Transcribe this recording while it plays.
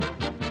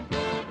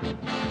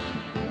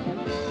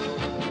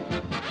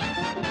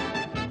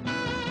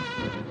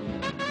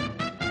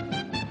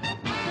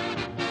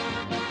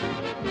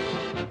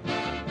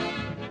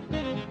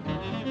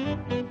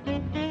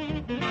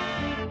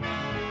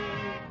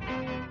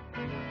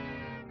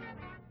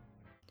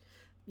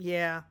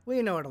Yeah,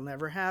 we know it'll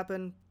never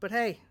happen, but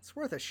hey, it's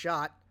worth a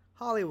shot.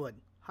 Hollywood,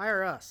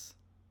 hire us.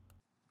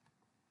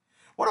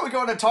 What are we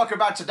going to talk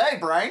about today,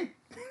 Brian?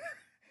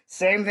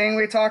 Same thing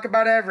we talk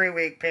about every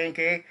week,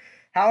 Pinky.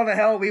 How the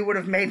hell we would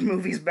have made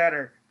movies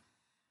better.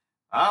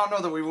 I don't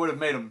know that we would have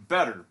made them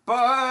better,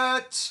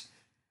 but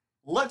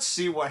let's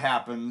see what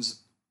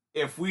happens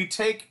if we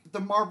take the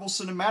Marvel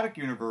Cinematic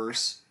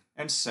Universe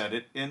and set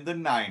it in the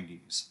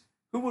 90s.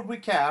 Who would we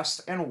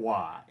cast and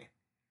why?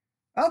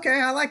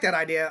 Okay, I like that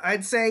idea.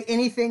 I'd say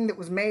anything that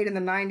was made in the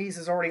 90s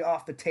is already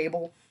off the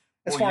table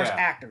as Well, far as yeah.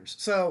 actors.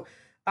 So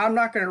I'm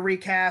not going to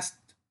recast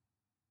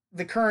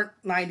the current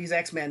 90s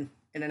X Men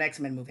in an X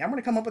Men movie. I'm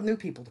going to come up with new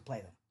people to play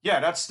them. Yeah,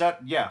 that's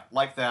that. Yeah,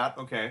 like that.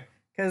 Okay.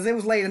 Because it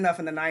was late enough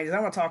in the 90s. I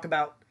want to talk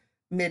about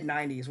mid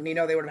 90s when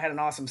they would have had an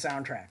awesome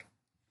soundtrack.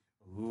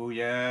 Ooh,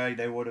 yeah,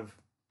 they would have.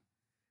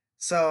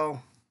 So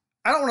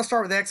I don't want to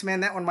start with X Men.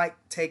 That one might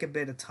take a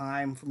bit of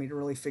time for me to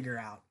really figure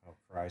out. Oh,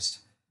 Christ.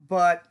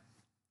 But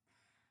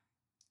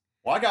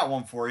Well, I got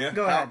one for you.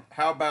 Go ahead.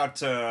 How about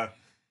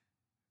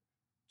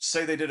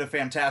say they did a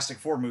Fantastic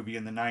Four movie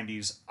in the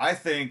 90s? I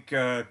think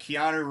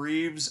Keanu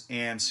Reeves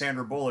and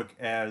Sandra Bullock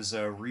as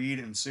Reed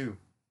and Sue.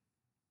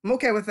 I'm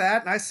okay with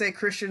that. And I say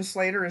Christian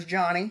Slater as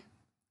Johnny.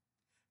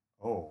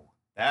 Oh,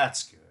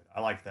 that's good.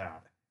 I like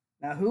that.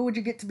 Now, who would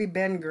you get to be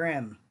Ben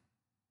Grimm?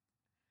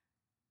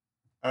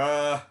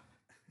 Well,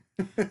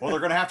 they're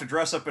going to have to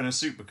dress up in a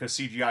suit because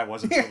CGI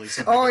wasn't really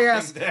something. Oh,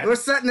 yes. We're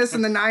setting this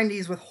in the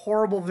 90s with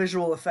horrible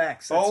visual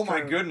effects. That's Oh,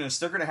 my true. goodness.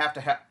 They're going to have,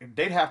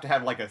 they'd have to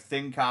have like a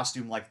Thing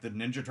costume like the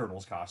Ninja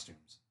Turtles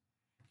costumes.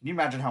 Can you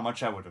imagine how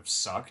much that would have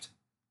sucked?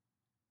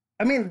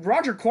 I mean,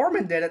 Roger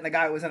Corman did it, and the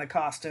guy was in a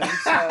costume.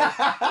 So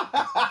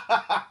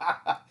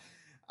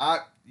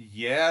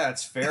Yeah,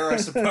 that's fair, I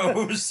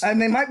suppose.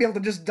 and they might be able to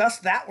just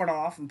dust that one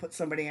off and put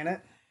somebody in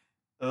it.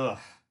 Ugh.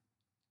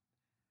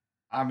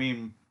 I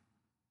mean,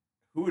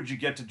 who would you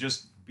get to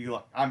just be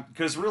like?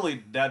 Because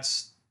really,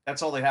 that's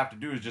all they have to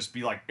do is just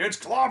be like, it's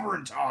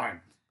clobbering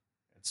time.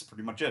 That's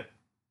pretty much it.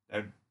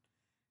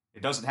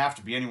 It doesn't have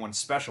to be anyone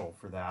special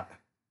for that.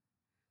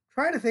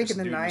 Try to think Just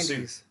in the a dude in a suit.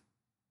 90s.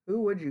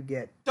 Who would you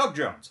get? Doug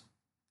Jones.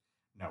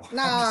 No.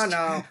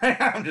 No,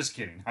 I'm just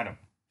kidding. I don't.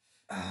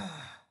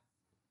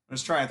 I'm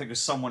just trying to think of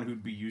someone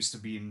who'd be used to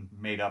being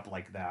made up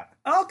like that.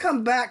 I'll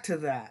come back to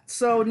that.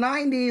 So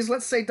 90s,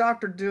 let's say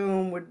Doctor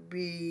Doom would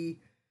be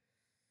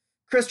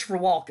Christopher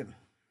Walken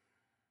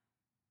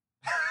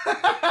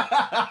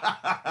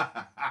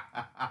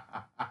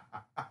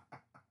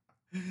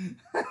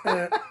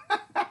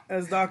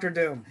as Doctor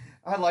Doom.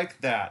 I like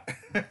that.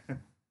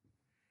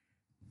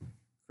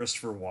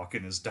 Christopher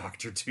Walken as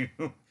Doctor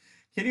Doom.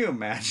 Can you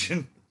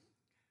imagine?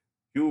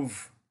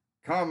 You've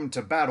come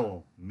to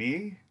battle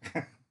me?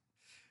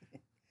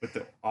 With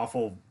the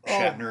awful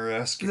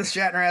Shatner-esque. The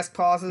Shatner-esque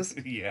pauses.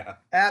 Yeah.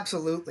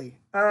 Absolutely.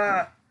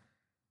 Those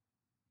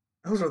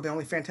are the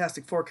only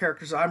Fantastic Four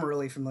characters I'm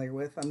really familiar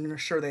with. I'm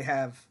sure they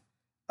have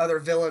other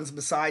villains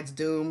besides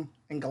Doom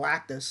and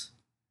Galactus.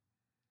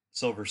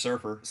 Silver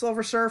Surfer.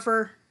 Silver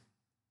Surfer.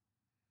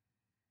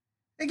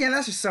 Again,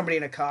 that's just somebody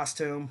in a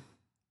costume.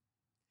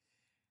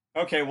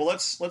 Okay, well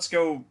let's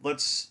go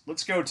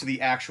to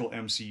the actual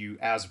MCU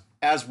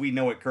as we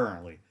know it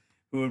currently.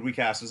 Who would we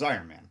cast as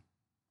Iron Man?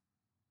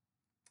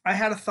 I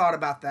had a thought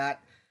about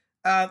that.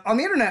 On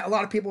the internet, a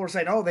lot of people were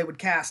saying, oh, they would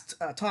cast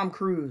Tom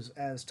Cruise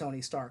as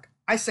Tony Stark.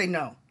 I say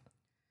no.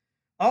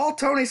 All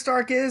Tony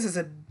Stark is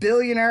a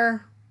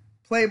billionaire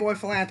playboy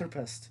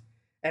philanthropist.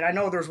 And I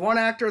know there's one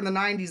actor in the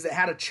 90s that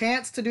had a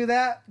chance to do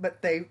that,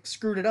 but they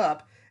screwed it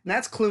up, and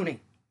that's Clooney.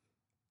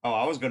 Oh,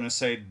 I was gonna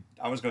say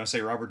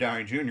Robert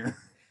Downey Jr.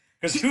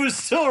 because he was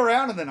still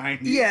around in the 90s.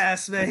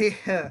 Yes,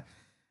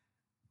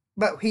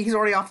 but he's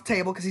already off the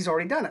table because he's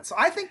already done it. So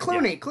I think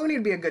Clooney. Yeah. Clooney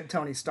would be a good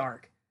Tony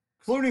Stark.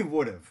 Clooney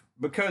would have,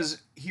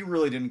 because he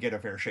really didn't get a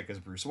fair shake as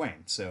Bruce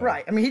Wayne. So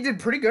Right. I mean, he did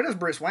pretty good as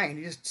Bruce Wayne.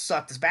 He just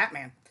sucked as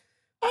Batman.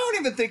 I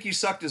don't even think he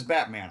sucked as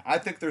Batman. I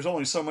think there's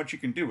only so much you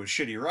can do with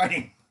shitty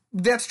writing.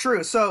 That's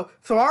true. So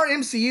our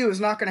MCU is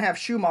not going to have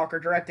Schumacher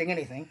directing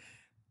anything.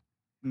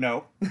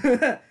 No.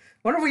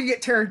 What if we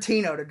get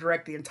Tarantino to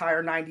direct the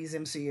entire 90s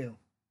MCU?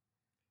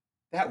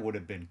 That would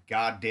have been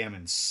goddamn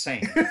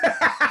insane.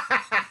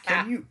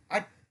 Can you?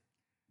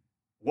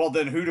 Well,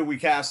 then who do we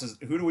cast as?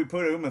 Who do we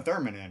put Uma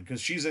Thurman in? Because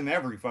she's in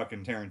every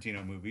fucking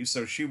Tarantino movie,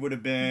 so she would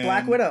have been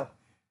Black Widow.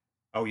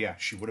 Oh yeah,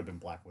 she would have been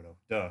Black Widow.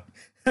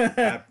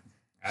 Duh.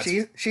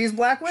 She's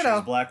Black Widow.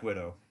 She's Black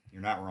Widow.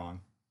 You're not wrong.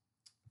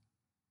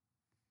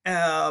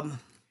 Um.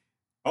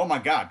 Oh my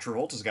God,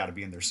 Travolta's got to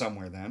be in there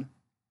somewhere then.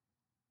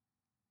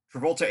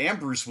 Travolta and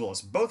Bruce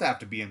Willis both have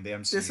to be in the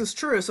MCU. This is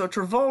true. So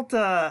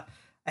Travolta,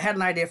 I had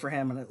an idea for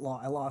him and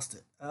I lost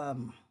it.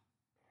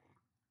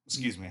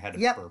 Excuse me, I had to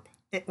Yep. burp.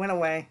 It went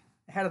away.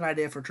 I had an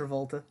idea for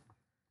Travolta.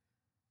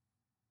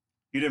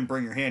 You didn't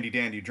bring your handy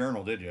dandy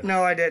journal, did you?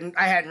 No, I didn't.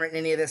 I hadn't written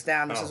any of this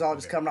down. This Oh, is all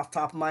just okay. coming off the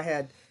top of my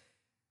head.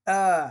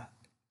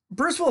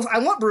 Bruce Willis. I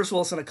want Bruce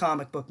Willis in a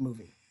comic book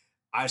movie,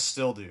 I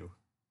still do.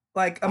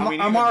 like a, I mean,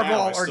 a even now, I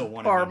Marvel still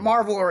want him or in.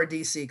 Marvel or a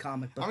DC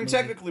comic book. I mean, movie.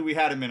 technically, we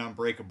had him in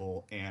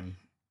Unbreakable, and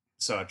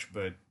such,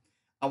 but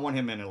I want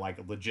him in a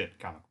legit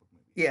comic book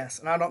movie. Yes,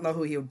 and I don't know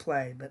who he would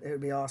play, but it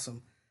would be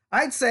awesome.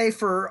 I'd say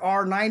for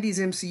our 90s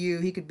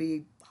MCU, he could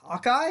be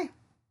Hawkeye.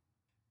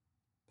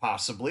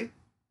 Possibly.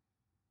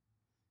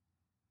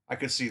 I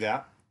could see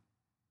that.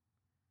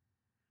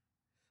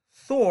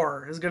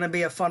 Thor is going to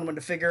be a fun one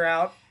to figure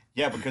out.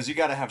 Yeah, because you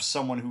got to have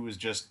someone who is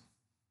just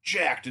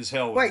jacked as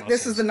hell with Wait,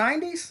 this is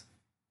muscles. the 90s?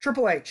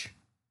 Triple H.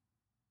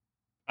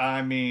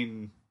 I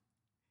mean,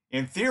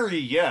 in theory,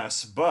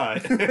 yes,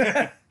 but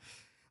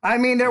I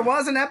mean, there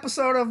was an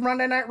episode of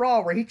Monday Night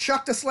Raw where he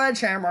chucked a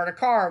sledgehammer at a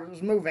car that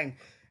was moving,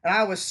 and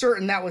I was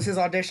certain that was his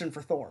audition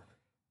for Thor.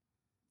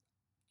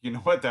 you know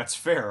what? That's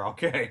fair.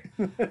 Okay.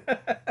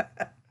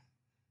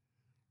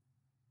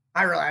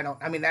 I don't.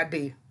 I mean, that'd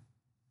be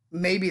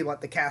maybe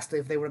what the cast,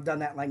 if they would have done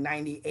that in like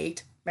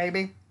 98,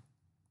 maybe.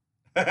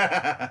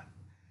 Well,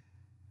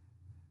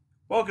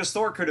 because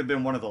Thor could have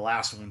been one of the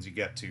last ones you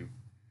get to.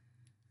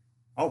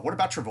 Oh, what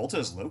about Travolta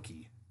as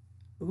Loki?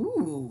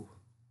 Ooh.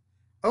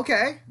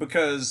 Okay.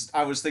 Because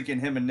I was thinking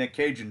him and Nick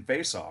Cage in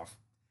Face Off.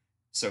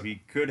 So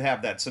he could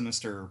have that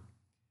sinister.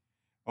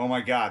 Oh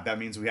my God, that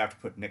means we have to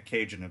put Nick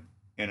Cage in a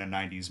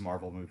 90s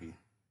Marvel movie.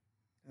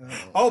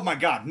 Oh my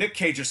God, Nick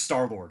Cage is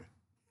Star-Lord.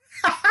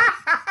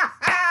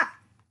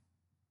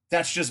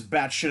 That's just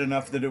batshit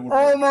enough that it would.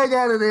 Oh my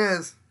God, it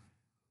is.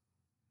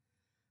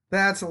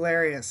 That's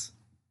hilarious.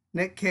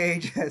 Nick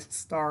Cage as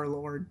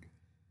Star-Lord.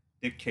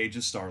 Nick Cage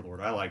is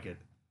Star-Lord. I like it.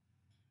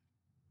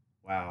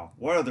 Wow.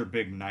 What other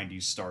big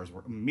 90s stars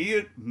were?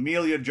 Mila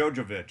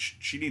Jovovich.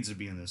 She needs to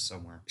be in this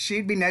somewhere.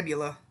 She'd be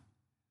Nebula.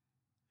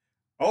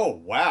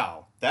 Oh,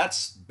 wow.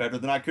 That's better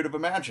than I could have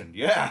imagined.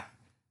 Yeah.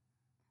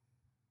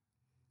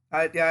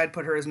 I'd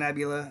put her as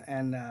Nebula.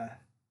 And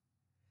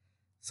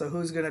so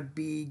who's going to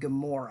be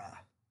Gamora?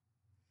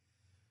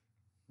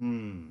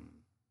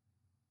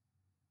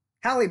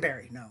 Halle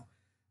Berry. No.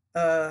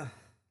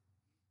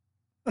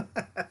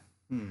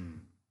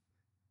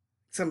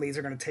 Some of these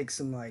are going to take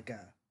some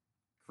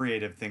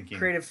creative thinking.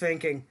 Creative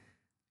thinking.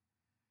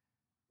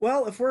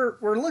 Well, if we're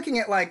looking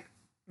at like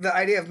the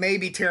idea of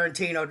maybe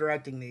Tarantino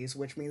directing these,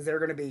 which means they're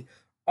going to be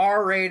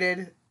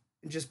R-rated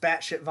and just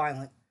batshit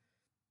violent.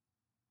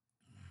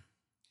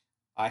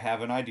 I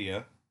have an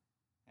idea.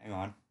 Hang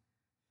on.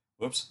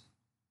 Whoops.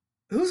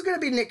 Who's going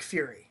to be Nick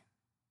Fury?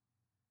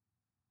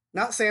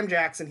 Not Sam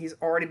Jackson. He's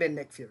already been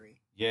Nick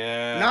Fury.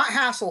 Yeah. Not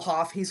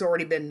Hasselhoff. He's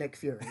already been Nick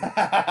Fury.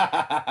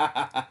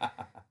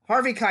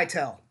 Harvey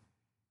Keitel.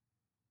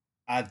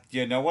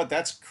 You know what?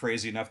 That's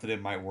crazy enough that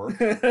it might work.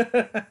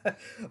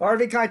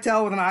 Harvey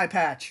Keitel with an eye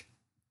patch.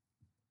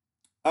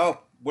 Oh,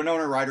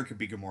 Winona Ryder could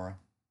be Gamora.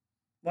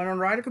 Winona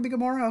Ryder could be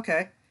Gamora?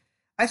 Okay.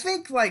 I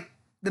think, like,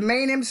 the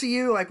main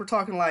MCU, like, we're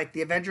talking, like,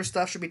 the Avengers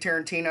stuff should be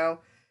Tarantino.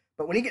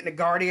 But when you get into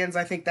Guardians,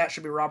 I think that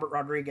should be Robert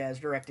Rodriguez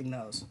directing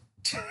those.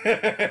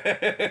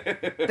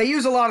 They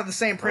use a lot of the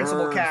same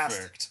principal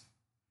cast.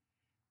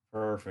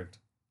 Perfect.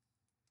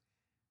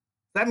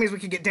 That means we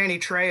could get Danny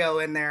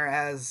Trejo in there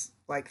as,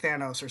 like,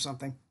 Thanos or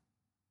something.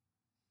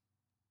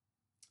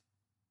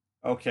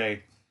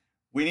 Okay.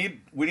 We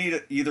need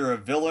either a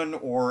villain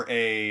or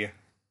a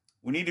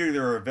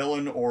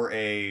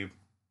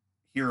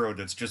hero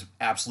that's just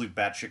absolute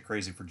batshit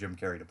crazy for Jim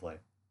Carrey to play.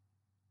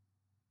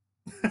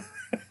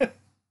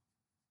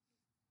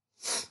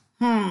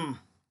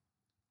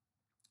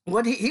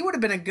 What he would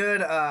have been a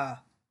good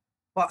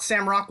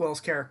Sam Rockwell's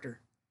character,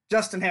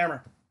 Justin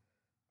Hammer.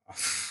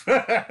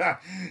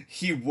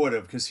 He would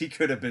have, because he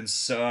could have been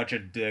such a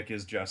dick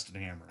as Justin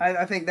Hammer.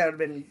 I think that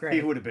would have been great.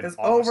 He would have been as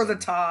awesome. Over the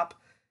top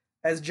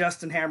as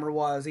Justin Hammer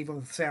was, even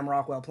with Sam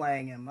Rockwell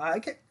playing him.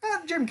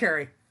 Jim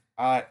Carrey.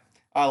 I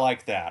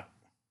like that.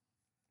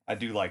 I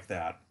do like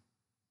that.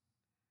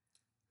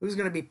 Who's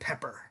going to be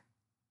Pepper?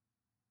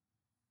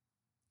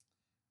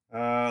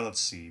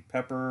 Let's see.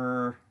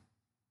 Pepper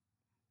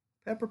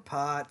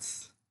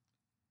Potts.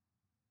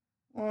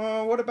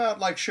 What about,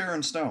 like,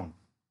 Sharon Stone?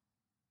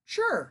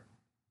 Sure.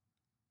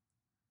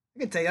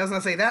 I could tell you. I was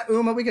going to say that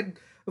Uma. If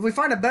we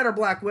find a better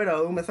Black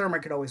Widow, Uma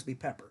Thurman could always be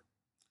Pepper.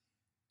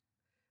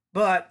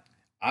 But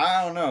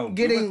I don't know.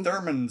 Uma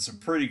Thurman's a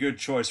pretty good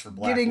choice for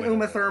Black Widow. Getting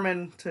Uma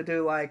Thurman to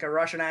do like a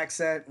Russian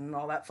accent and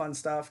all that fun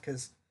stuff,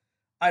 because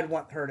I'd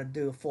want her to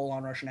do a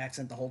full-on Russian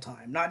accent the whole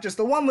time, not just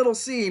the one little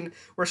scene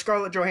where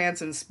Scarlett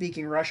Johansson's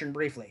speaking Russian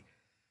briefly.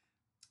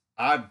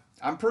 I'm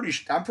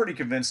pretty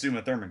convinced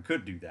Uma Thurman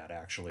could do that.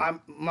 Actually,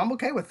 I'm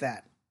okay with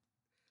that.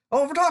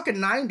 Oh, if we're talking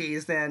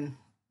 90s, then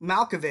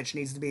Malkovich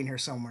needs to be in here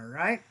somewhere,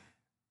 right?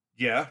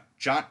 Yeah,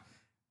 John.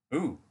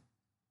 Ooh,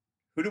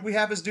 who did we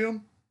have as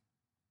Doom?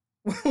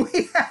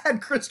 We had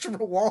Christopher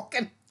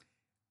Walken.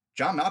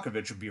 John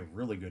Malkovich would be a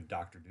really good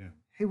Doctor Doom.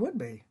 He would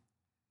be.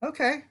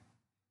 Okay.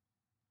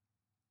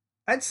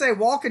 I'd say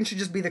Walken should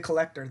just be the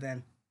Collector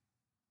then.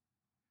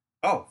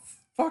 Oh,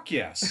 fuck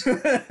yes.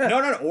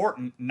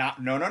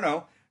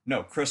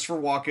 No.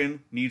 Christopher Walken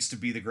needs to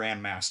be the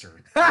Grand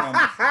Master from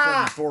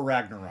Thor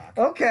Ragnarok.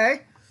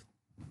 Okay.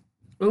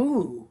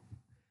 Ooh.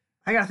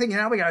 I gotta think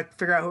now. We gotta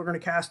figure out who we're gonna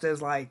cast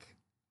as, like,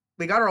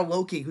 We got our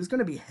Loki, who's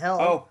gonna be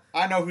hell. Oh,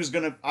 I know who's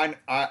gonna.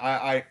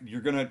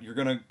 You're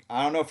gonna.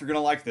 I don't know if you're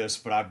gonna like this,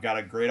 but I've got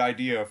a great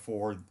idea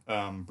for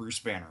Bruce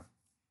Banner,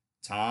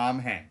 Tom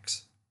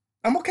Hanks,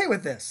 I'm okay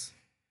with this.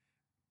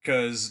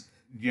 because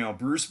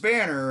Bruce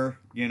Banner,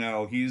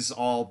 he's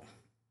all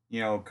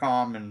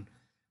calm and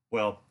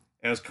well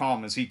as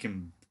calm as he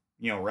can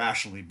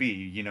rationally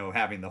be,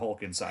 having the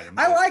Hulk inside him.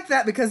 I like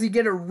that because you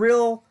get a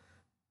real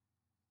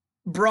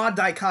broad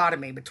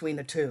dichotomy between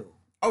the two.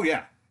 Oh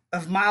yeah.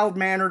 Of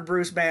mild-mannered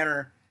Bruce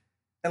Banner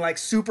and like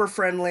super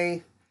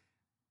friendly,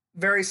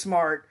 very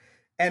smart,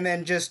 and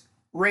then just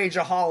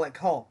rageaholic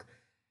Hulk.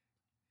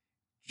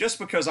 Just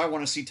because I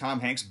want to see Tom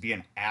Hanks be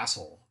an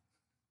asshole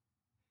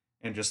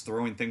and just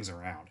throwing things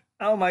around.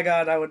 Oh my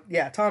god, I would.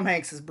 Yeah, Tom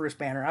Hanks is Bruce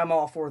Banner. I'm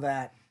all for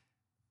that.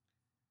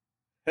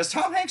 Has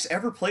Tom Hanks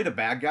ever played a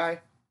bad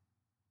guy?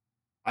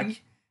 I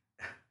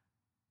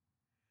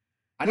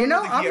don't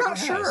know I'm not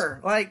sure.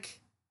 Like,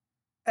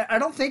 I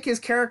don't think his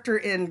character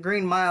in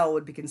Green Mile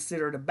would be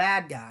considered a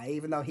bad guy,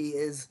 even though he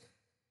is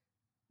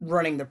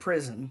running the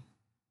prison.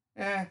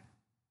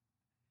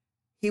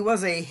 He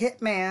was a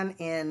hitman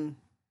in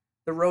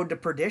The Road to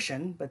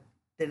Perdition, but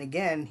then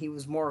again, he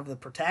was more of the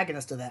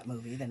protagonist of that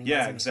movie than he was.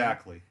 Yeah,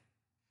 exactly.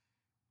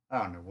 I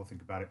don't know. We'll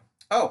think about it.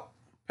 Oh,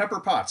 Pepper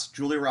Potts,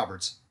 Julia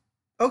Roberts.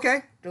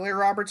 Okay, Julia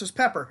Roberts was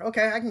Pepper.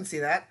 Okay, I can see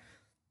that.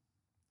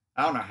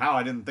 I don't know how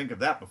I didn't think of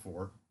that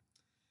before.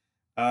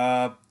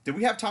 Did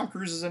we have Tom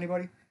Cruise as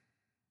anybody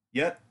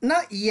yet?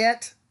 Not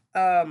yet.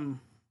 I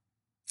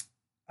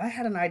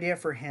had an idea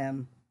for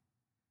him,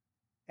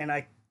 and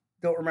I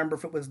don't remember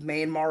if it was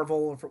main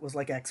Marvel or if it was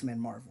like X-Men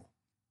Marvel.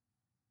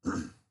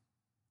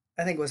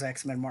 I think it was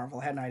X-Men Marvel.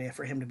 I had an idea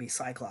for him to be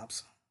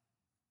Cyclops.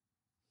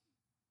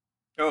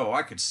 Oh,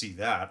 I could see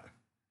that.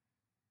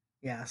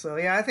 Yeah, so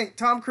yeah, I think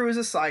Tom Cruise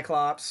is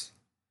Cyclops.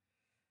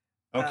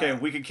 Okay,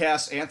 we could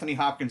cast Anthony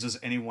Hopkins as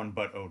anyone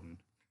but Odin.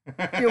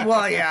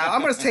 Well, yeah,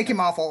 I'm going to take him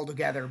off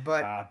altogether,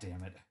 but... Ah,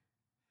 damn it.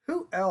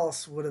 Who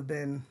else would have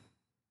been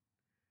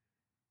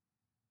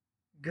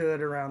good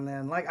around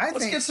then? Like,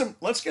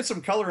 Let's get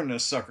some color in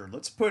this sucker.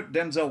 Let's put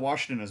Denzel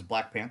Washington as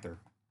Black Panther.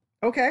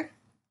 Okay.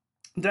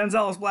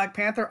 Denzel as Black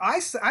Panther. I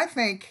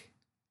think...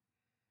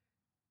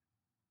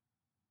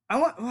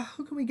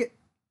 Who can we get?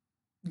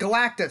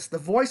 Galactus. The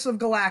voice of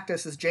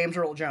Galactus is James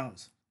Earl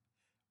Jones.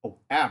 Oh,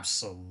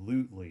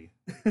 absolutely.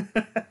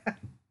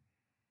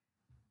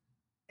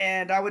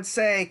 And I would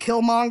say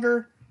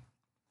Killmonger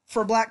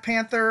for Black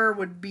Panther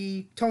would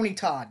be Tony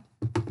Todd.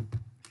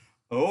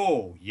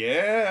 Oh,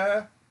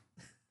 yeah.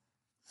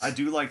 I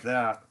do like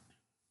that.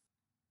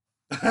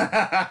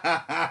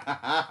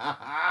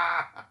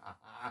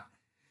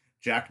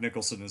 Jack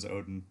Nicholson is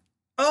Odin.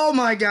 Oh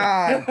my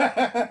god.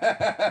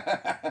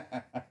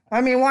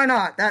 I mean, why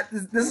not?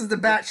 This is the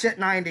batshit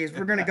 90s.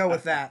 We're going to go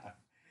with that.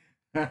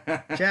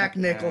 Jack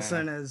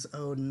Nicholson as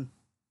Odin.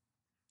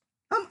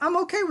 I'm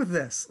okay with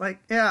this. Like,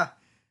 yeah.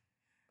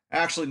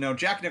 Actually, no.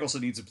 Jack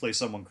Nicholson needs to play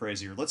someone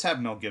crazier. Let's have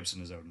Mel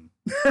Gibson as Odin.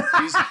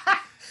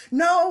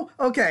 No.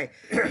 Okay.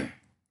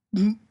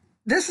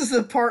 This is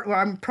the part where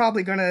I'm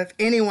probably going to, if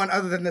anyone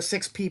other than the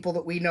 6 people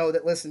that we know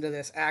that listen to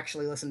this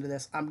actually listen to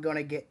this, I'm going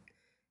to get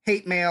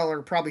hate mail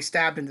or probably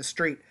stabbed in the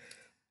street.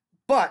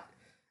 But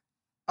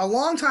a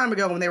long time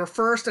ago when they were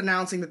first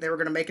announcing that they were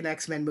going to make an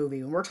X-Men movie,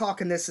 and we're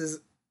talking this is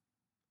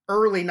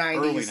early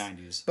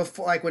 90s.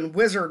 Before, like when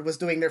Wizard was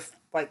doing their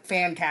like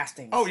fan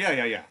castings. Oh,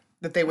 yeah.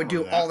 That they would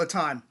do all the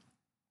time.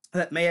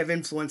 That may have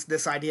influenced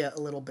this idea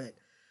a little bit.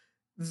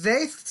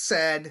 They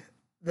said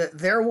that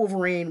their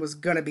Wolverine was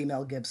going to be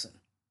Mel Gibson.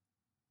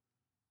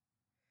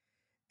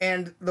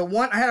 And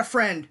I had a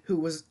friend who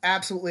was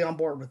absolutely on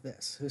board with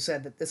this, who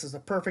said that this is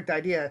a perfect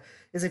idea,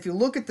 is if you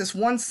look at this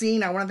one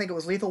scene, I want to think it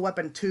was Lethal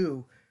Weapon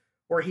 2,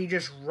 where he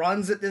just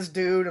runs at this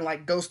dude and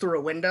like goes through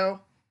a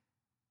window.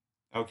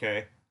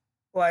 Okay.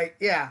 Like,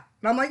 yeah.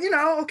 And I'm like,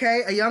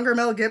 okay, a younger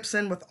Mel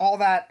Gibson with all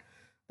that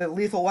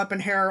Lethal Weapon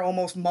hair,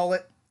 almost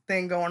mullet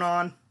thing going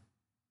on.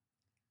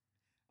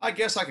 I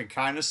guess I could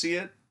kind of see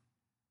it.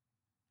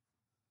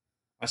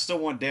 I still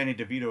want Danny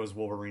DeVito as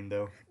Wolverine,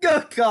 though.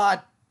 Oh,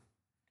 God.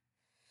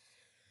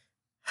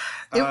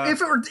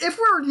 If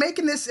we're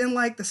making this in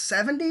like the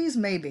 70s,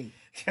 maybe.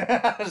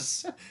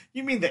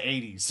 You mean the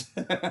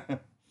 80s?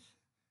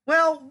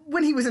 Well,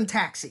 when he was in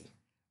Taxi.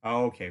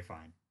 Oh, okay,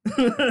 fine.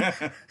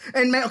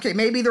 And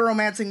maybe the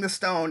Romancing the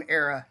Stone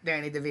era,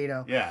 Danny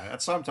DeVito. Yeah,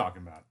 that's what I'm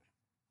talking about.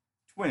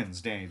 Twins,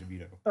 Danny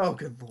DeVito. Oh,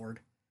 good lord.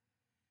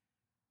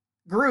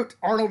 Groot,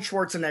 Arnold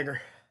Schwarzenegger.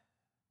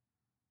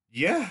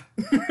 Yeah,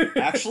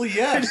 actually,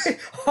 yes.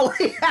 All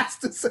he has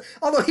to say,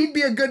 although he'd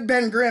be a good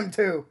Ben Grimm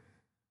too.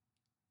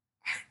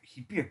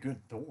 He'd be a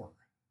good Thor.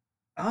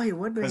 Oh, he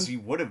would be. Because he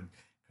would have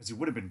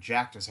been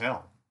jacked as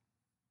hell.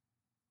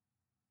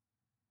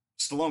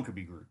 Stallone could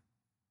be Groot.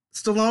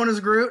 Stallone is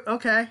Groot?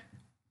 Okay.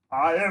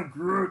 I am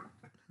Groot.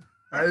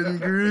 I am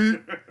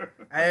Groot.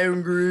 I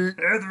am Groot.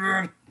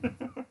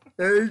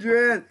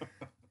 Adrian.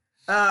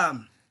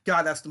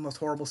 God, that's the most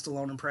horrible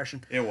Stallone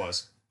impression. It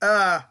was.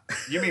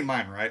 You mean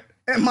mine, right?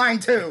 And mine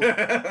too.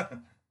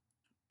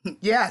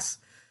 Yes.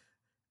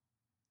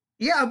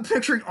 Yeah, I'm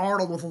picturing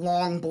Arnold with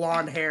long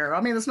blonde hair. I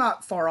mean, it's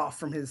not far off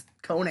from his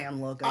Conan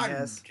look, I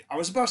guess. I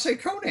was about to say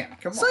Conan.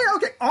 Come So on. yeah,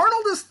 okay,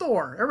 Arnold is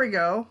Thor. There we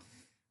go.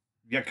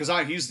 Yeah, because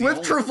he's the With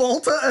only.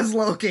 Travolta as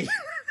Loki.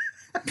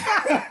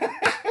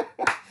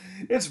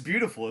 It's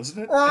beautiful,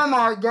 isn't it? Oh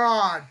my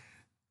god.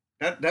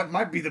 That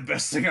might be the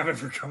best thing I've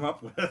ever come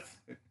up with.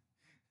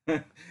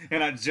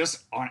 And I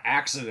just on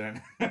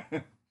accident.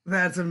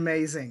 That's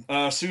amazing.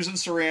 Susan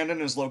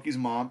Sarandon is Loki's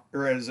mom,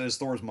 or as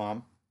Thor's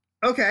mom.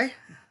 Okay.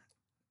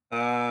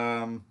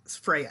 It's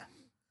Freya.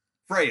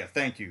 Freya,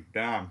 thank you.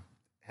 I'm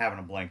having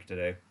a blank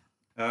today.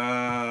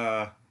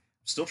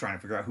 Still trying to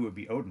figure out who would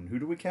be Odin. Who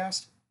do we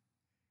cast?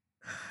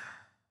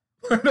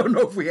 I don't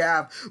know if we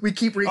have. We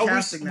keep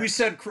recasting we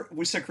said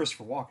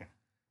Christopher Walken.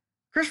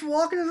 Christopher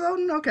Walken is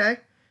Odin? Okay.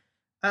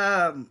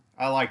 I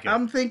like it.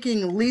 I'm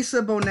thinking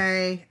Lisa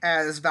Bonet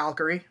as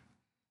Valkyrie.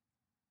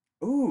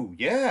 Ooh,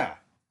 yeah.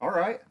 All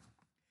right.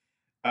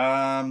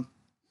 I'm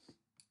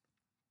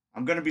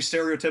going to be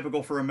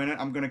stereotypical for a minute.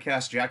 I'm going to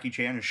cast Jackie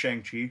Chan as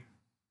Shang-Chi.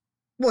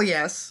 Well,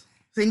 yes.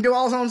 So he can do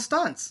all his own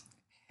stunts.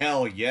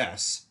 Hell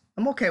yes.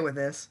 I'm okay with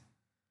this.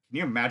 Can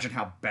you imagine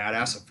how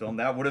badass a film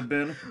that would have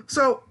been?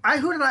 So,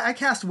 I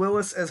cast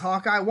Willis as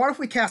Hawkeye. What if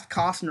we cast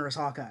Costner as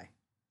Hawkeye?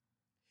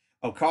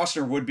 Oh,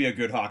 Costner would be a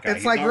good Hawkeye.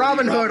 It's like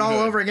Robin Hood all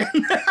over again.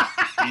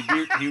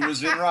 He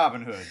was in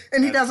Robin Hood.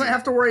 And he doesn't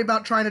have to worry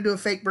about trying to do a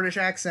fake British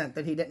accent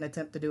that he didn't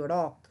attempt to do at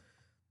all.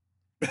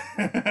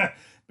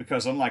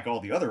 Because unlike all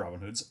the other Robin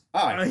Hoods,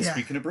 I can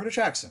speak in a British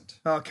accent.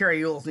 Oh, Carrie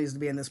Ewell needs to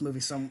be in this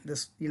movie,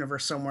 this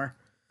universe somewhere.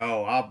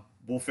 Oh,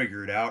 we'll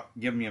figure it out.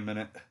 Give me a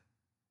minute.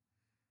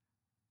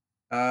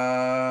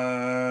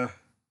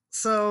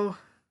 So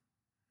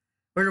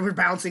we're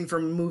bouncing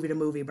from movie to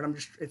movie, but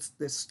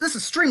this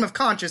is stream of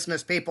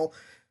consciousness, people.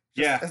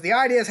 Yeah. As the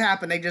ideas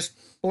happen, they just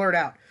blurt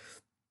out.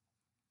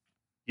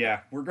 Yeah,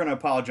 we're gonna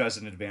apologize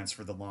in advance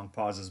for the long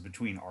pauses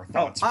between our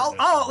thoughts.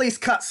 I'll at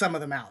least cut some of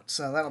them out,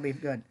 so that'll be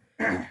good.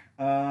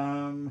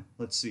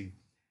 Let's see.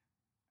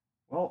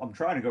 Well, I'm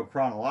trying to go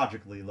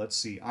chronologically. Let's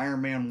see.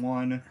 Iron Man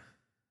 1.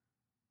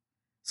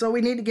 So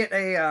we need to get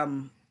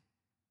the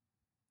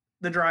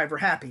driver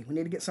happy. We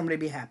need to get somebody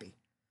to be happy.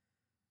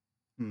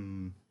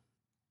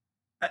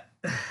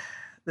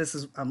 This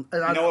is you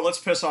know what? Let's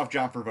piss off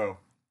John Favreau.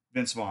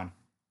 Vince Vaughn.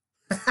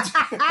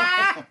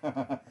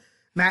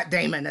 Matt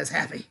Damon is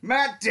happy.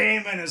 Matt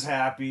Damon is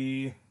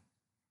happy.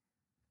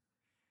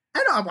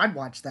 I know. I'd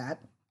watch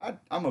that.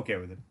 I'm okay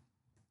with it.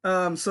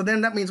 So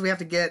then that means we have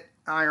to get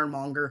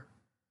Ironmonger.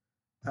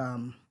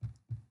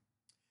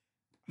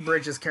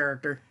 Bridges'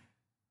 character.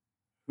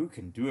 Who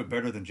can do it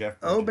better than Jeff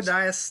Bridges?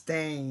 Obadiah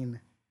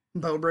Stane.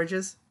 Bo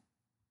Bridges?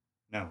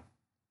 No.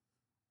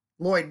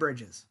 Lloyd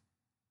Bridges.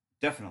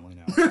 Definitely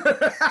no.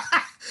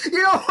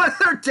 You don't want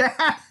their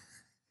dad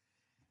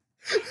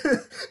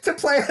to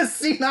play a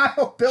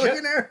senile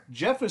billionaire?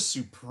 Jeff is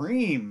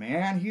supreme,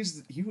 man.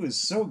 He was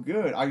so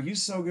good.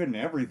 He's so good in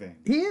everything.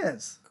 He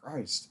is.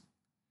 Christ.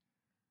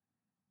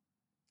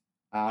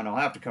 I don't know.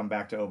 I'll have to come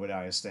back to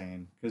Obadiah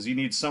Stane because you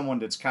need someone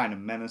that's kind of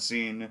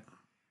menacing,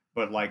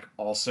 but like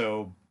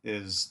also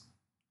is,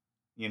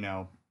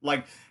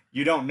 like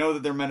you don't know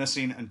that they're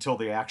menacing until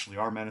they actually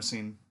are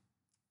menacing.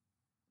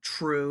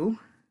 True.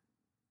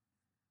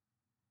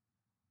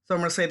 So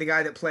I'm going to say the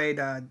guy that played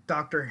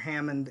Dr.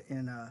 Hammond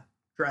in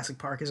Jurassic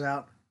Park is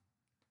out.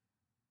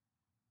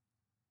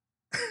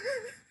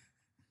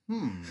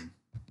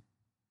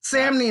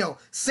 Sam Neill.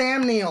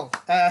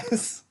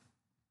 As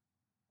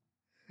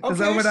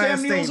okay,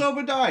 Sam Neill's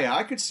Obadiah.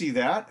 I could see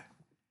that.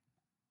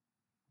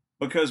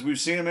 Because we've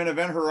seen him in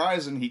Event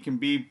Horizon. He can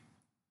be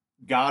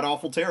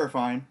god-awful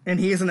terrifying. And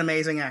he is an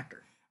amazing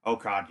actor. Oh,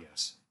 God,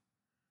 yes.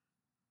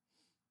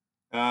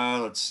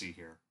 Let's see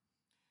here.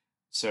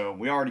 So,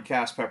 we already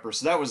cast Pepper.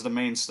 So, that was the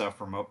main stuff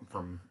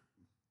from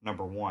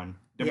number 1.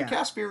 Did we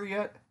cast Fury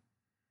yet?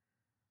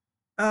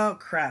 Oh,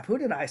 crap. Who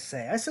did I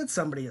say? I said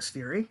somebody is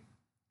Fury.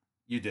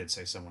 You did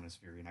say someone is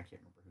Fury, and I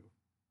can't remember who.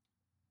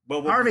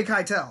 Well, Harvey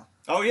Keitel.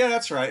 Oh, yeah,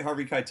 that's right.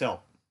 Harvey Keitel.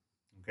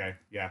 Okay,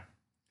 yeah.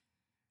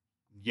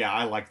 Yeah,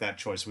 I like that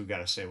choice. We've got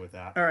to stay with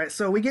that. All right,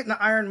 so we get into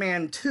Iron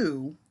Man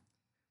 2,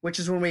 which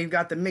is when we've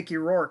got the Mickey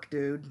Rourke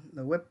dude,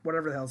 the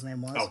whatever the hell his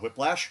name was. Oh,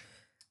 Whiplash?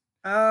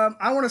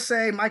 I want to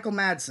say Michael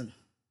Madsen.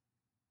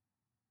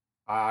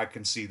 I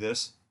can see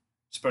this,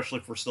 especially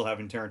if we're still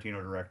having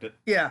Tarantino direct it.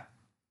 Yeah.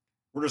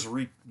 We're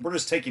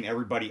just taking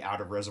everybody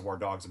out of Reservoir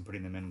Dogs and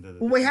putting them into the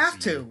Well, we have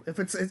to. If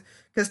it's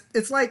because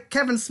it's like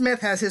Kevin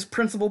Smith has his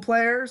principal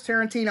players,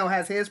 Tarantino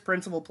has his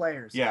principal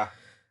players. Yeah.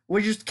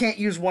 We just can't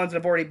use ones that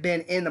have already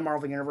been in the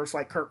Marvel Universe,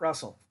 like Kurt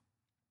Russell.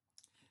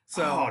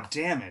 So, oh,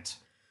 damn it.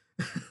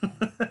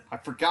 I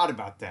forgot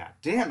about that.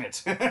 Damn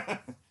it.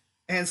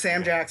 And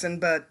Sam Jackson,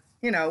 but,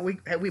 we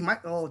might...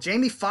 Oh,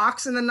 Jamie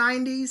Foxx in the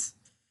 90s?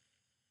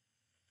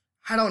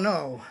 I don't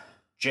know.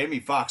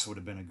 Jamie Foxx would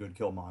have been a good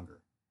Killmonger.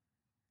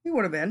 He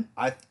would have been.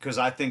 Because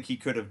I think he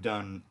could have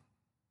done...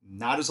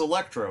 Not as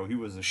Electro. He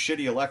was a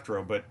shitty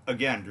Electro, but,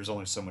 again, there's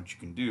only so much you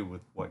can do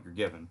with what you're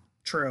given.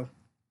 True.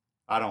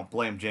 I don't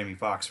blame Jamie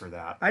Foxx for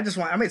that. I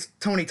mean,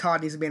 Tony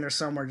Todd needs to be in there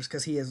somewhere just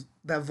because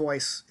that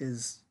voice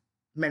is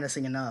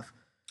menacing enough.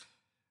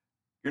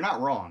 You're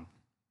not wrong.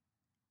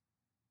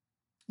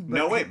 But,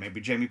 no, wait, maybe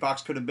Jamie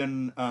Foxx could have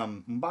been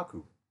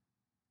M'Baku.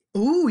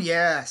 Ooh,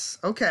 yes.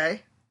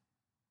 Okay.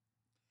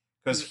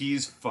 Because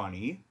he's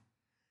funny.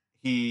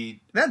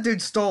 That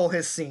dude stole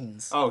his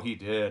scenes. Oh, he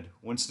did.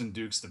 Winston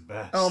Duke's the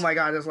best. Oh my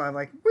god, I just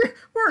like,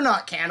 we're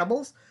not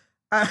cannibals.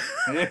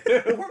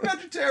 We're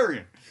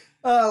vegetarian.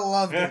 I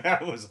loved it.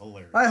 That was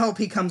hilarious. I hope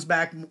he comes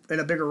back in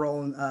a bigger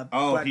role in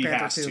Black Panther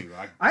has 2. to.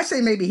 I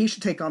say maybe he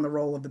should take on the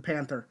role of the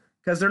Panther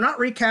because they're not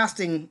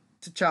recasting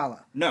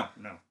T'Challa. No.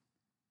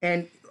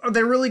 And are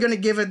they really going to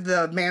give it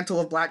the mantle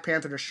of Black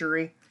Panther to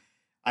Shuri?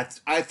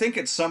 I think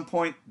at some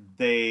point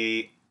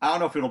I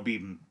don't know if it'll be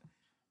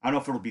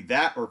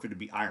that or if it'll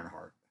be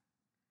Ironheart.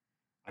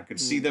 I could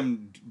see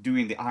them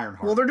doing the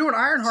Ironheart. Well, they're doing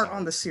Ironheart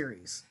on the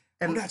series.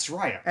 And that's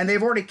right. And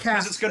they've already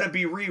cast. Because it's going to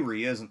be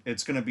Riri, isn't it?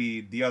 It's going to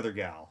be the other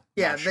gal.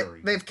 Yeah,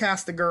 they've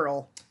cast the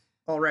girl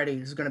already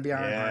who's going to be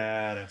Ironheart.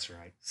 Yeah, that's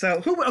right.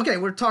 So, okay,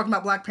 we're talking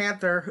about Black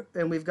Panther,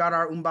 and we've got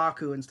our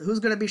M'Baku. And who's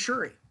going to be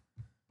Shuri?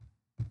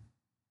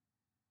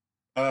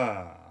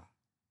 Oh,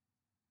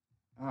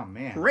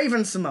 man.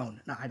 Raven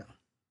Simone. No, I don't.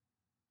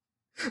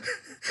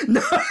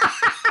 No.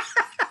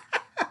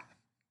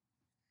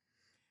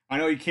 I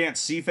know you can't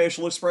see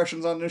facial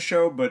expressions on this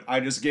show, but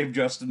I just gave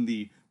Justin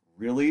the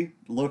really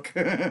look.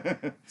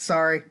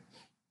 Sorry.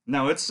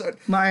 No, it's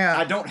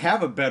I don't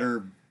have a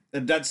better.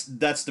 That's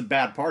the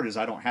bad part is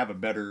I don't have a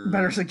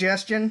better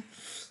suggestion.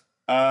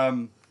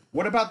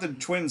 What about the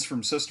twins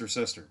from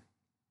Sister?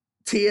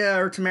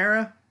 Tia or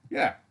Tamara?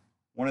 Yeah,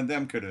 one of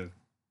them could have.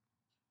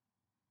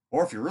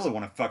 Or if you really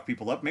want to fuck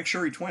people up, make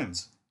sure he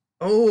twins.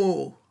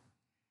 Oh.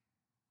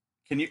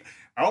 Can you?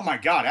 Oh my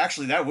god!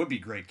 Actually, that would be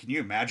great. Can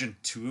you imagine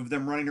two of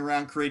them running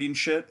around creating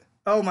shit?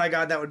 Oh my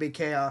god, that would be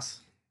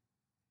chaos.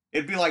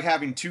 It'd be like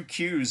having two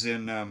Qs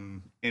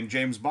in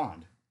James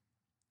Bond.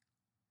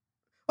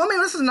 Well, I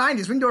mean, this is the 90s.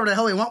 We can do whatever the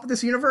hell we want with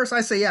this universe.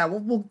 I say, yeah,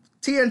 we'll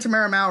Tia and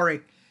Tamara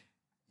Mowry.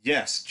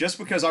 Yes, just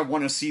because I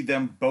want to see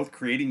them both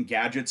creating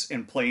gadgets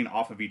and playing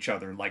off of each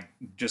other, like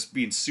just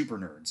being super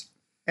nerds.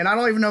 And I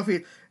don't even know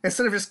if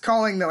instead of just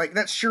calling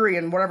that's Shuri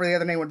and whatever the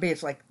other name would be,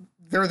 it's like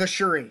they're the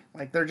Shuri.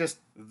 Like they're just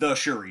the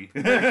Shuri.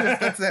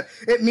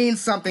 It means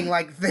something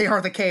like they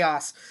are the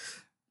chaos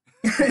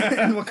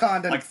in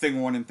Wakanda. Like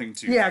Thing 1 and Thing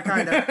 2. Yeah,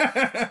 kind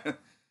of.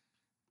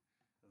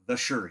 The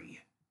Shuri.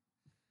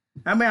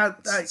 I mean,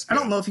 I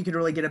don't know if you could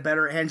really get a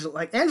better Angela.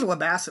 Like Angela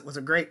Bassett was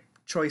a great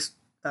choice,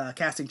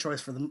 casting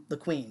choice for the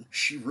Queen.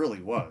 She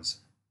really was.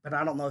 But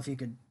I don't know if you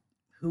could.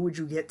 Who would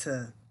you get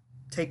to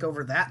take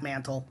over that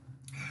mantle?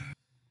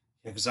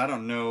 Yeah, because I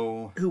don't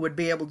know who would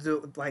be able to do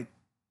it with like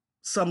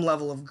some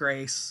level of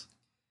grace.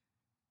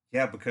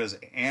 Yeah, because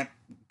even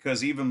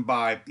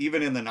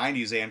in the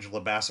 90s,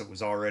 Angela Bassett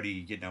was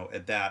already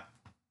at that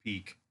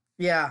peak.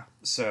 Yeah.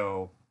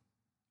 So,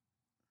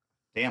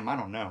 damn, I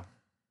don't know.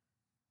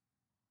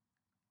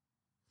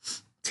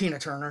 Tina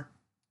Turner.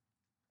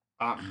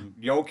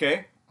 You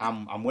okay?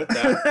 I'm with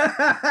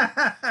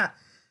that.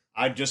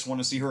 I just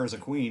want to see her as a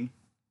queen.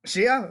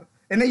 Yeah.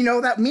 And then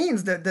that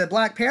means that the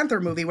Black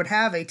Panther movie would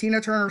have a Tina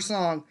Turner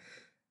song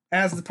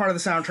as the part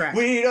of the soundtrack.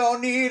 We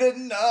don't need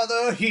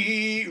another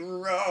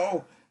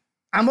hero.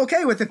 I'm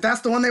okay with it.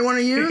 That's the one they want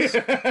to use.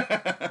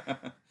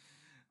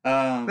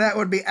 That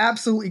would be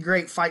absolutely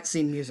great fight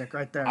scene music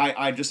right there.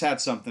 I just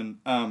had something.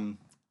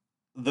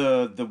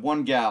 The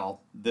one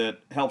gal that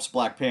helps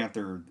Black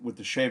Panther with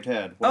the shaved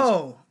head.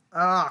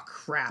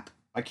 Crap.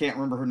 I can't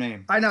remember her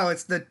name. I know,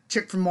 it's the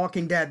chick from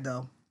Walking Dead,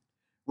 though.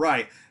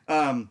 Right.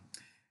 I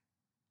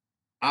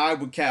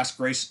would cast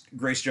Grace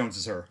Jones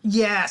as her.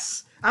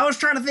 Yes. I was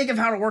trying to think of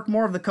how to work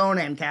more of the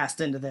Conan cast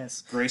into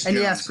this. Grace Jones.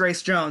 Yes,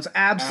 Grace Jones.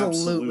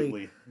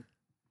 Absolutely.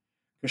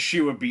 Because she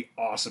would be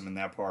awesome in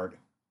that part.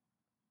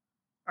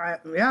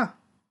 Yeah,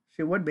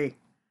 she would be.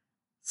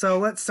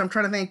 So I'm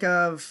trying to think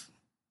of,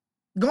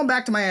 going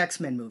back to my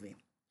X-Men movie.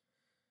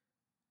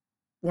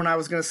 When I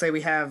was going to say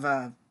we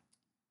have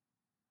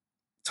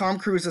Tom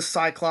Cruise as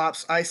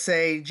Cyclops, I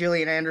say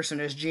Gillian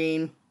Anderson as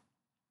Jean.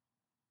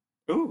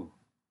 Ooh.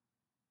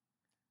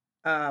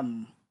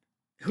 Who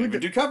would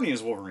Duchovny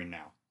as Wolverine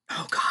now?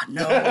 Oh God,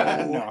 no.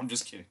 No, I'm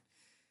just kidding.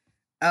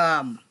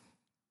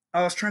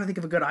 I was trying to think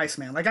of a good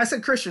Iceman. Like I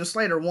said Christian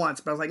Slater once,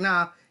 but I was like,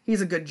 nah,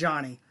 he's a good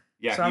Johnny.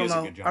 Yeah, so he is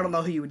a good Johnny. I don't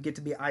know who you would get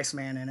to be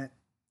Iceman in it.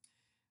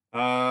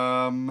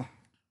 Val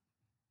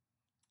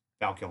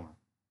Kilmer.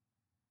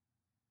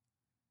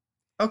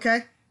 Okay.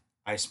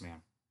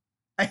 Iceman.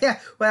 Yeah,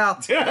 well,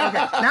 okay.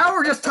 Now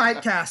we're just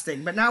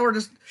typecasting, but now we're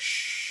just...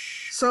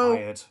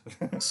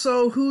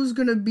 So who's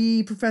going to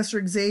be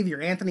Professor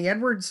Xavier? Anthony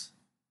Edwards?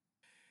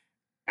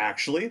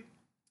 Actually,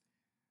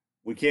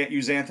 we can't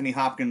use Anthony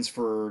Hopkins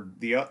for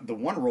the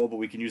one role, but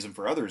we can use him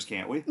for others,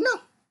 can't we? No,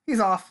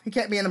 he's off. He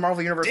can't be in the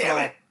Marvel Universe at all.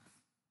 Damn it!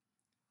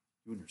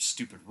 You and your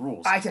stupid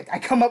rules. I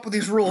come up with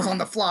these rules on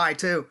the fly,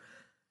 too.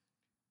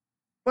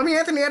 Well, I mean,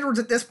 Anthony Edwards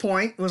at this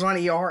point was on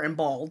ER and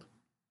bald.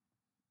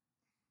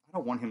 I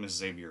don't want him as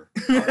Xavier.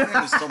 I want him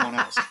as someone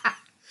else.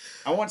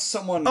 I want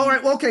someone. All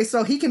right, well, okay,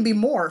 so he can be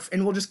Morph,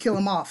 and we'll just kill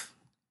him off.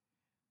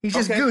 He's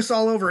just Okay. Goose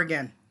all over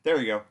again. There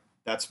you go.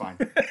 That's fine.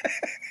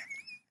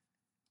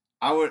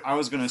 I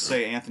was gonna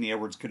say Anthony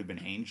Edwards could have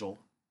been Angel,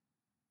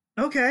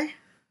 Okay.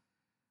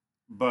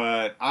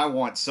 but I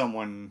want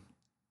someone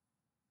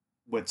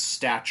with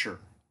stature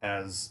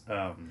as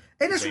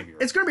Xavier.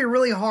 It's going to be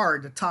really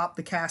hard to top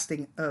the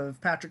casting of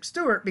Patrick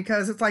Stewart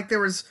because it's like there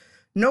was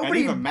And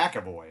nobody. even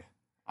McAvoy.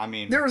 I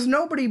mean, There was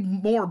nobody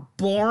more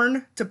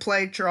born to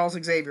play Charles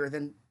Xavier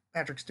than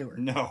Patrick Stewart.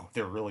 no,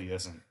 there really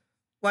isn't.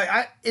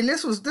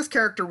 This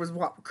character was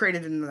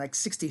created in like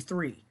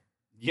 '63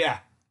 Yeah,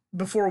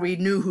 before we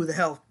knew who the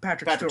hell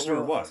Patrick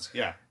Stewart was.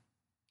 Yeah.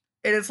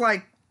 And it's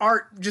like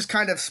art just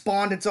kind of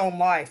spawned its own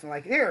life. And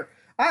like, here,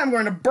 I am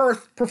going to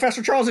birth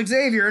Professor Charles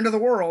Xavier into the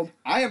world.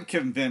 I am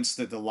convinced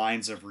that the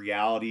lines of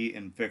reality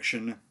and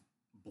fiction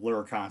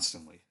blur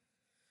constantly.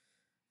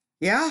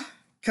 Yeah,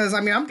 because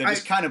I mean, They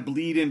just kind of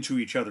bleed into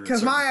each other.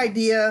 Because my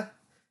idea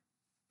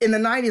in the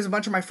 '90s, a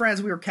bunch of my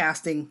friends, we were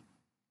casting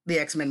the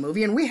X-Men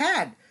movie, and we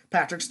had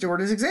Patrick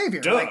Stewart as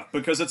Xavier. Duh,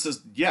 because it's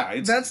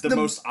the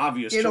most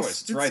obvious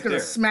choice. It's right gonna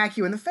there. smack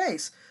you in the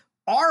face.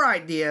 Our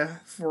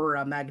idea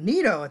for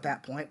Magneto at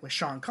that point was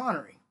Sean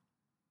Connery.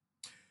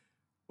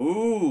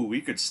 Ooh,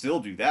 we could still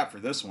do that for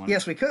this one.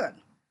 Yes, we could.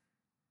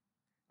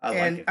 I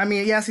like it. I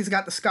mean, yes, he's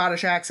got the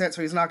Scottish accent,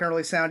 so he's not going to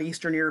really sound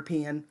Eastern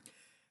European.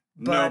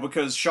 No,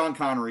 because Sean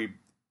Connery,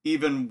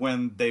 even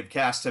when they've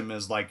cast him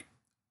as like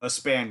a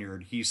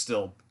Spaniard, he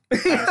still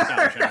has a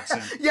Scottish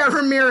accent. Yeah,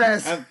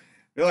 Ramirez. And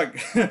they're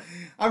like,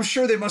 I'm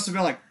sure they must have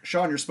been like,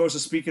 Sean, you're supposed to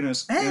speak in a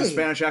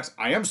Spanish accent.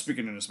 I am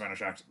speaking in a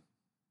Spanish accent.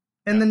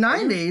 In the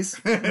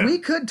 '90s, we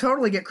could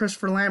totally get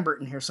Christopher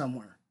Lambert in here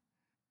somewhere.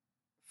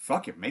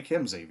 Fuck it, make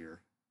him Xavier.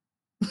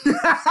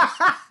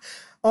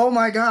 Oh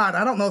my God,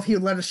 I don't know if he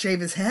would let us shave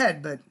his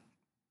head, but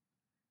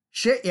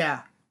shit,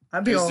 yeah.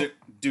 I'd be all...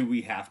 Do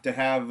we have to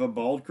have a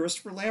bald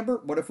Christopher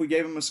Lambert? What if we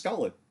gave him a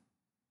skullet?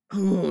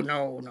 Ooh,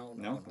 no.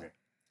 Okay.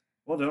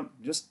 Well,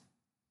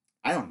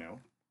 I don't know.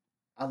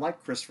 I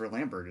like Christopher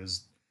Lambert.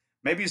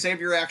 Maybe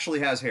Xavier actually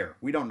has hair.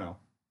 We don't know.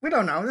 We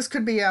don't know. This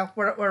could be,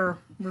 we're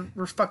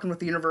fucking with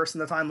the universe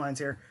and the timelines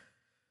here.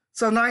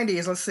 So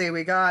 90s, let's see,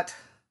 we got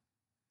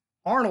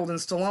Arnold and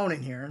Stallone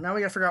in here. Now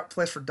we gotta figure out a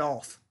place for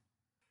Dolph.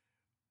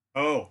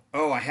 Oh,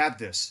 I had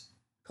this.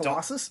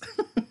 Colossus?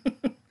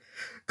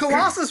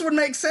 Colossus would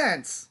make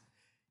sense.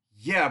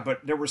 Yeah,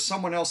 but there was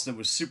someone else that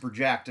was super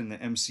jacked in the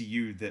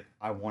MCU that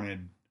I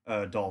wanted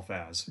Dolph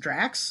as.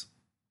 Drax?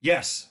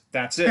 Yes,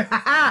 that's it.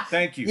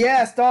 Thank you.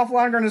 Yes, Dolph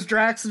Lundgren as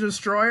Drax the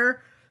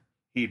Destroyer.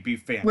 He'd be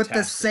fantastic. With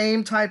the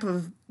same type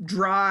of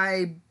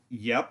dry,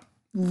 yep,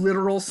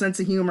 literal sense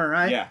of humor,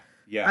 right?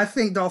 Yeah. I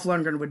think Dolph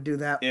Lundgren would do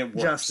that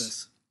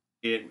justice.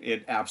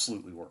 It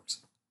absolutely works.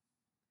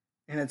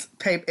 And it's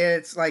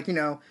like,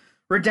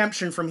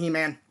 redemption from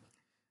He-Man.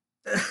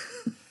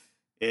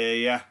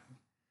 Yeah.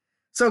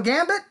 So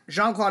Gambit,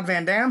 Jean-Claude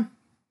Van Damme.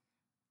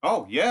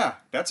 Oh, yeah,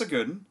 that's a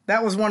good one.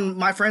 That was one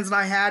my friends and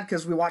I had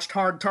because we watched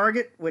Hard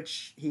Target,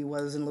 which he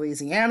was in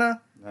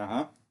Louisiana.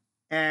 Uh-huh.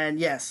 And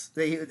yes,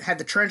 they had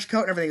the trench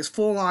coat and everything is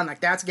full on. Like,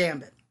 that's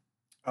Gambit.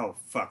 Oh,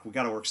 fuck. We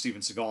got to work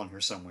Steven Seagal in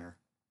here somewhere.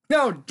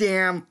 Oh,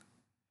 damn.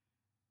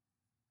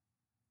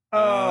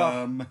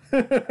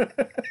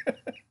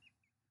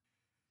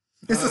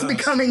 This is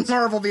becoming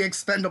Marvel the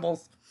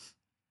Expendables.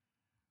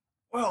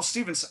 Well,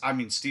 in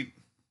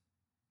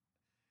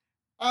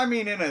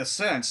a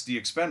sense, The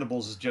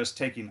Expendables is just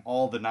taking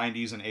all the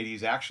 90s and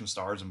 80s action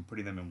stars and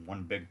putting them in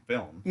one big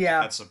film.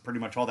 Yeah. That's pretty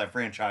much all that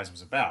franchise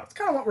was about. That's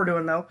kind of what we're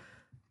doing, though.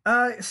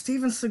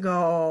 Steven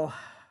Seagal...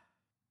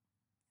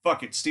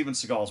 Fuck it, Steven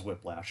Seagal's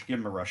Whiplash. Give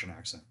him a Russian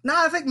accent. No,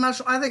 I think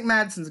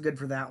Madsen's good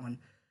for that one.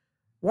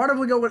 What if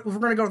we go with... If we're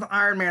going to go with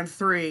Iron Man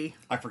 3...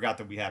 I forgot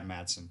that we had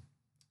Madsen.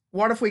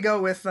 What if we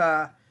go with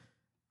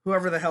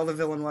whoever the hell the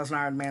villain was in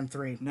Iron Man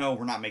 3? No,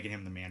 we're not making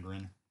him the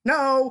Mandarin.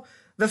 No!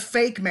 The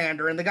fake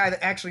Mandarin, the guy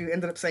that actually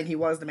ended up saying he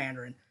was the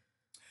Mandarin.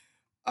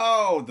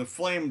 Oh, the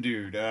flame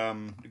dude,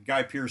 the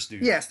Guy Pearce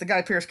dude. Yes, the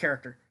Guy Pearce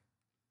character.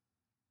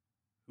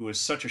 Who is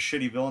such a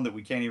shitty villain that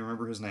we can't even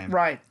remember his name.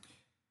 Right.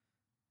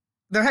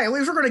 Hey, at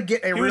least we're going to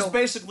get He was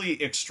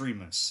basically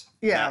Extremis.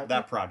 Yeah.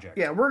 That project.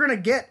 Yeah, we're going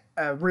to get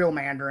a real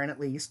Mandarin, at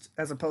least,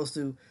 as opposed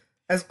to...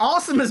 As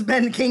awesome as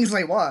Ben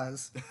Kingsley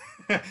was...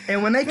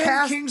 And when they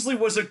Ben Kingsley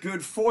was a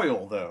good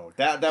foil, though.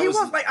 That he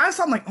was like, I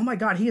saw him like, oh my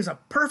God, he is a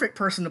perfect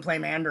person to play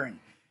Mandarin.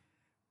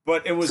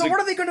 But it was. So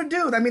what are they going to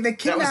do? I mean, they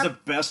kidnapped. That was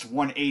the best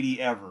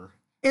 180 ever.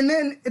 And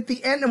then at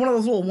the end, in one of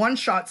those little one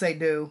shots they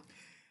do,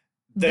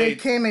 they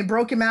came and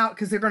broke him out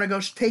because they're going to go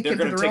take him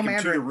to the real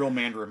Mandarin. To the real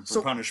Mandarin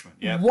for punishment.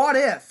 Yeah. What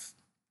if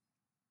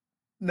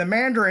the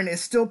Mandarin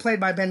is still played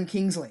by Ben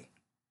Kingsley,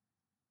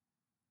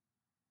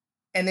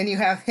 and then you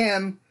have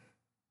him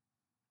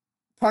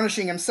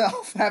punishing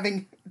himself,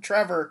 having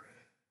Trevor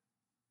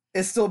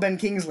is still Ben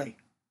Kingsley.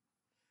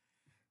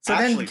 So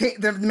actually,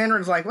 then the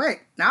Mandarin's like, wait,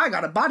 now I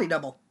got a body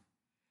double.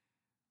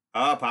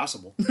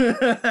 Possible.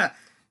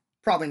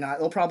 Probably not.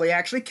 They'll probably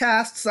actually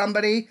cast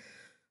somebody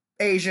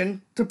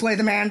Asian to play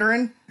the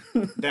Mandarin.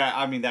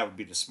 That would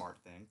be the smart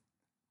thing.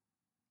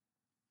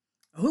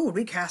 Who would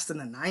we cast in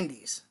the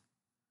 90s?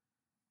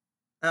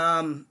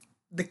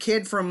 The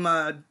kid from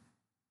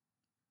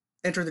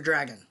Enter the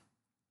Dragon.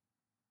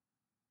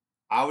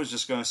 I was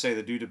just gonna say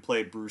the dude that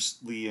played Bruce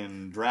Lee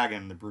in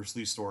Dragon, the Bruce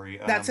Lee story.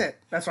 That's it.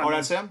 That's what I Oh, mean.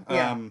 that's him.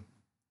 Yeah.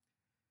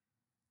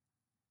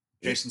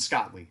 Jason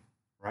Scott Lee,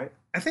 right?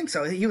 I think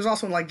so. He was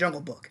also in like Jungle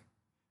Book.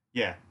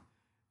 Yeah,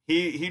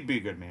 he'd be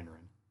a good Mandarin.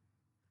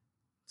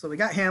 So we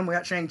got him. We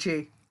got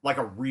Shang-Chi. Like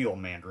a real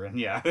Mandarin,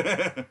 yeah.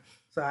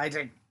 So I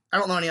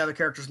don't know any other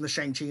characters in the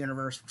Shang-Chi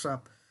universe.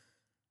 So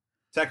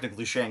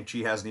Technically, Shang-Chi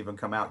hasn't even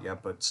come out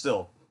yet, but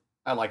still,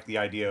 I like the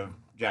idea of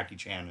Jackie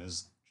Chan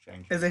as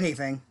Shang-Chi. is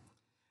anything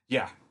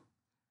Yeah,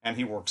 and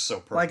he works so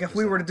perfect. like if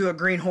we were to do a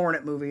Green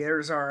Hornet movie,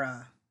 there's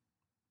our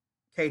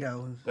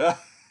Kato,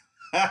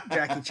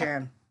 Jackie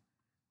Chan.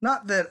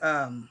 Not that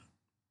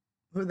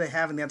who do they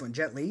have in the other one?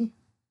 Jet Li.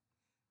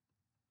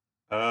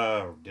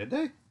 Did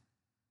they?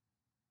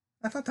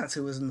 I thought that's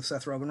who was in the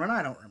Seth Rogen run.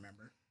 I don't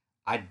remember.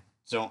 I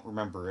don't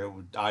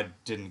remember. I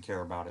didn't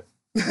care about it.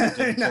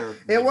 No,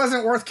 it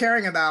wasn't worth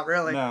caring about,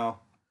 really. No.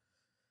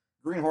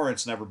 Green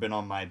Hornet's never been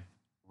on my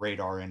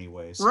radar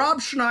anyway. So. Rob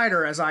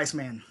Schneider as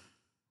Iceman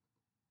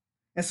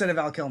instead of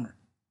Val Kilmer.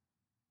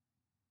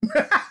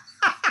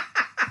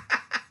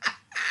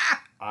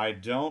 I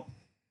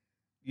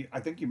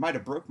think you might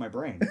have broke my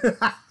brain.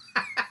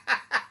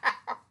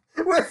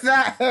 With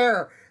that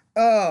hair.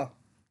 Oh.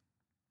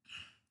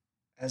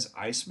 As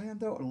Iceman,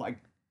 though, like,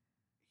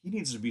 he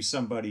needs to be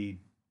somebody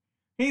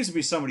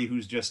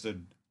who's just a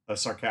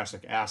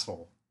sarcastic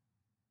asshole.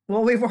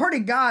 Well, we've already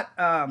got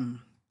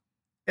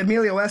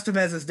Emilio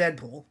Estevez as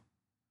Deadpool.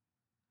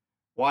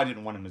 Well, I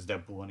didn't want him as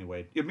Deadpool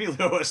anyway. Emilio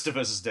Estevez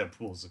as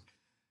Deadpool.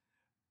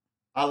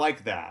 I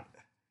like that.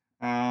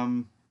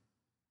 And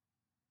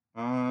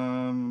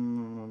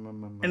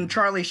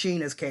Charlie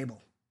Sheen as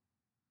Cable.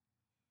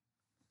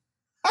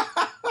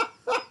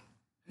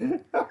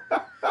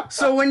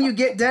 So when you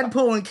get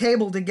Deadpool and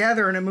Cable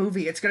together in a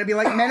movie, it's going to be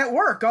like Men at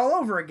Work all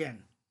over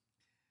again.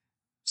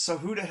 So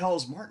who the hell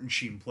is Martin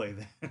Sheen play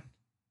then?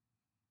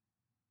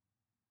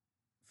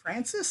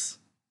 Francis?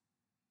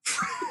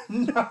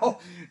 No,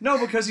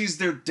 because he's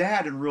their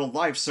dad in real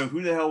life. So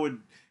who the hell would?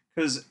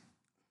 Because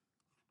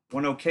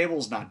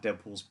Cable's not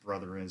Deadpool's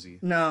brother, is he?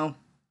 No.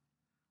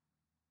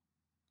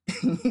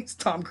 He's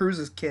Tom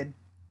Cruise's kid.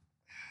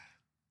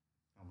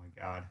 Oh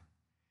my god.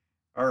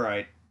 All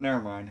right,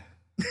 never mind.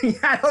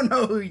 I don't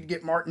know who you'd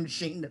get Martin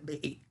Sheen to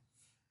be.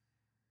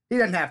 He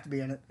doesn't have to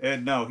be in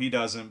it. No, he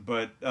doesn't.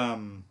 But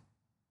the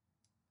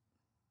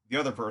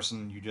other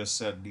person you just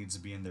said needs to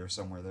be in there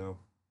somewhere, though.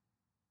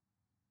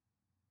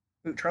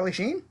 Who, Charlie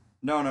Sheen?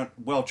 No.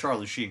 Well,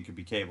 Charlie Sheen could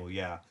be Cable,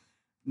 yeah.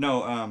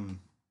 No,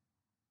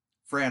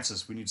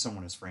 Francis. We need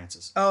someone as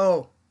Francis.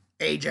 Oh,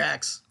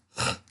 Ajax.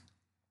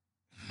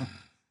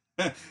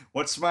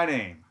 What's my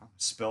name? I'll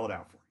spell it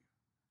out for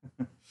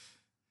you.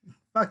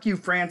 Fuck you,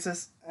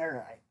 Francis. All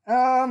right.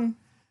 Oh,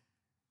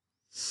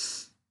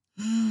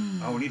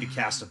 we need to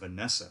cast a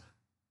Vanessa.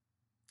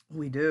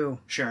 We do.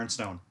 Sharon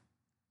Stone.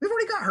 We've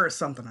already got her as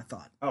something, I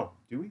thought. Oh,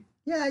 do we?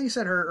 Yeah, you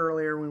said her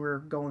earlier when we were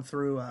going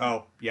through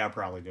oh, yeah,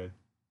 probably did.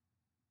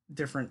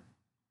 different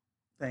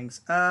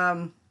things.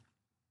 Okay,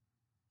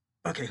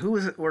 who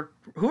is it? Who are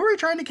we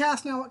trying to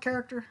cast now? What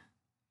character?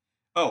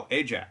 Oh,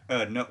 Ajax.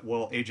 No,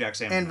 well,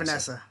 Ajax and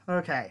Vanessa.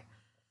 Okay.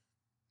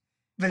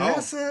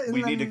 Vanessa.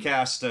 We need to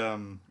cast.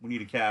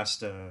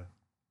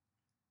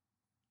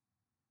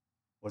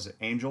 Was it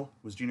Angel?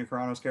 Was Gina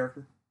Carano's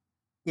character?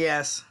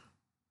 Yes.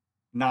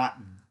 Not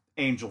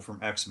Angel from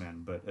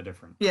X-Men, but a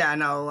different. Yeah,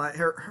 no.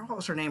 Her what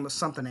was her name? Was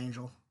something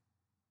Angel.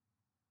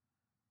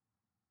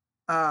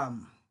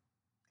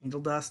 Angel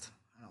Dust.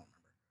 I don't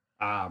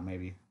remember.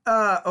 Maybe.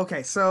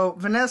 Okay. So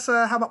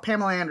Vanessa. How about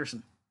Pamela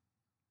Anderson?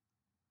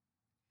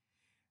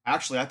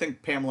 Actually, I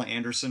think Pamela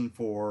Anderson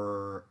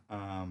for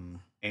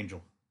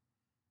Angel.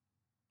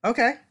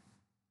 Okay.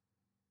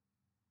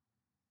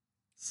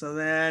 So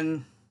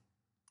then.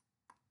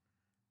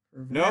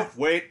 Nope,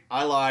 wait,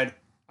 I lied.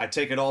 I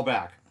take it all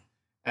back.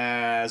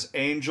 As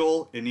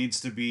Angel, it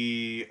needs to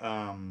be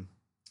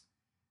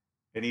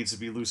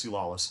Lucy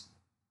Lawless.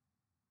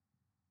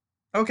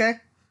 Okay.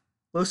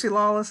 Lucy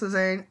Lawless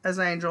as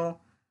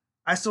Angel.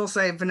 I still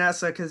say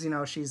Vanessa because,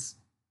 she's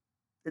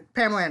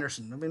Pamela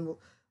Anderson. I mean,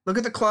 look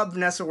at the club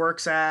Vanessa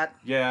works at.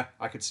 Yeah,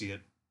 I could see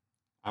it.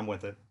 I'm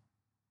with it.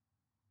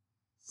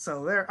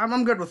 So there,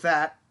 I'm good with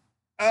that.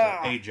 So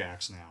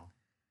Ajax now.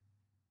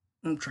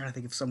 I'm trying to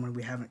think of someone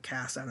we haven't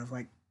cast out of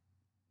like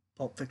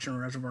Pulp Fiction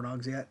or Reservoir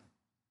Dogs yet.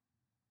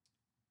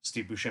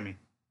 Steve Buscemi.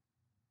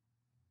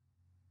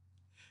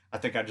 I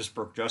think I just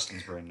broke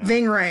Justin's brain now.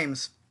 Ving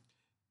Rhames.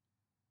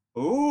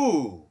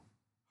 Ooh.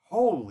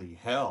 Holy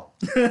hell.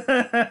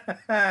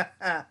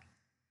 I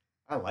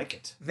like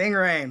it. Ving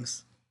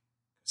Rhames.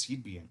 Because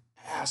he'd be an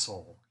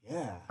asshole.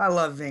 Yeah. I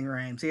love Ving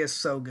Rhames. He is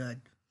so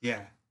good.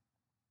 Yeah.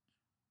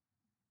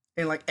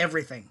 In like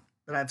everything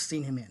that I've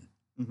seen him in.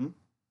 Mm-hmm.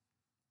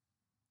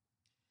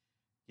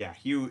 Yeah,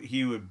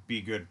 he would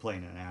be good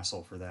playing an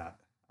asshole for that.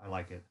 I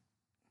like it.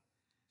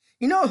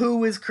 You know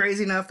who is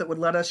crazy enough that would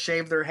let us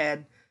shave their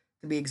head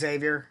to be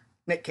Xavier.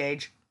 Nick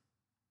Cage.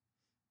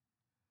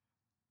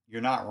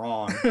 You're not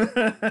wrong.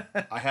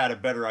 I had a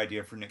better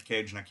idea for Nick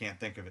Cage, and I can't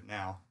think of it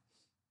now.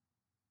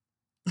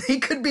 He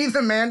could be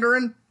the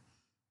Mandarin.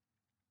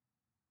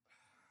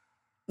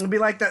 It'd be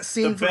like that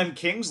scene The from Ben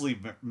Kingsley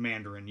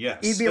Mandarin,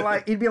 yes.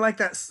 He'd be like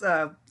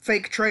that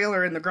fake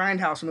trailer in the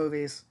Grindhouse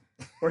movies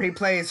where he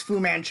plays Fu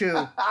Manchu.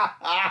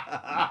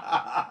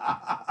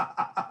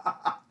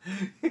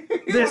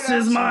 This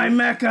is my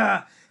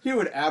Mecca. He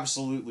would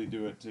absolutely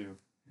do it too.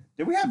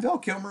 Did we have Val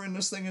Kilmer in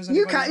this thing as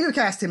You anybody? you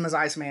cast him as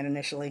Iceman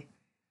initially,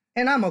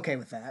 and I'm okay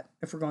with that.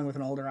 If we're going with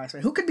an older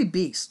Iceman, who could be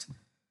Beast?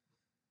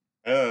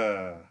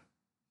 Because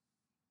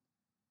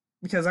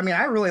I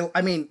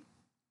mean,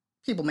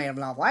 people may have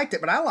not liked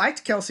it, but I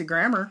liked Kelsey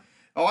Grammer.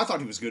 Oh, I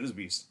thought he was good as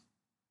Beast.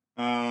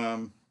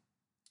 So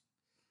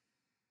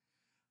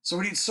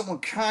we need someone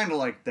kind of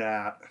like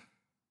that,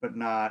 but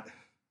not.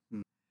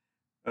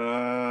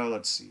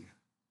 Let's see.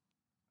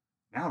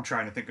 Now I'm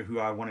trying to think of who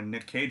I wanted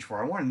Nick Cage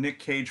for. I wanted Nick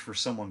Cage for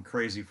someone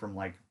crazy from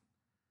like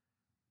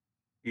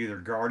either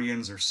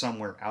Guardians or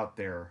somewhere out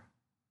there.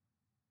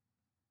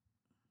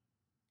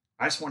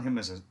 I just want him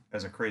as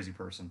a crazy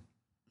person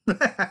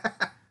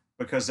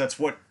because that's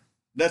what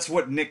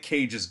Nick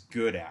Cage is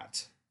good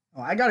at.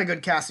 Oh, I got a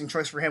good casting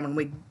choice for him when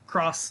we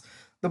cross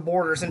the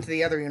borders into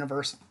the other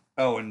universe.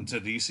 Oh,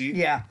 into DC?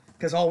 Yeah,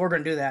 because we're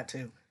going to do that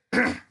too.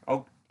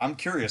 Oh, I'm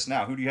curious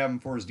now. Who do you have him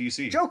for as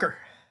DC? Joker.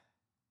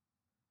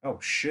 Oh,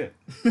 shit.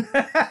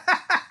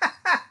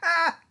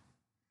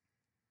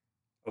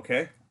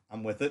 Okay,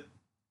 I'm with it.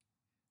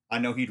 I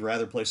know he'd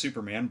rather play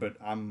Superman, but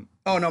I'm...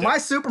 Oh, no, my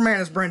Superman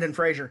is Brendan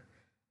Fraser.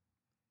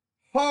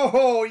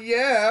 Oh,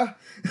 yeah.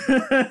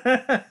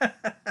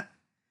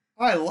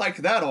 I like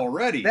that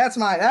already. That's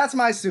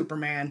my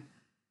Superman.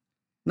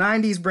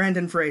 90s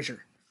Brendan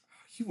Fraser.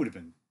 He would have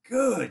been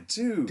good,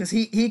 too. Because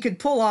he could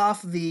pull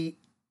off the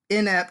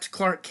inept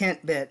Clark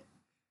Kent bit.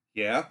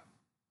 Yeah.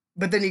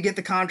 But then you get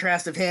the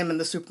contrast of him in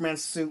the Superman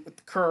suit with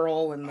the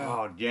curl and the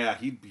Oh, yeah,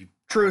 he'd be...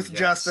 truth, yes.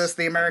 justice,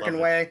 the American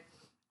way.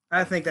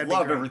 I think that'd be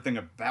great. Love everything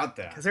about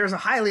that. Because there's a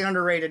highly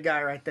underrated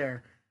guy right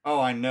there.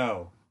 Oh, I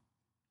know.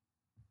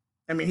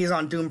 I mean, he's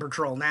on Doom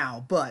Patrol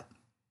now, but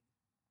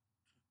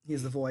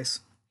he's the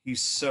voice.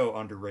 He's so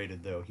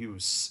underrated, though.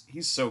 He's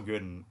so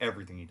good in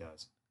everything he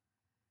does.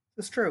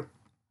 It's true.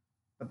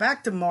 But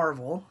back to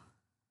Marvel.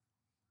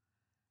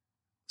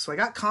 So I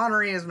got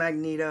Connery as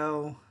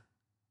Magneto.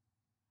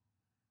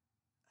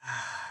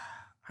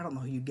 I don't know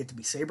who you'd get to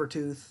be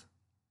Sabretooth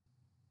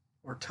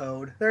or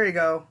Toad. There you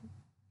go.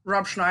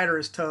 Rob Schneider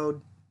is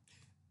Toad.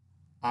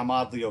 I'm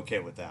oddly okay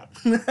with that.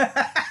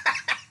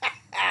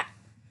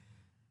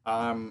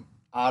 I'm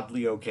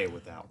oddly okay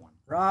with that one.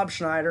 Rob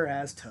Schneider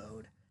as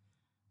Toad.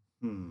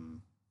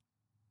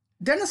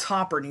 Dennis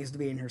Hopper needs to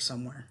be in here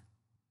somewhere.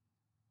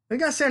 We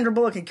got Sandra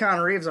Bullock and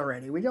Keanu Reeves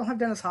already. We don't have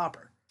Dennis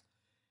Hopper.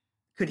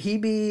 Could he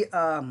be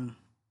the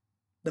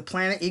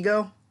Planet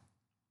Ego?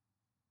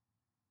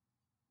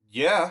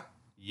 Yeah,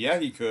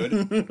 he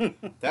could.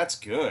 That's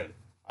good.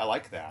 I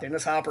like that.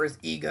 Dennis Hopper is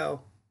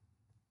Ego.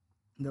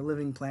 The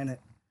Living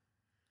Planet.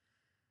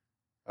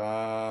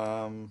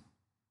 Who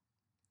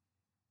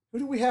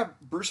do we have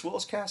Bruce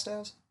Willis cast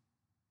as?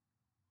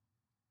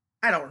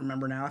 I don't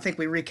remember now. I think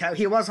we recap.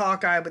 He was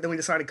Hawkeye, but then we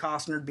decided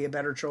Costner would be a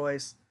better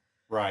choice.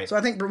 Right. So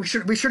I think we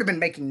should have been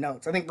making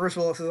notes. I think Bruce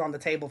Willis is on the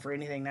table for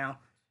anything now.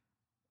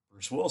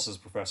 Bruce Willis is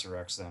Professor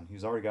X then.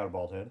 He's already got a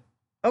bald head.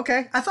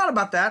 Okay, I thought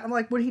about that. I'm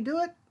like, would he do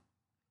it?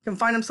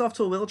 Confine himself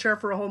to a wheelchair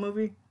for a whole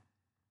movie?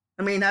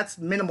 I mean, that's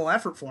minimal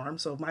effort for him,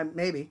 so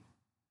maybe.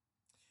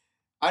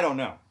 I don't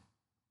know.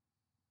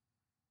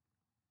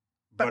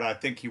 But I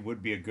think he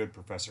would be a good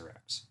Professor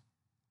X.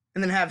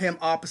 And then have him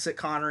opposite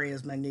Connery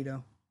as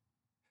Magneto.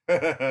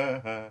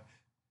 That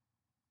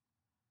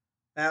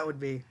That would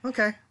be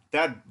okay.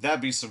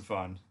 That'd be some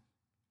fun.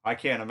 I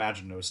can't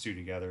imagine those two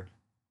together.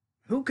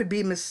 Who could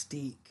be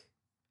Mystique?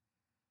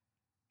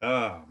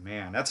 Oh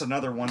man, that's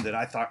another one that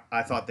I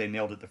thought they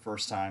nailed it the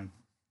first time.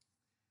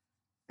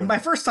 And by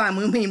first time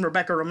we mean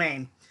Rebecca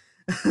Romijn.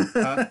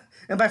 Huh?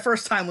 And by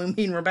first time we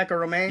mean Rebecca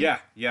Romijn.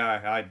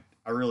 Yeah,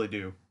 I really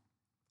do.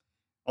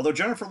 Although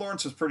Jennifer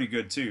Lawrence was pretty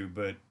good too,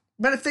 but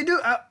if they do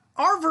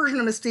our version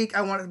of Mystique,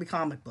 I want it to be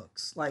comic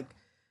books. Like,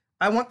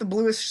 I want the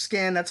bluish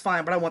skin, that's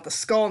fine, but I want the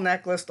skull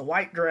necklace, the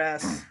white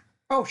dress.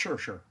 oh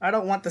sure. I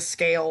don't want the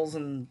scales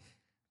and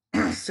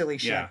silly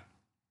shit. Yeah.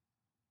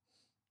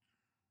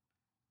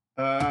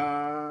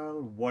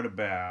 What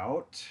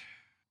about?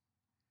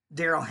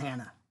 Daryl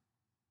Hannah.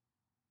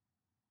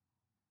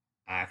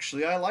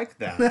 Actually, I like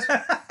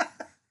that.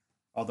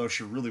 Although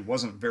she really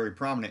wasn't very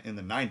prominent in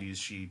the 90s,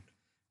 she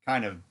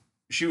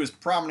was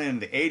prominent in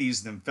the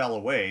 80s, then fell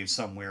away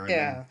somewhere, and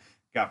then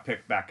got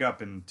picked back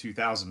up in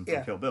 2000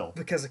 for Kill Bill.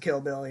 Because of Kill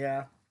Bill,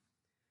 yeah.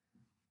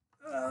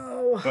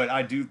 Oh. But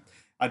I do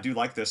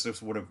like this.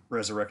 This would have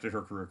resurrected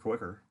her career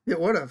quicker. It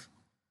would have.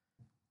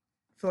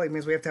 I feel like it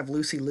means we have to have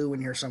Lucy Liu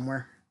in here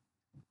somewhere.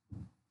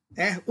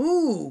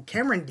 Ooh,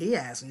 Cameron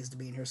Diaz needs to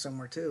be in here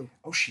somewhere too.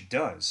 Oh, she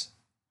does.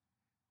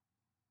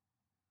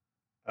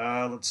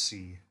 Let's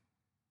see.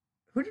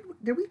 Who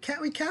did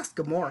we cast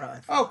Gamora? I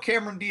think. Oh,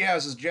 Cameron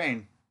Diaz is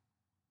Jane.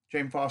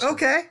 Jane Foster.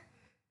 Okay.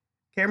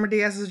 Cameron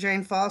Diaz is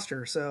Jane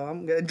Foster, so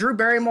I'm good. Drew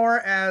Barrymore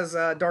as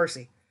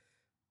Darcy.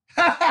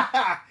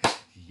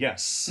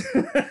 Yes.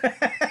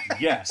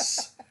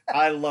 Yes.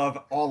 I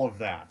love all of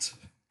that.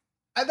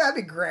 That'd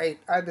be great.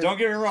 Don't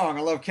get me wrong,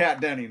 I love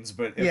Kat Dennings,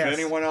 but if Yes.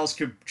 anyone else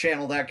could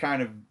channel that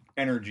kind of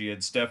energy,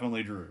 it's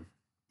definitely Drew.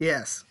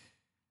 Yes.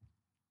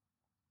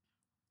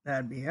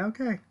 That'd be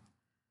okay.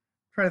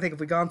 Trying to think if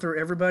we've gone through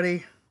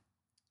everybody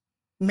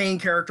main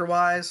character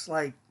wise,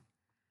 like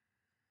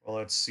Well,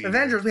 let's see.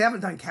 Avengers, we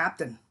haven't done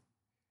Captain.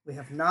 We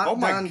have not Oh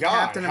my done god,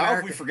 Captain how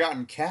America. have we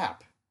forgotten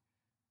Cap?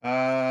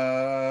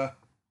 I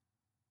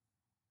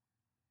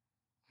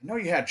know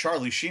you had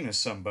Charlie Sheen as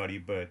somebody,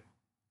 but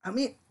I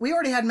mean, we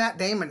already had Matt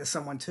Damon as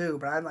someone too,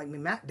 but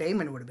Matt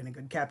Damon would have been a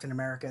good Captain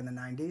America in the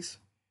 90s.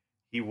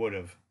 he would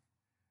have.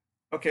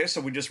 Okay,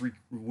 so we just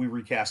we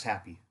recast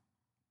Happy.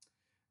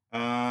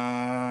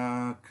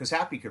 Because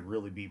Happy could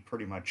really be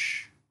pretty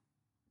much.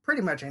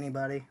 Pretty much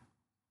anybody.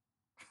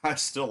 I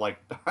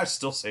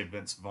still say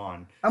Vince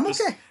Vaughn. I'm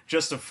okay.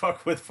 Just to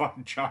fuck with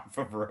John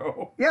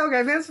Favreau. Yeah,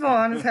 okay. Vince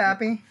Vaughn is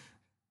happy.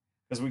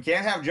 Because we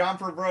can't have John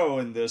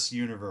Favreau in this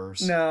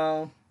universe.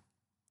 No.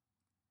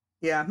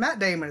 Yeah, Matt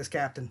Damon is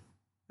Captain.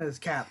 As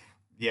Cap.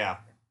 Yeah.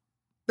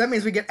 That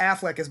means we get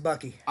Affleck as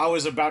Bucky. I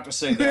was about to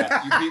say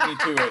that. You beat me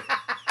to it.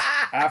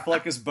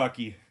 Affleck is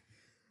Bucky.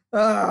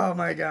 Oh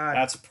my god.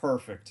 That's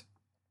perfect.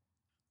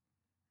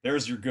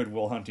 There's your Good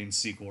Will Hunting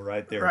sequel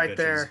right there. Right bitches.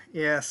 there,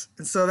 yes.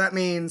 And so that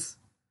means,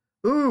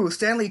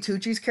 Stanley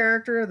Tucci's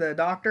character, the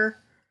Doctor,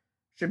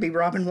 should be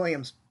Robin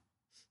Williams.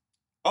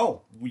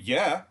 Oh,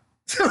 yeah.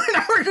 So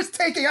now we're just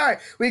taking, all right,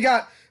 we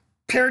got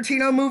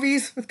Tarantino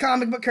movies with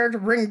comic book character,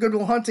 bringing Good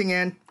Will Hunting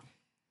in.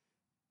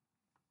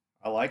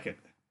 I like it.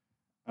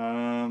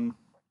 I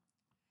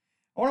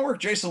want to work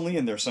Jason Lee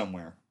in there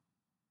somewhere.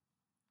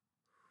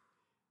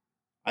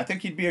 I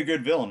think he'd be a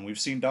good villain. We've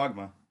seen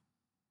Dogma.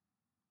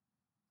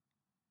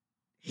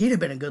 He'd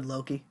have been a good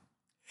Loki.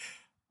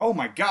 Oh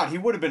my god, he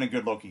would have been a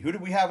good Loki. Who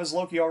did we have as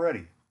Loki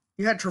already?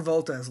 You had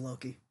Travolta as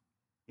Loki.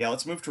 Yeah,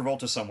 let's move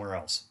Travolta somewhere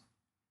else.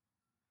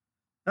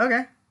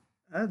 Okay.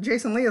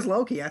 Jason Lee as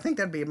Loki. I think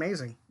that'd be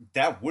amazing.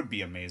 That would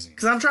be amazing.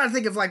 Because I'm trying to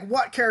think of like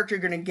what character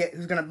you're going to get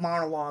who's going to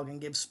monologue and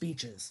give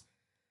speeches.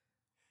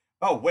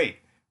 Oh, wait.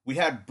 We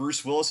had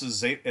Bruce Willis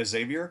as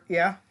Xavier.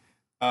 Yeah.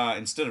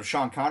 Instead of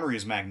Sean Connery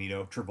as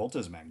Magneto, Travolta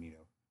as Magneto.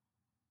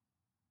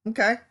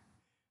 Okay.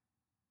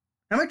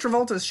 I mean,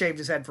 Travolta's shaved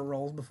his head for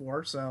roles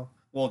before, so.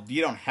 Well,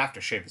 you don't have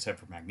to shave his head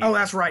for Magneto. Oh,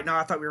 that's right. No,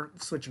 I thought we were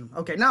switching them.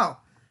 Okay, no.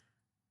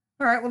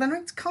 All right, well,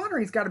 then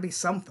Connery's got to be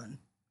something.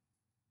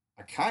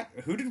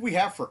 Who did we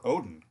have for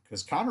Odin?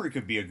 Because Connery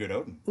could be a good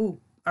Odin.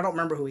 Ooh, I don't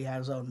remember who he had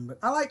as Odin, but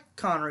I like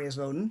Connery as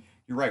Odin.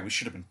 You're right. We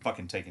should have been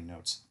fucking taking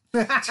notes.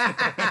 I'm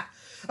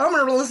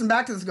going to listen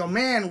back to this and go,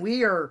 man,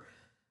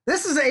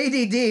 this is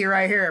ADD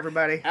right here,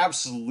 everybody.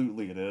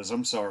 Absolutely it is.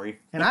 I'm sorry.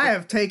 And I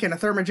have taken a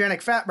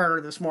thermogenic fat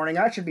burner this morning.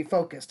 I should be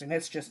focused, and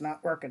it's just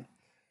not working.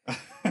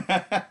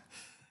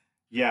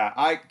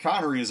 Yeah,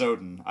 Connery as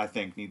Odin, I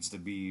think, needs to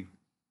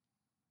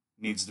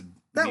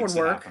work.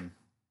 happen.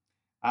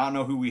 I don't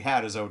know who we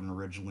had as Odin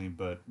originally,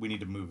 but we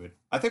need to move it.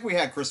 I think we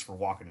had Christopher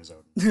Walken as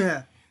Odin.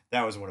 Yeah.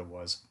 That was what it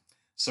was.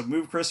 So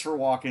move Christopher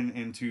Walken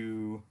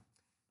into...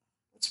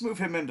 Let's move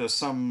him into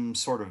some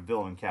sort of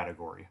villain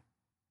category.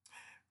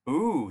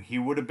 Ooh, he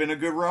would have been a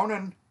good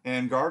Ronin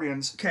in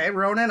Guardians. Okay,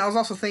 Ronan. I was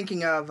also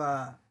thinking of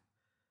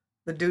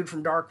the dude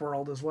from Dark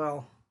World as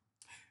well.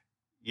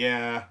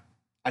 Yeah,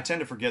 I tend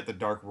to forget that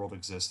Dark World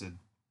existed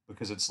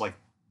because it's like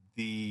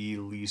the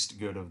least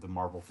good of the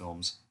Marvel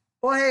films.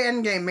 Well, hey,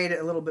 Endgame made it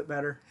a little bit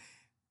better.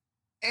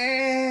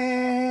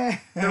 The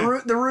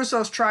The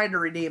Russos tried to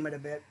redeem it a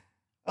bit.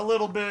 A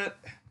little bit.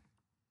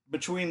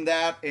 Between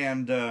that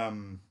and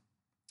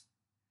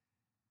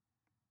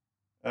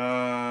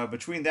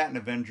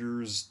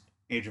Avengers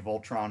Age of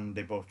Ultron,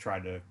 they both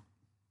tried to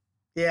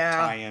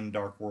tie in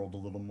Dark World a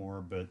little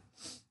more, but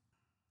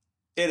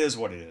it is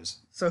what it is.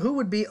 So who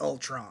would be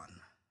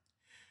Ultron?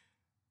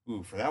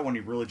 Ooh, for that one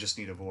you really just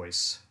need a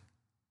voice.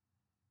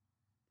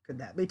 Could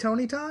that be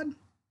Tony Todd?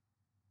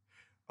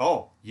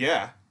 Oh,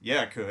 yeah.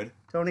 Yeah, it could.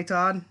 Tony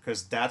Todd?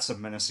 Because that's a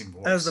menacing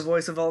voice. As the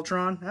voice of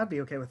Ultron? I'd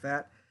be okay with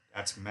that.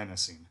 That's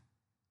menacing.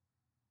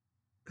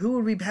 Who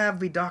would we have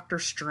be Doctor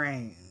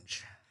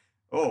Strange?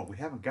 Oh, we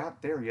haven't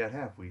got there yet,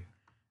 have we?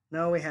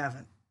 No, we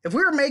haven't. If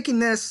we were making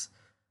this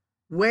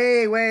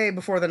way, way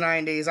before the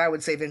 90s, I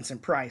would say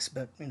Vincent Price,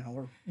 but,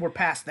 we're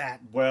past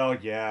that. Well,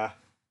 yeah.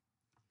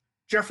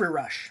 Jeffrey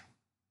Rush.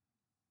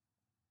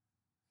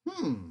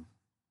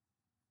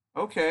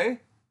 Okay.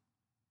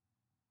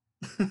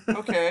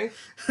 Okay.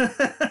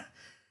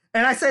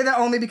 And I say that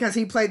only because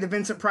he played the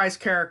Vincent Price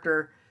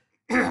character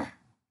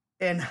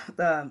in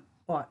the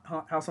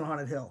House on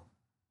Haunted Hill.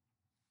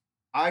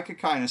 I could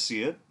kind of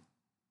see it.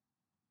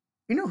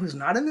 You know who's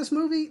not in this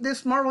movie,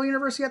 this Marvel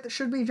Universe yet, that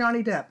should be?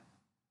 Johnny Depp.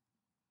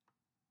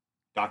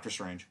 Doctor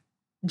Strange.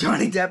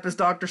 Johnny Depp is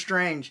Doctor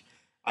Strange.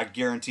 I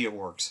guarantee it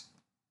works.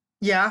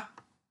 Yeah.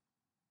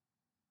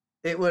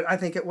 It would. I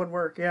think it would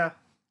work. Yeah.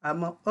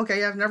 Okay.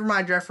 Yeah. Never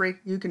mind, Jeffrey.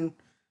 You can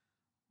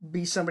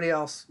be somebody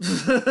else.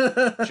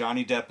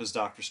 Johnny Depp is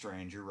Doctor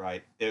Strange. You're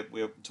right. It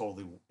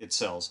totally it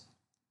sells.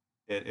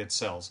 It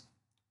sells.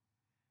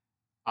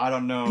 I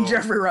don't And know.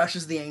 Jeffrey Rush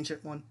is the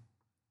ancient one.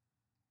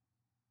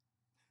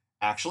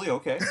 Actually,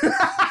 okay.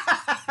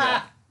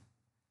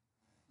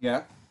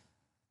 Yeah,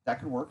 that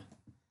could work.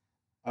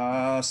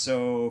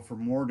 So for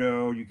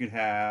Mordo, you could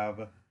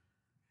have.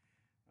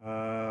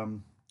 I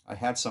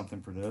had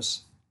something for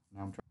this.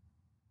 Now I'm trying.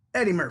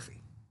 Eddie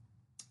Murphy.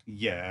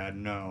 Yeah,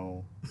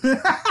 no.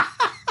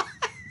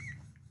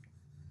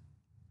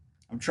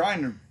 I'm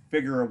trying to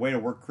figure a way to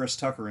work Chris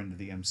Tucker into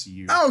the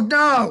MCU. Oh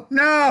no,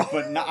 no.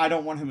 But no, I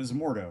don't want him as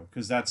Mordo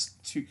because that's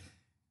too.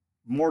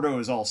 Mordo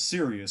is all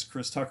serious.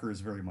 Chris Tucker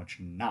is very much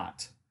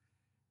not.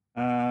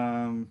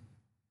 Can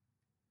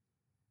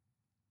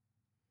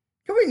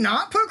we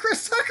not put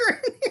Chris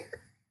Tucker in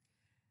here?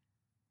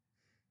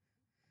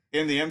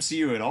 In the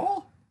MCU at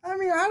all? I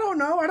mean, I don't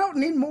know. I don't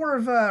need more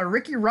of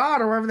Ricky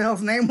Rod or whatever the hell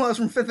his name was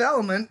from Fifth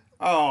Element.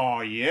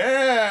 Oh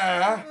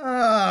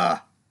yeah.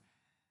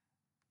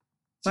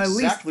 That's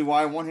exactly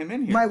why I want him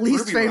in here. My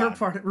least favorite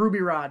part,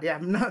 Ruby Rod. Yeah,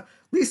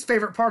 least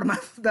favorite part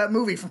of that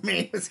movie for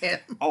me was him.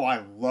 Oh,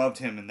 I loved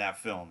him in that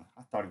film.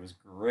 I thought he was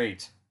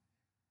great.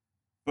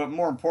 But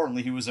more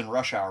importantly, he was in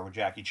Rush Hour with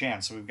Jackie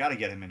Chan, so we've got to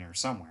get him in here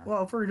somewhere.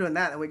 Well, if we're doing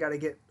that, then we got to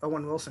get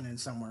Owen Wilson in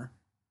somewhere.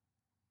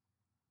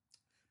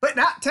 But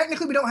not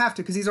technically, we don't have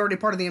to because he's already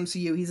part of the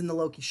MCU. He's in the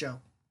Loki show.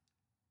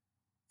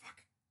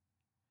 Fuck.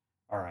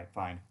 All right,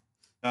 fine.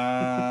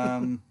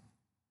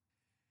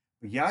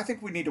 But yeah, I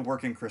think we need to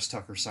work in Chris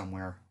Tucker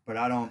somewhere, but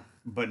I don't.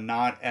 But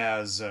not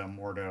as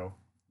Mordo.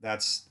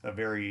 That's a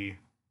very.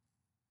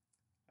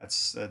 That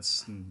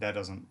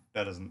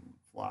doesn't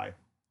fly.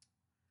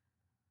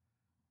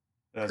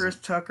 Chris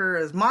Tucker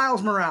as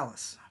Miles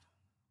Morales.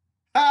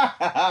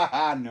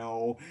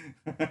 No.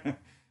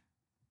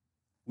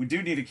 We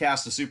do need to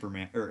cast a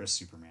Superman.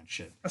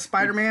 Shit. A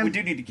Spider-Man? We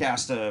do need to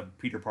cast a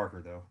Peter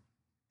Parker, though.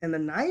 In the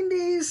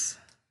 90s?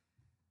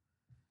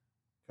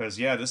 Because,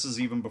 yeah, this is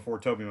even before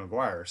Tobey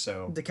Maguire,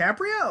 so...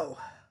 DiCaprio?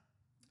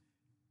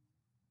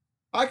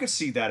 I could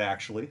see that,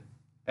 actually.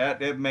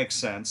 It makes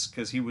sense,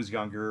 because he was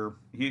younger.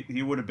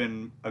 He would have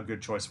been a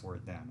good choice for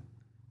it then.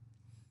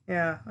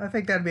 Yeah, I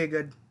think that'd be a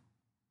good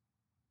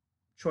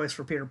choice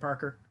for Peter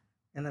Parker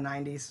in the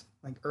 90s,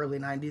 like early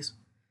 90s.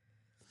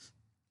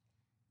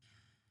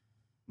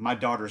 My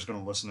daughter's going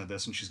to listen to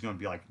this and she's going to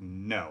be like,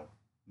 no,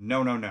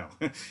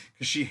 because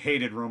she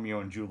hated Romeo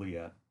and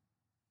Juliet,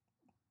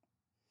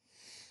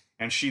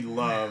 and she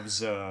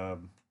loves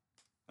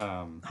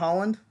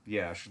Holland.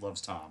 Yeah, she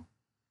loves Tom.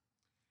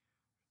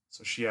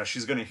 So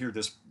she's going to hear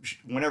this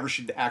whenever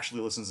she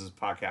actually listens to this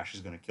podcast. She's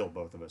going to kill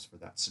both of us for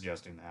that,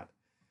 suggesting that.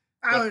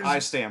 I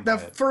stand by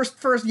it. The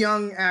first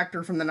young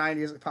actor from the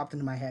 90s that popped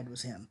into my head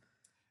was him.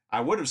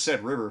 I would have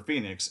said River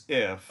Phoenix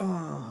if...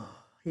 Oh,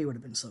 he would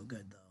have been so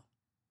good, though.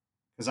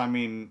 Because, I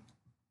mean,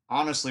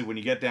 honestly, when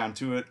you get down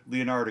to it,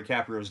 Leonardo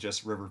DiCaprio is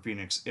just River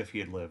Phoenix if he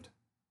had lived.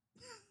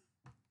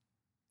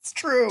 It's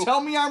true.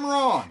 Tell me I'm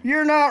wrong.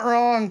 You're not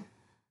wrong.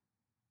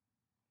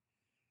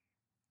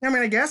 I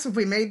mean, I guess if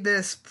we made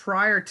this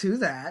prior to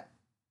that,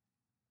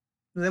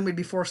 then we'd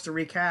be forced to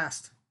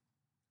recast.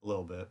 A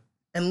little bit.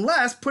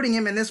 Unless putting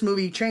him in this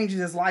movie changes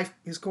his life,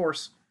 his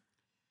course,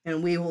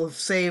 and we will have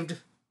saved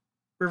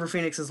River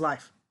Phoenix's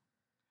life.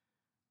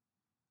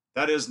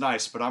 That is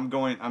nice, but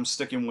I'm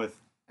sticking with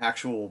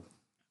actual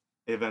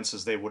events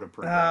as they would have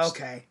progressed.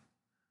 Okay.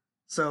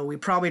 So we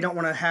probably don't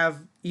want to have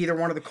either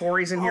one of the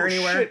Coreys in here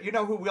anywhere. Shit. You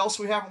know who else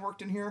we haven't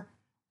worked in here?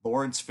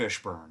 Lawrence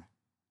Fishburne.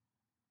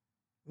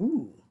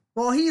 Ooh.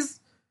 Well, he's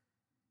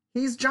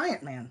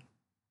Giant Man.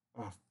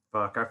 Oh,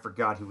 fuck. I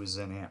forgot he was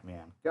in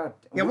Ant-Man. God,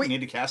 yeah, we need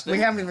to cast him. We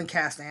haven't even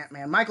cast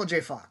Ant-Man. Michael J.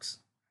 Fox.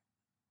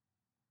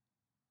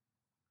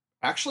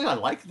 Actually, I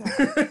like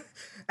that.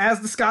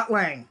 As the Scott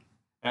Lang.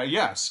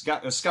 Yes,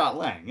 Scott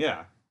Lang,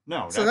 yeah.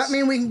 No, so that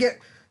means we can get...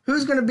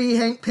 Who's going to be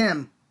Hank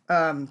Pym?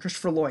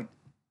 Christopher Lloyd.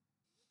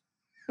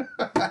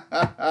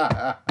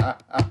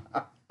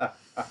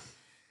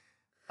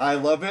 I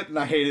love it and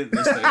I hate it at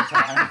the same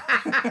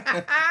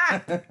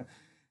time.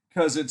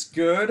 Because it's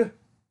good,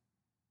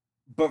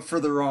 but for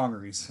the wrong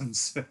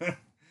reasons.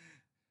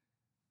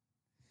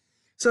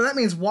 So that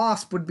means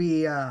Wasp would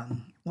be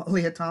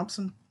Leah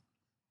Thompson?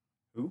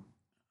 Who?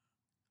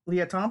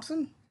 Leah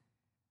Thompson?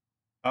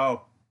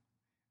 Oh.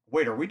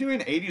 Wait, are we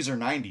doing 80s or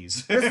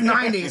 90s? It's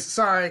 90s,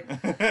 sorry.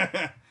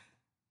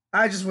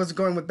 I just was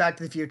going with Back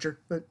to the Future,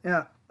 but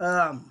yeah.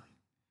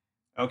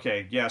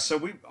 Okay, yeah, so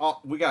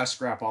we got to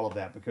scrap all of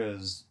that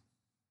because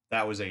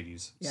that was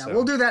 80s. Yeah, so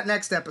we'll do that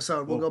next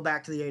episode. We'll go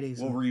back to the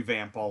 80s. We'll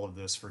revamp all of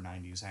this for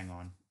 90s. Hang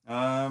on.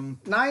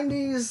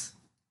 90s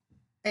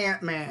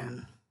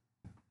Ant-Man.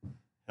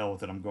 Hell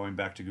with it, I'm going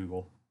back to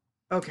Google.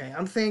 Okay,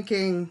 I'm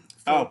thinking...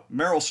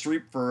 Meryl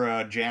Streep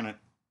for Janet.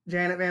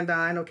 Janet Van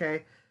Dyne,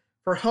 okay.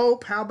 For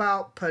Hope, how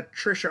about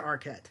Patricia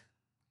Arquette?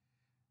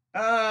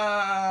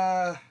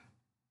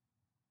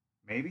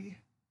 Maybe?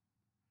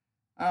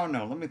 I don't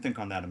know. Let me think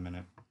on that a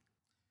minute.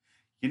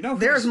 You know,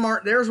 There's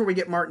where we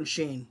get Martin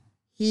Sheen.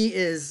 He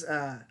is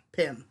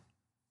Pym.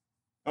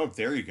 Oh,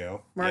 there you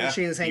go. Martin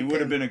Sheen is Hank He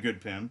would have Pym. been a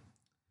good Pym.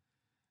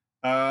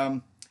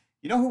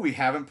 You know who we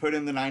haven't put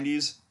in the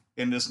 90s,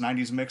 in this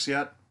 90s mix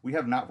yet? We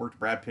have not worked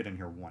Brad Pitt in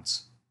here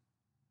once.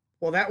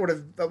 Well, that would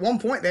have, at one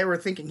point, they were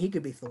thinking he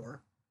could be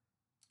Thor.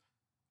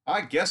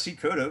 I guess he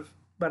could have.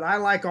 But I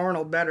like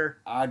Arnold better.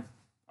 I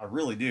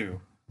really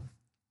do.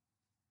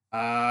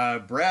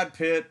 Brad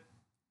Pitt.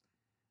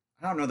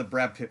 I don't know that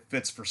Brad Pitt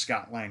fits for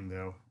Scott Lang,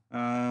 though.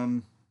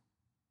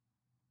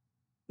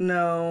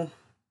 No.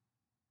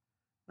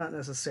 Not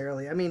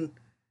necessarily. I mean,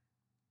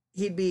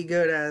 he'd be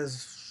good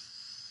as...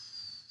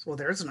 Well,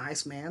 there's an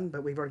Iceman,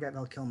 but we've already got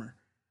Val Kilmer.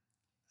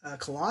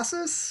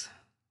 Colossus?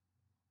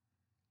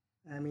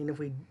 I mean, if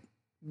we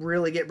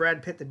really get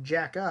Brad Pitt to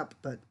jack up,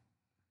 but...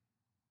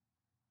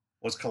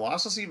 Was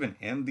Colossus even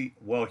in the...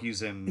 Well,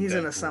 he's in... He's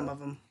Deadpool. in some of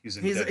them.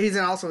 He's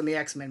also in the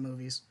X-Men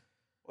movies.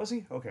 Was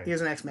he? Okay. He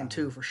was in X-Men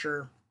 2, for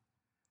sure.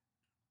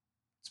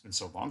 It's been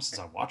so long since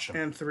I watched him.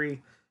 And 3.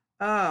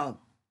 Oh.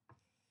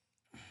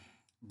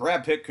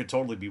 Brad Pitt could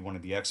totally be one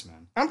of the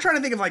X-Men. I'm trying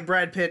to think of, like,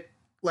 Brad Pitt,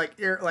 like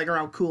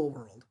around Cool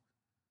World.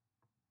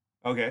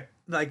 Okay.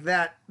 Like,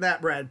 that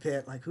Brad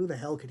Pitt, like, who the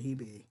hell could he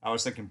be? I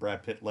was thinking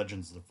Brad Pitt,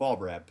 Legends of the Fall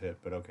Brad Pitt,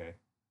 but okay.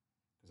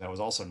 Because that was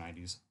also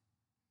 90s.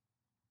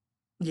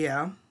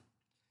 Yeah.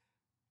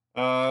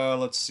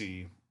 Let's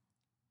see.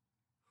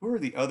 Who are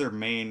the other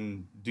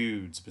main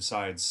dudes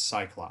besides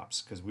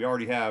Cyclops? Because we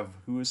already have...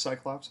 Who is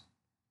Cyclops?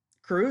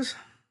 Cruise?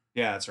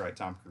 Yeah, that's right.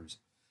 Tom Cruise.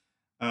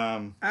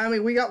 I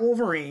mean, we got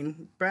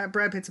Wolverine.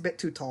 Brad Pitt's a bit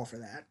too tall for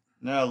that.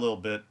 No, a little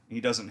bit.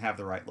 He doesn't have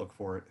the right look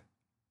for it.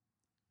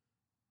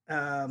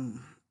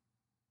 Man,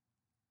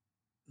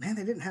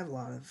 they didn't have a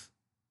lot of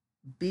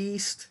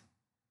Beast.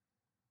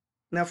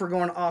 Now, if we're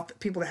going off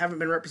people that haven't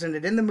been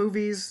represented in the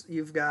movies,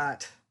 you've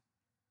got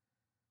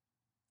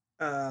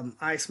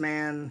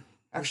Iceman.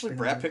 Actually,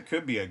 Brad Pitt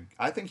could be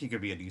I think he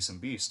could be a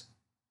decent Beast.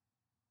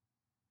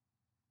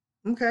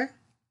 Okay.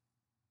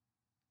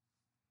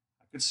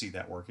 I could see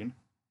that working.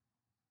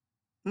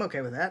 I'm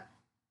okay with that.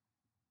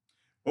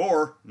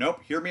 Or,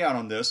 nope, hear me out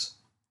on this.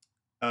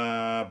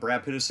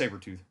 Brad Pitt is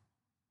Sabretooth.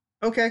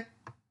 Okay.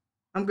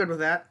 I'm good with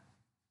that.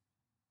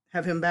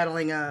 Have him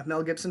battling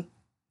Mel Gibson.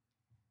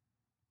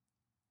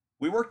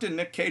 We worked in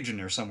Nick Cage in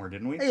there somewhere,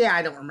 didn't we? Yeah,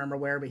 I don't remember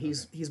where, but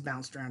he's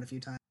bounced around a few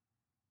times.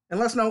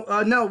 Unless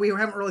no, we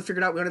haven't really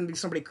figured out. We want him to be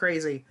somebody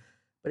crazy,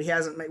 but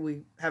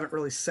we haven't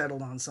really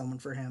settled on someone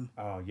for him.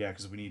 Oh yeah,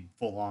 because we need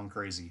full on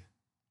crazy.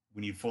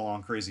 We need full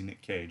on crazy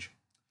Nick Cage.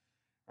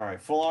 All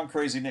right, full on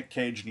crazy Nick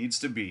Cage needs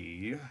to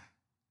be.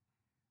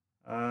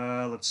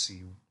 Let's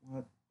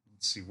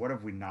see what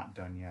have we not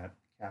done yet?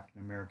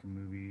 Captain America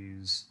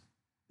movies.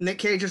 Nick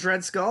Cage's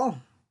Red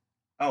Skull.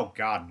 Oh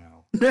God,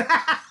 no.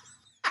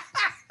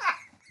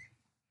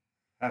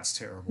 That's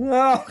terrible.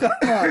 Oh, come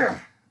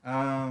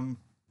on.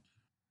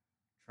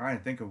 Trying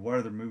to think of what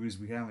other movies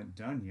we haven't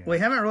done yet. We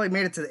haven't really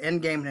made it to the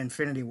Endgame and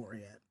Infinity War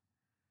yet.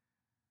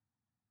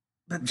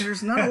 But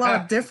there's not a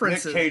lot of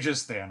differences. Nick Cage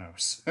is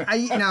Thanos.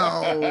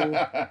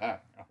 No.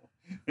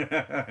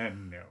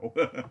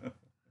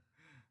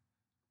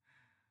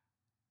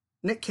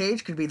 Nick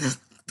Cage could be the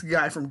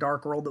guy from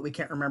Dark World that we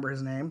can't remember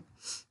his name.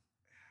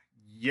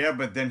 Yeah,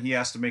 but then he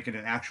has to make it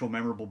an actual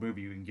memorable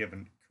movie and give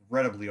an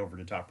incredibly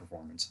over-the-top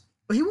performance.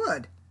 Well, he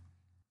would.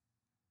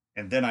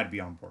 And then I'd be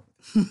on board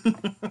with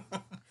it.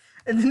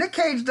 And Nick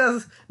Cage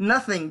does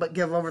nothing but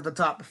give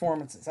over-the-top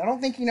performances. I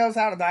don't think he knows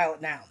how to dial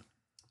it down.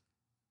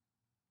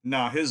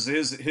 No, his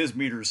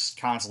meter's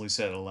constantly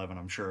set at 11,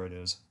 I'm sure it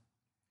is.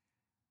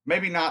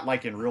 Maybe not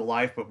like in real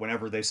life, but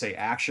whenever they say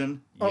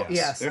action, yes. Oh,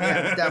 yes,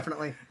 yeah,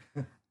 definitely.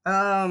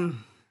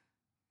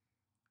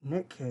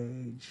 Nick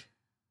Cage.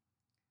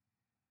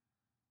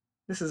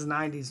 This is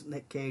 90s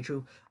Nick Cage,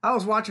 who I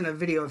was watching a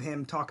video of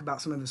him talk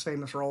about some of his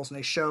famous roles, and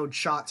they showed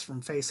shots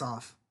from Face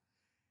Off.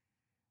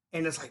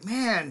 And it's like,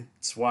 man.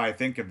 That's why I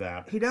think of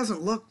that. He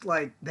doesn't look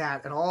like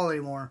that at all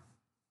anymore.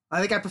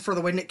 I think I prefer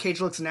the way Nick Cage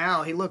looks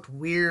now. He looked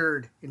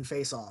weird in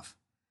Face Off.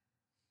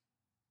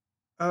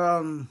 We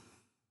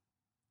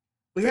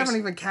haven't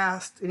even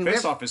cast...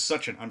 Face Off is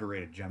such an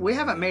underrated gem. We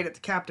haven't made it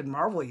to Captain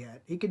Marvel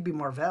yet. He could be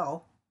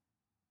Marvel.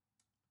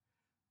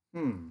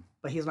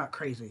 But he's not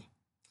crazy.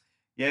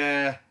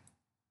 Yeah.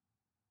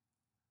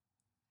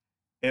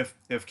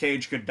 If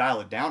Cage could dial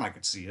it down, I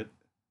could see it.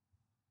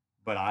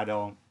 But I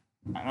don't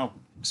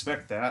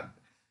expect that.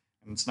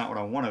 And it's not what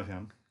I want of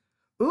him.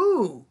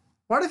 Ooh.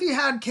 What if you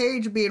had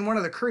Cage being one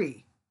of the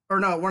Kree? Or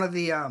no, one of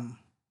the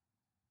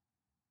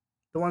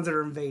ones that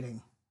are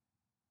invading.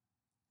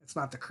 It's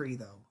not the Kree,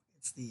 though.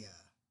 It's the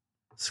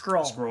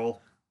Skrull. Skrull.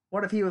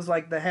 What if he was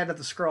like the head of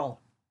the Skrull?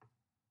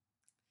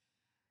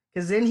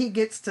 Because then he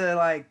gets to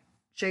like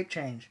shape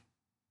change.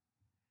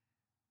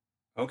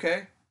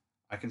 Okay,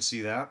 I can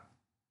see that.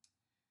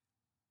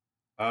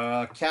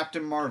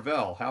 Captain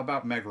Marvel. How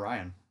about Meg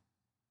Ryan?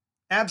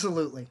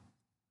 Absolutely.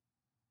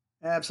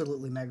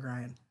 Absolutely, Meg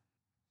Ryan.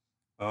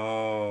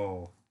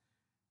 Oh.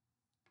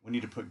 We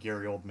need to put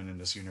Gary Oldman in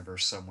this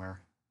universe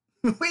somewhere.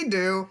 We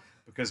do.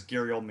 Because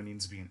Gary Oldman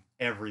needs to be in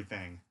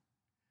everything.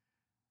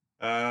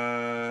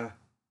 Gary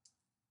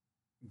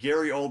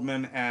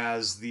Oldman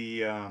as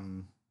the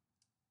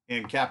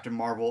in Captain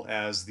Marvel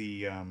as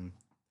the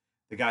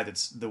guy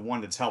that's the one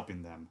that's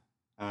helping them.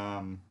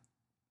 Ben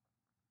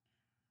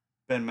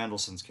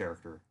Mendelsohn's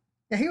character.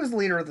 Yeah, he was the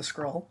leader of the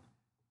Skrull.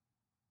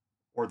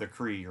 Or the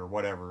Kree or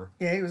whatever.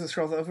 Yeah, he was the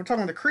Skrull. If we're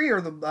talking the Kree or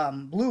the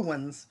blue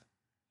ones,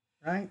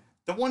 right?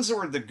 The ones that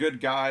were the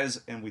good guys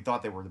and we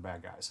thought they were the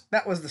bad guys.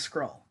 That was the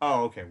Skrull.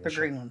 Oh, okay. Well, the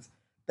green ones.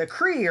 The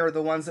Kree are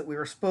the ones that we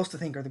were supposed to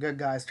think are the good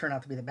guys, turn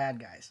out to be the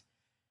bad guys.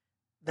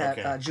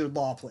 That Jude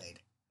Law played.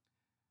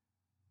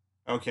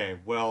 Okay,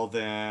 well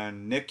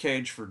then Nick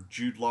Cage for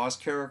Jude Law's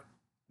character?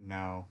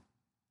 No.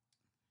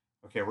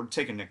 Okay, we're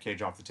taking Nick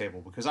Cage off the table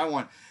because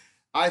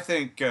I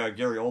think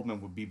Gary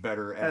Oldman would be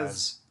better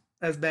as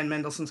Ben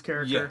Mendelsohn's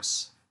character.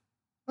 Yes.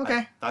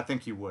 Okay. I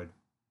think he would.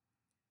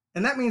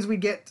 And that means we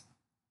get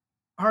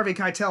Harvey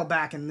Keitel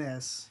back in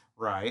this.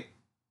 Right.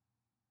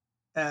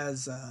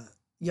 As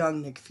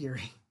young Nick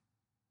Fury.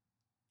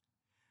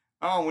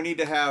 Oh, we need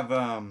to have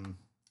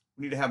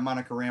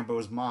Monica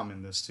Rambeau's mom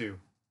in this too.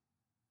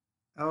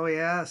 Oh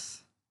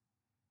yes.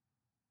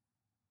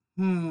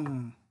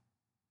 We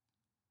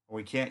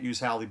can't use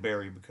Halle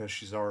Berry because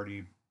she's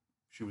already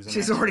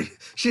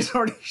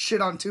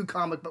shit on 2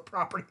 comic book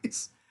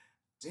properties.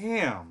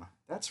 Damn,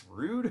 that's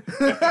rude.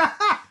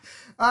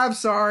 I'm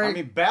sorry. I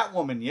mean,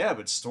 Batwoman, yeah,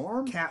 but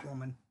Storm?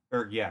 Catwoman.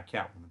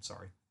 Catwoman,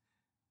 sorry.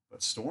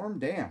 But Storm,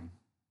 damn.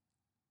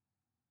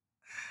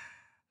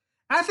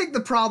 I think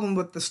the problem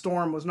with the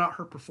Storm was not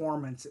her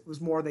performance. It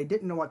was more they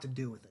didn't know what to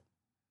do with it.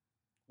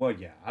 Well,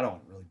 yeah, I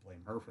don't really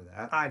blame her for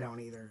that. I don't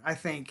either. I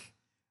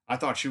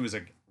thought she was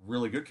a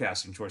really good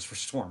casting choice for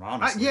Storm,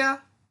 honestly. Yeah.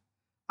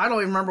 I don't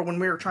even remember when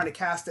we were trying to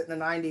cast it in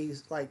the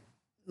 90s, like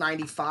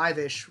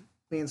 95-ish,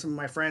 me and some of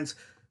my friends,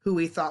 who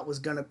we thought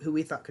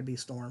could be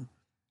Storm.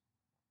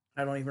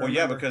 I don't even remember. Well,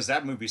 yeah, because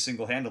that movie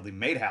single-handedly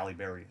made Halle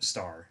Berry a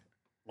star.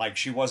 Like,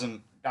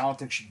 I don't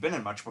think she'd been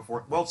in much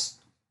before. Well,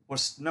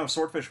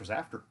 Swordfish was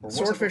after.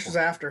 Swordfish was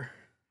after.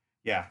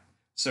 Yeah.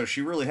 So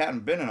she really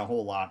hadn't been in a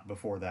whole lot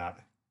before that.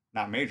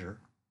 Not major.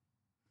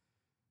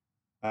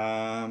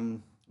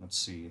 Let's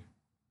see.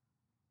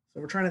 So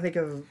we're trying to think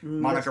of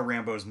Monica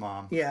Rambeau's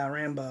mom. Yeah,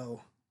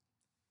 Rambeau.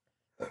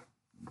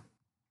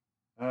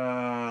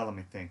 Let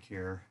me think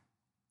here.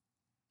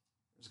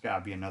 There's got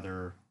to be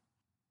another.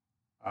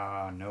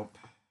 Nope,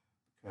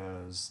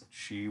 because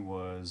she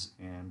was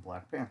in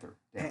Black Panther.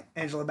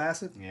 Angela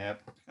Bassett.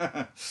 Yep.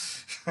 I've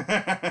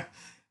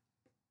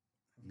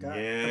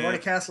already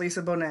cast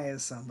Lisa Bonet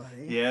as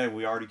somebody. Yeah,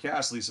 we already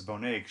cast Lisa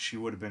Bonet. She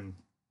would have been.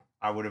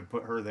 I would have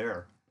put her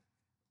there.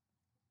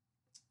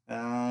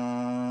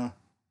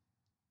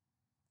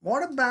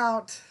 What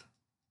about?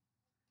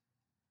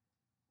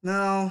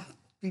 No,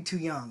 be too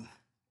young.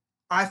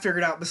 I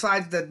figured out.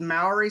 Besides the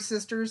Maori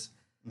sisters,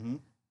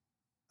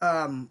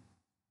 the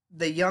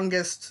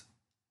youngest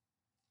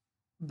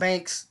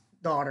Banks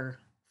daughter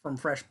from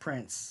Fresh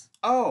Prince.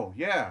 Oh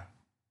yeah,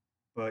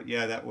 but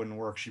yeah, that wouldn't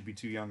work. She'd be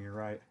too young. You're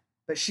right.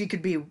 But she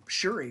could be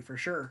Shuri for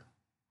sure.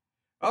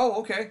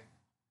 Oh, okay.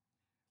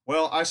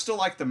 Well, I still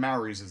like the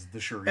Maoris as the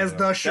Shuri.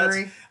 The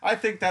Shuri? I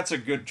think that's a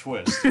good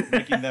twist,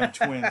 making them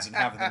twins and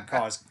having them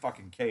cause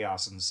fucking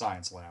chaos in the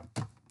science lab.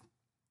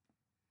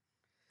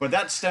 But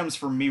that stems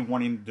from me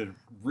wanting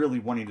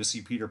to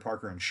see Peter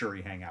Parker and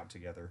Shuri hang out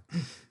together.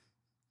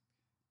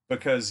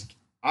 Because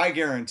I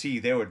guarantee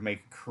they would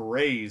make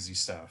crazy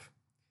stuff.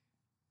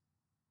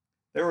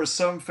 There was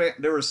some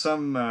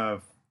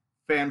fan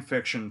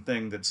fiction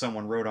thing that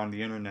someone wrote on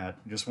the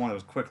internet, just one of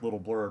those quick little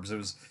blurbs. It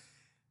was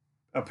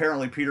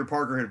apparently Peter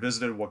Parker had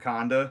visited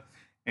Wakanda,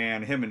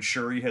 and him and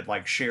Shuri had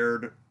like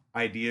shared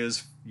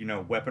ideas,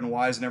 weapon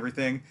wise and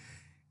everything.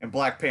 And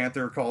Black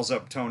Panther calls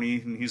up Tony,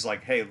 and he's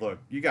like, "Hey, look,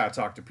 you gotta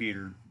talk to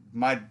Peter.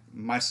 My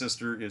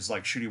sister is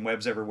like shooting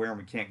webs everywhere, and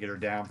we can't get her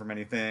down from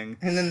anything."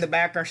 And then in the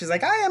background, she's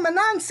like, "I am a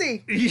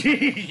Nancy."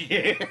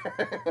 Yeah.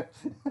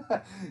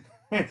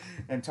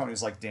 And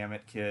Tony's like, "Damn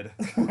it, kid."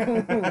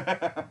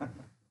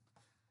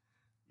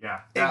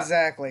 Yeah.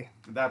 Exactly.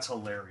 That's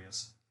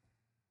hilarious.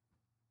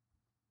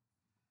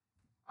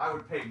 I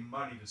would pay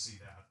money to see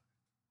that.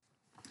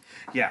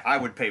 Yeah, I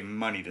would pay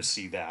money to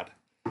see that.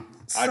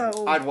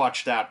 I'd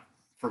watch that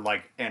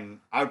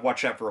I'd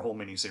watch that for a whole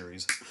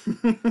miniseries.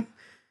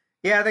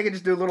 Yeah, they could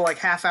just do little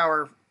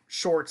half-hour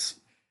shorts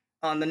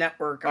on the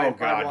network. I'd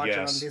watch it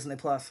on Disney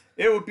Plus.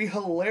 It would be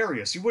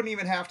hilarious. You wouldn't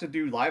even have to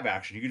do live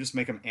action. You could just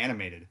make them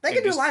animated. They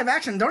could do live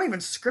action. Don't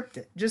even script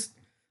it. Just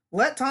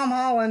let Tom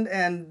Holland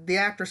and the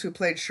actress who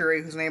played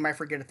Shuri, whose name I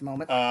forget at the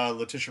moment.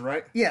 Letitia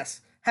Wright?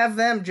 Yes. Have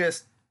them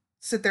just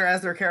sit there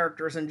as their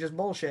characters and just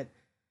bullshit.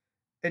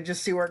 And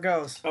just see where it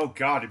goes. Oh,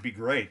 God, it'd be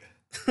great.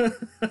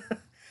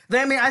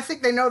 I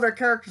think they know their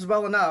characters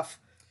well enough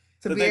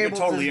to be able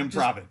to totally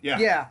improv it. Yeah.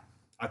 Yeah.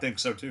 I think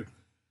so, too.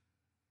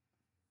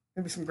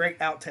 Maybe some great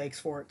outtakes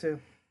for it, too.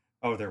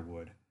 Oh, there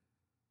would.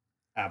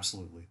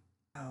 Absolutely.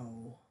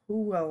 Oh,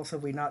 who else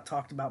have we not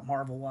talked about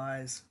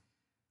Marvel-wise?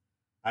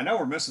 I know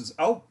we're missing...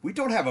 Oh, we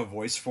don't have a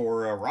voice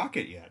for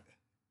Rocket yet.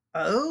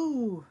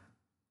 Oh.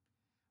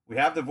 We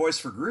have the voice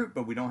for Groot,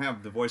 but we don't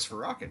have the voice for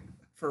Rocket.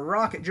 For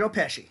Rocket, Joe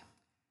Pesci.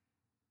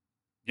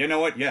 You know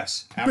what?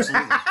 Yes,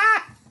 absolutely.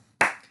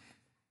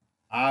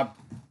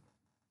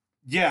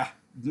 Yeah,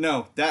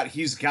 no, that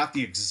he's got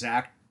the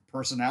exact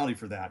personality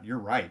for that. You're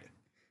right.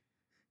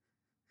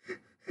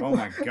 Oh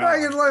my god.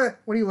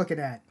 What are you looking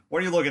at?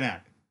 What are you looking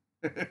at?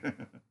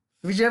 Have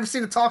you ever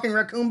seen a talking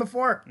raccoon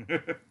before?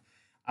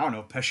 I don't know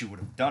if Pesci would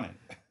have done it.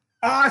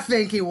 I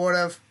think he would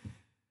have.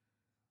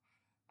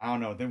 I don't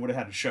know. They would have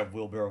had to shove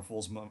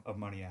wheelbarrowfuls of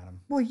money at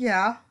him. Well,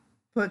 yeah,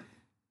 but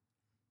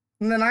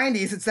in the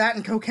 90s, it's that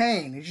and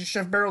cocaine. You just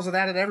shove barrels of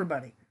that at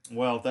everybody.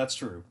 Well, that's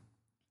true.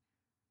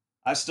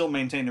 I still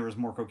maintain there was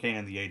more cocaine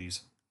in the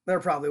 80s. There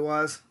probably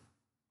was.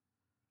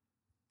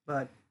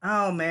 But,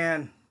 oh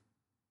man.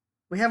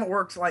 We haven't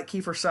worked like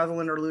Kiefer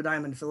Sutherland or Lou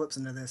Diamond Phillips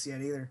into this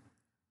yet either.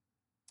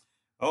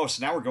 Oh,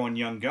 so now we're going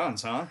Young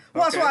Guns, huh?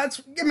 Well, okay. That's why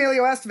it's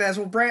Emilio Estevez.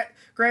 Well,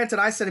 granted,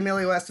 I said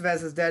Emilio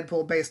Estevez is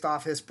Deadpool based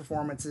off his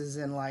performances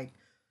in like,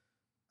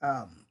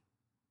 not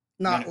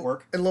Men at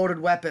Work? A Loaded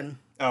Weapon.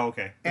 Oh,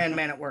 okay. And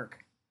Man at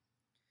Work.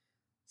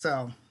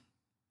 So.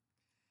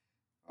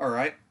 All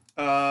right.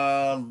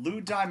 Lou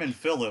Diamond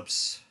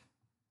Phillips.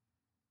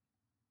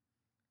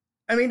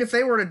 I mean, if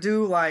they were to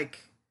do like,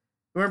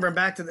 remember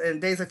back to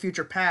in Days of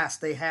Future Past,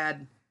 they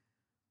had,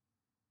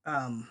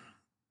 it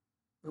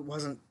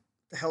wasn't.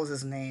 The hell was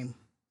his name?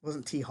 It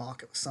wasn't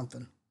T-Hawk, it was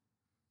something.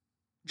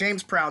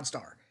 James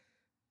Proudstar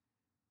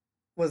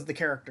was the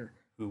character.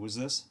 Who was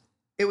this?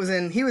 He was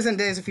in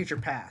Days of Future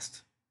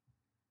Past.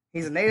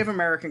 He's a Native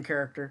American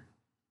character.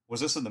 Was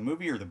this in the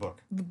movie or the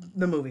book?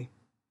 The movie.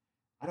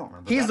 I don't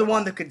remember. He's the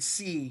one that could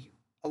see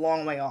a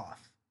long way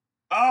off.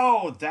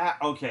 Oh, that,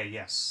 okay,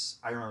 yes.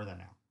 I remember that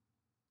now.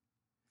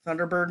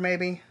 Thunderbird,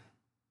 maybe?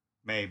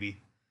 Maybe.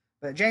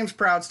 But James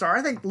Proudstar,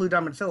 I think Lou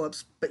Diamond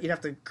Phillips, but you'd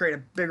have to create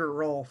a bigger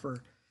role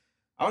for...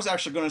 I was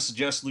actually going to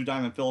suggest Lou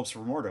Diamond Phillips for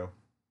Mordo.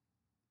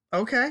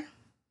 Okay.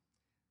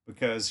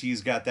 Because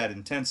he's got that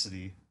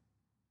intensity.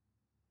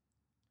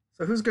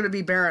 So who's going to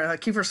be Baron?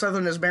 Kiefer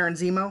Sutherland as Baron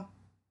Zemo?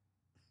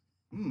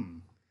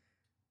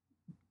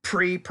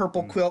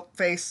 Pre-purple quilt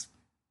face?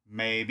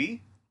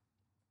 Maybe.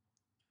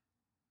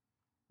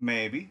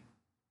 Maybe.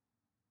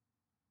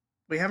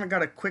 We haven't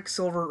got a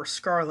Quicksilver or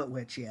Scarlet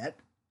Witch yet.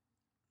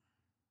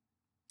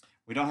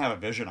 We don't have a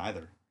Vision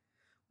either.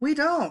 We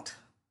don't.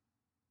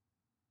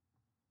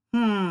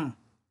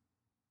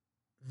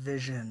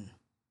 Vision.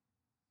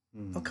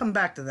 I'll come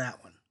back to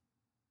that one.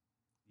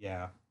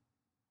 Yeah.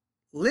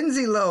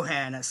 Lindsay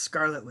Lohan as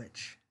Scarlet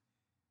Witch.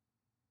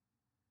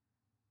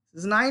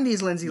 This is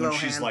 90s Lindsay Lohan.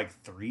 She's like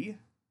 3?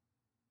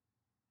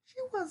 She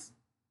was...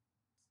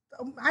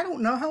 I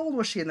don't know. How old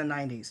was she in the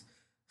 90s?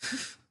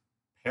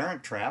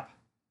 Parent Trap.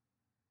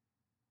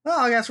 Well,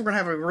 I guess we're going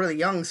to have a really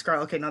young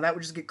Scarlet. Okay, no, that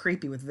would just get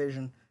creepy with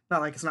Vision.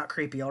 Not like it's not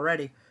creepy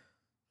already.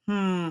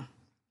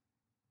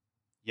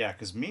 Yeah,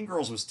 because Mean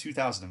Girls was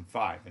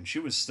 2005, and she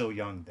was still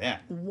young then.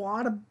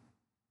 What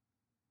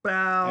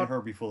about... And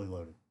Herbie Fully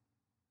Loaded.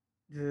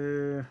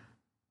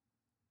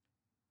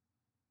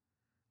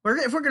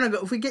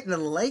 If we get into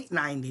the late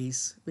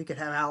 90s, we could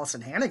have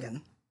Allison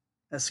Hannigan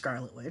as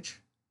Scarlet Witch.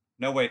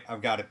 No, wait,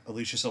 I've got it.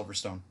 Alicia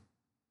Silverstone.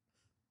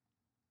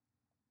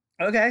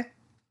 Okay.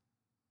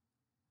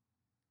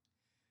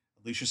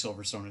 Alicia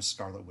Silverstone is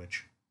Scarlet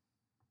Witch.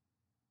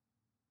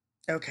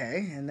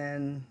 Okay, and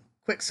then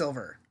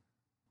Quicksilver.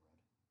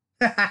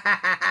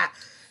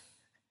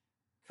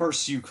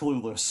 Curse you,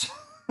 Clueless.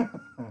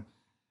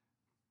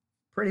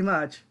 Pretty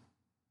much.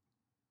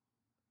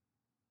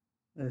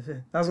 I was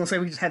going to say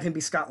we just had him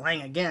be Scott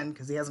Lang again,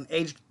 because he hasn't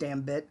aged a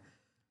damn bit.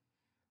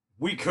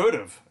 We could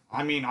have.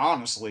 I mean,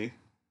 honestly.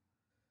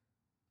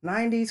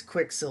 90s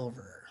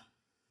Quicksilver.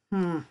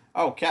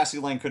 Oh, Cassie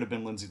Lang could have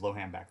been Lindsay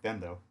Lohan back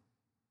then, though.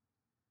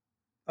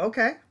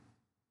 Okay.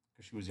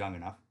 Because she was young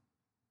enough.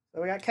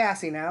 So we got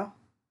Cassie now.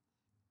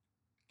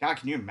 God,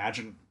 can you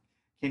imagine?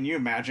 Can you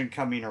imagine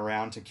coming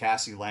around to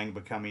Cassie Lang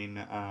becoming,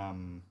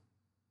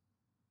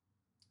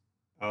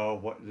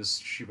 what is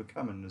she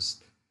becoming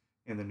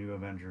in the new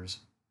Avengers?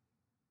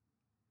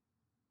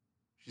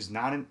 She's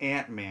not an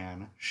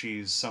Ant-Man.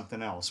 She's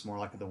something else, more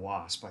like the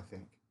Wasp, I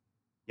think.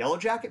 Yellow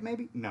Jacket,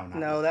 maybe? No, not.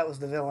 No, that was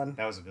the villain.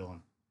 That was a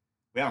villain.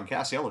 We haven't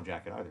cast Yellow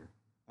Jacket either.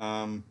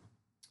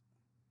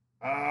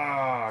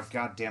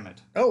 God damn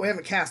it. Oh, we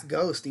haven't cast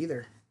Ghost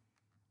either.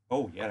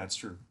 Oh, yeah, that's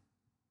true.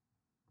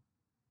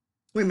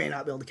 We may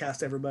not be able to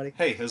cast everybody.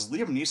 Hey, has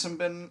Liam Neeson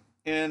been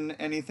in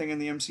anything in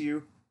the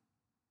MCU?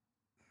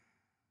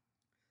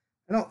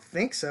 I don't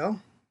think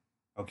so.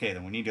 Okay,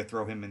 then we need to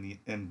throw him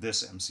in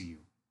this MCU.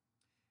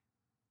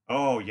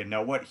 Oh, you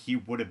know what? He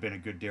would have been a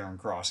good Darren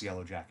Cross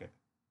Yellow Jacket.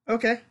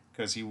 Okay.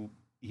 Because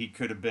he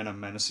could have been a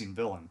menacing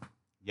villain.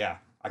 Yeah.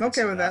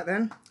 Okay with that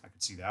then. I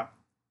could see that.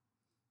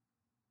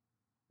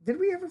 Did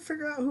we ever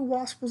figure out who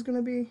Wasp was going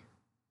to be?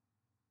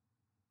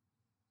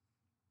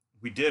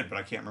 We did, but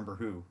I can't remember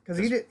who. Because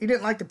you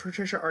didn't like the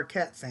Patricia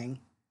Arquette thing.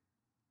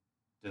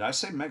 Did I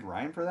say Meg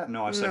Ryan for that?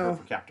 No, I said her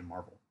for Captain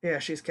Marvel. Yeah,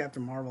 she's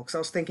Captain Marvel. Because I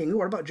was thinking, ooh,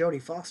 what about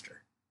Jodie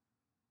Foster?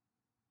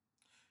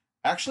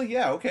 Actually,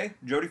 yeah, okay.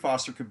 Jodie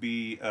Foster could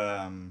be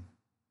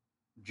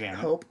Janet.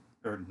 Hope.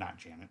 Or not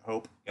Janet.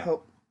 Hope. Yeah.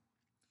 Hope.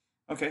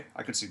 Okay,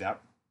 I could see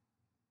that.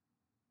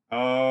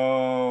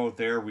 Oh,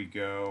 there we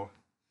go.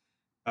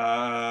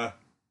 Uh,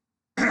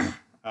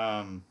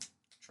 um,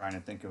 trying to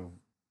think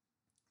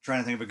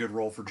of a good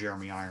role for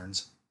Jeremy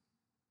Irons.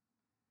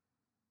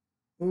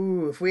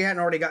 Ooh, if we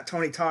hadn't already got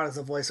Tony Todd as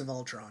the voice of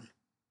Ultron.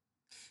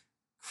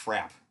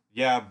 Crap.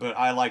 Yeah, but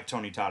I like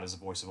Tony Todd as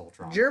the voice of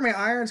Ultron. Jeremy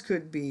Irons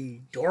could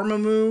be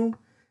Dormammu.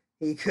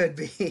 He could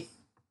be.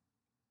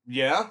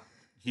 Yeah,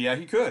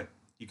 he could.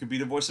 He could be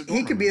the voice of Dormammu.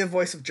 He could be the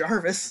voice of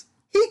Jarvis.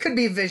 He could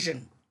be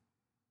Vision.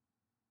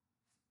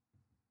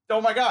 Oh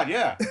my God!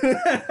 Yeah.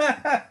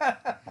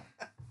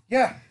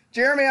 Yeah.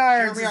 Jeremy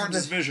Irons. Jeremy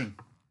Irons' Vision.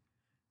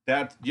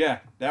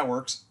 That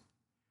works.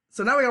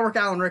 So now we gotta work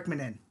Alan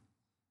Rickman in.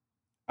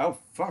 Oh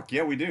fuck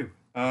yeah, we do.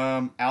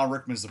 Alan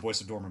Rickman's the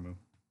voice of Dormammu.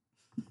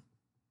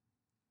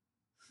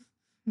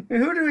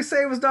 Who did we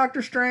say was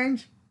Doctor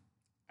Strange?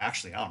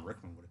 Actually, Alan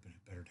Rickman would have been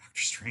a better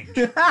Doctor Strange.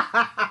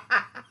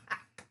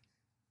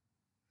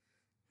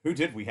 Who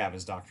did we have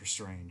as Doctor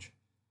Strange?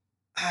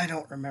 I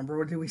don't remember.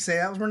 What did we say?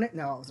 That was where Nick.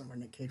 No, it wasn't where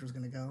Nick Cage was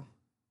gonna go.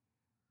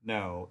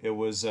 No, it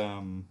was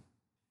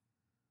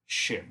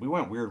shit. We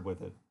went weird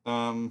with it.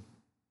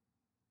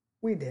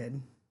 We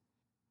did.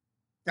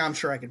 I'm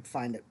sure I could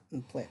find it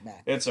and play it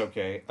back. It's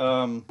okay.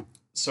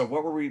 So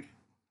what were we?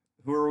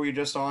 Who were we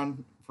just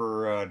on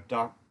for?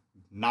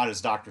 Not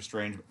as Doctor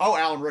Strange. Oh,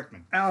 Alan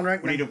Rickman. Alan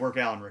Rickman. We need to work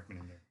Alan Rickman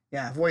in there.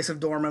 Yeah, voice of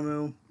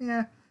Dormammu.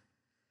 Yeah.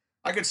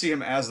 I could see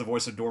him as the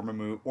voice of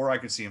Dormammu, or I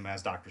could see him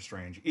as Doctor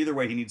Strange. Either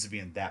way, he needs to be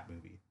in that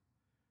movie.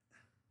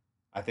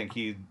 I think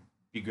he'd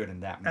be good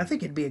in that movie. I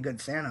think he'd be a good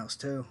Thanos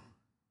too.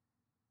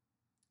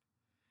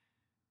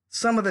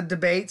 Some of the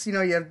debates,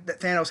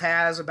 that Thanos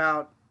has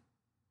about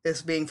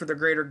this being for the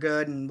greater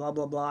good and blah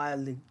blah blah,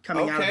 and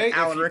coming out of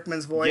Alan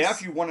Rickman's voice. Yeah,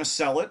 if you want to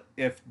sell it,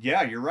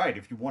 you're right.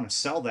 If you want to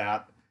sell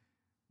that,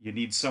 you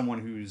need someone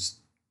who's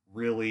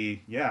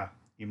really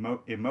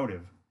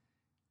emotive.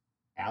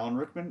 Alan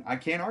Rickman, I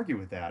can't argue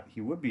with that.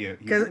 He would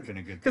have been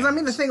a good. Because I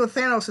mean, the thing with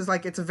Thanos is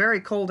it's a very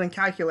cold and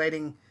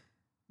calculating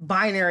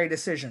binary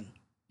decision.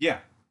 Yeah.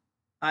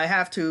 I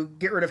have to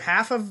get rid of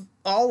half of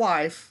all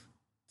life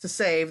to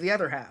save the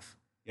other half.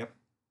 Yep.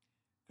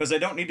 Because they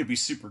don't need to be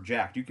super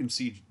jacked. You can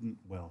you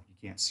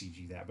can't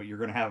CG that, but you're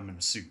going to have him in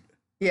a suit.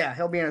 Yeah,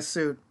 he'll be in a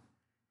suit.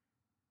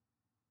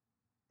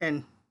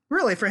 And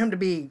really, for him to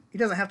be, he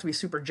doesn't have to be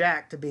super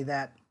jacked to be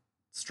that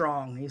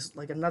strong. He's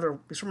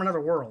he's from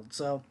another world,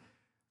 so.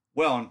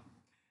 Well,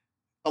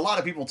 a lot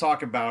of people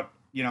talk about,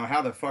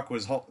 how the fuck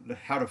was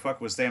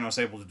Thanos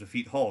able to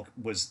defeat Hulk?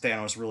 Was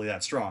Thanos really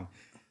that strong?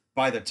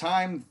 By the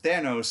time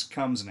Thanos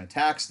comes and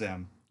attacks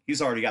them,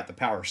 he's already got the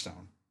Power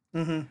Stone.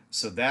 Mm-hmm.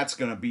 So that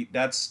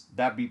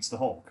beats the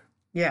Hulk.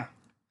 Yeah,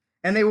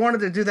 and they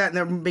wanted to do that in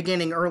the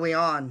beginning, early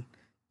on,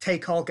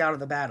 take Hulk out of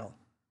the battle.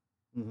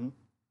 Mm-hmm.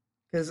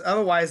 Because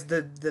otherwise,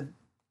 the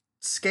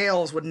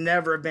scales would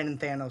never have been in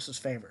Thanos'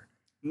 favor.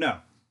 No.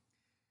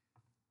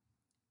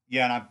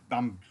 Yeah,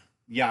 and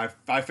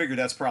I figured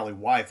that's probably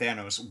why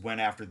Thanos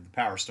went after the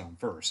Power Stone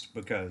first,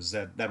 because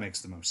that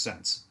makes the most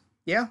sense.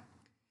 Yeah.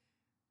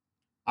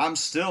 I'm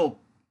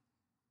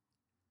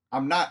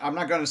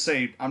not gonna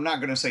say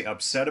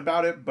upset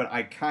about it, but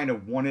I kind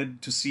of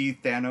wanted to see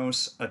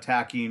Thanos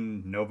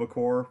attacking Nova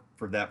Corps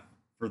for the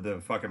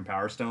fucking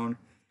Power Stone,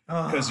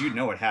 because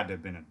it had to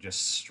have been a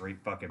just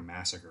straight fucking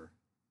massacre.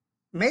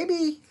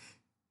 Maybe.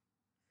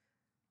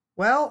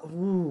 Well,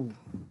 ooh.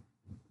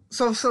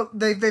 So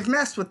they've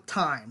messed with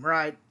time,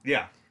 right?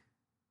 Yeah.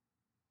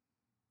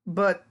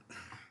 But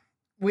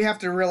we have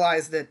to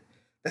realize that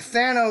the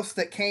Thanos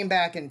that came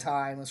back in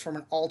time was from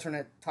an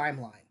alternate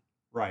timeline.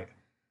 Right.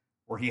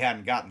 Where he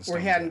hadn't gotten the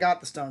stones. Got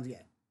the stones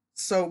yet.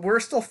 So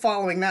we're still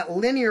following that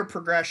linear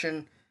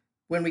progression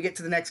when we get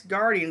to the next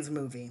Guardians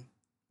movie,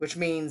 which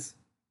means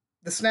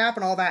the snap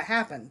and all that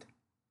happened.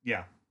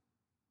 Yeah.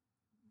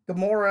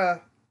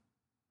 Gamora,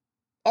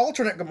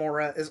 alternate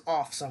Gamora, is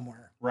off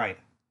somewhere. Right.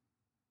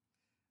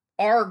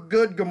 Our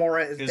good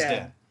Gamora is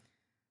dead.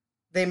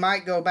 They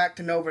might go back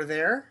to Nova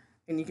there,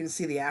 and you can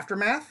see the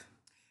aftermath.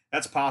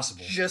 That's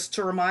possible. Just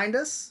to remind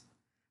us.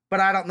 But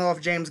I don't know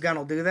if James Gunn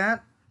will do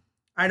that.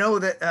 I know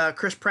that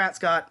Chris Pratt's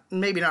got,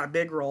 maybe not a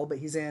big role, but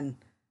he's in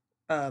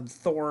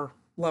Thor,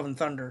 Love and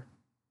Thunder.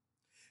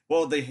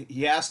 Well,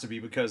 he has to be,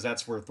 because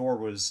that's where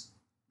Thor,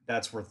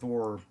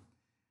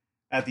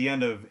 at the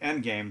end of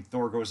Endgame,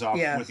 Thor goes off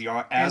with the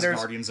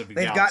Asgardians of the Galaxy.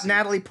 They've got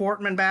Natalie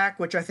Portman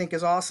back, which I think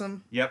is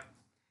awesome. Yep.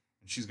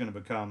 She's going to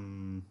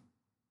become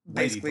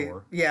Lady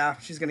Thor. Yeah,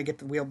 she's going to get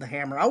to wield the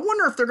hammer. I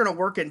wonder if they're going to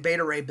work in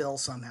Beta Ray Bill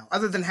somehow,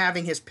 other than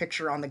having his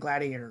picture on the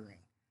gladiator ring.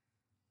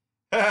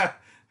 That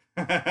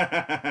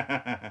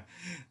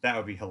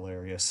would be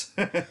hilarious.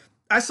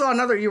 I saw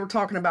another, you were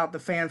talking about the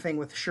fan thing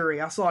with Shuri.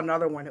 I saw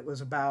another one. It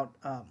was about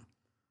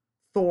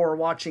Thor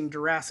watching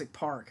Jurassic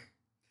Park.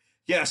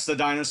 Yes, the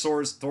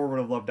dinosaurs. Thor would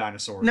have loved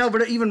dinosaurs. No,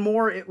 but even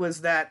more, it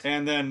was that.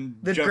 And then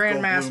the Jeff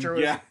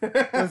Grandmaster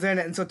Goldblum, was in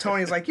it. And so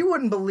Tony's like, you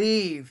wouldn't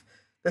believe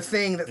the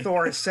thing that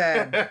Thor has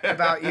said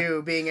about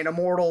you being an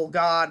immortal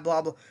god,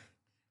 blah blah.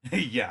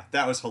 Yeah,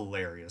 that was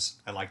hilarious.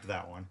 I liked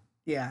that one.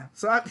 Yeah.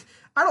 So I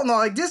don't know.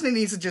 Like Disney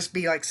needs to just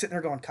be like sitting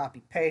there going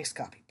copy paste,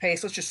 copy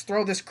paste. Let's just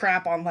throw this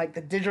crap on like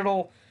the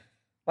digital,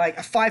 like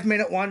a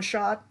 5-minute one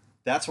shot.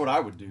 That's what I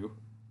would do.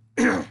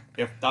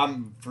 If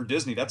I'm for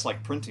Disney, that's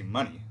like printing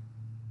money.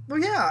 Well,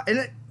 yeah,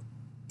 and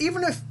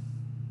even if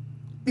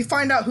you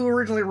find out who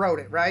originally wrote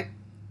it, right?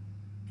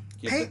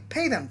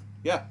 Pay them.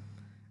 Yeah.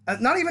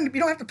 Not even, you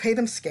don't have to pay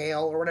them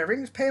scale or whatever. You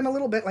can just pay them a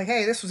little bit. Like,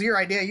 hey, this was your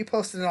idea. You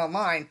posted it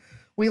online.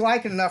 We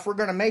like it enough. We're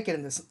going to make it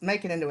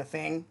into a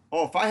thing.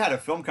 Oh, if I had a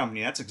film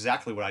company, that's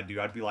exactly what I'd do.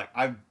 I'd be like,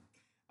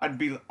 I'd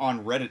be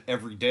on Reddit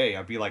every day.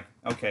 I'd be like,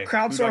 okay,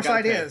 crowdsource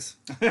ideas.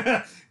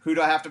 Who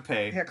do I have to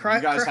pay? Yeah,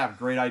 you guys have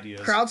great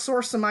ideas.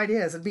 Crowdsource some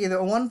ideas. It'd be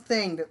the one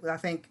thing that I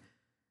think,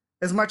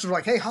 as much as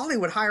like, hey,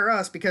 Hollywood, hire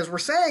us, because we're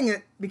saying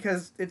it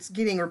because it's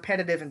getting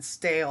repetitive and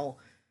stale,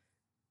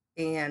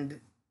 and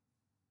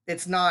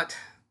it's not.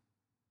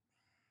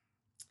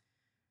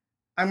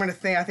 I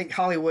think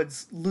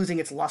Hollywood's losing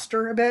its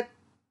luster a bit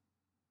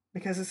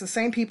because it's the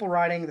same people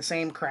writing the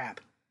same crap.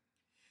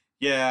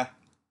 Yeah.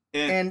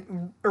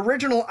 And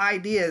original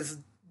ideas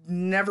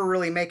never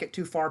really make it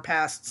too far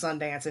past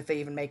Sundance, if they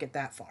even make it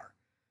that far.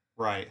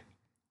 Right.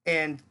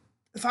 And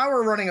if I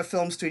were running a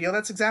film studio,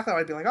 that's exactly what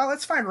I'd be like, oh,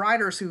 let's find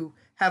writers who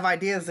have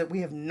ideas that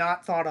we have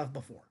not thought of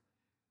before.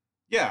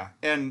 Yeah,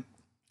 and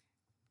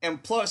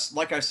plus,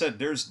 like I said,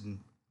 there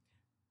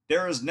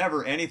is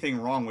never anything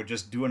wrong with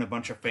just doing a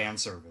bunch of fan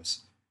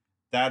service.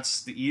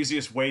 That's the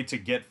easiest way to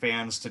get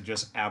fans to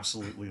just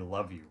absolutely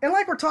love you. And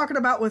like we're talking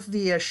about with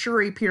the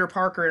Shuri Peter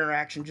Parker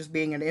interaction just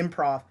being an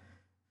improv,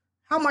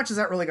 how much is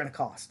that really going to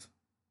cost?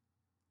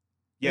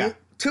 Yeah.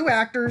 2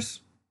 actors,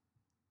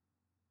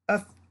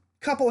 a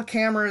couple of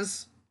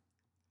cameras,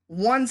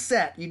 one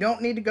set. You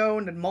don't need to go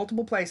into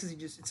multiple places.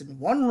 It's in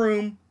one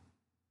room.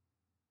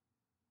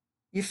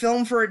 You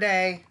film for a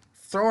day,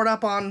 throw it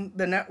up on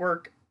the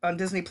network on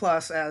Disney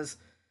Plus as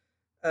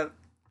a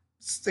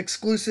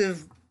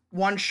exclusive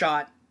one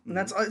shot. And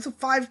it's a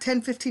 5,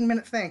 10,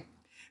 15-minute thing.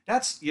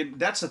 That's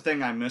the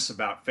thing I miss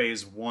about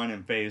Phase 1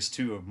 and Phase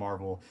 2 of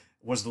Marvel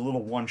was the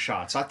little one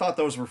shots. I thought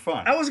those were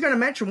fun. I was going to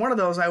mention one of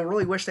those I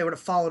really wish they would have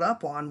followed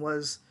up on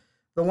was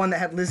the one that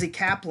had Lizzie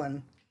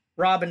Kaplan,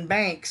 Robin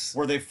Banks.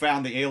 Where they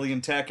found the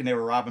alien tech and they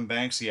were Robin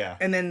Banks, yeah.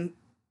 And then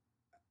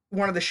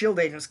one of the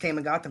S.H.I.E.L.D. agents came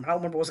and got them. I don't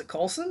remember, was it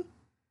Coulson?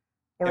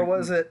 Or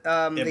was it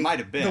might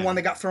have been the one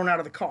that got thrown out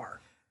of the car?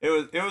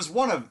 It was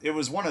one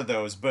of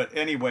those, but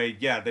anyway,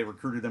 yeah, they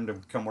recruited them to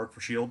come work for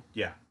S.H.I.E.L.D.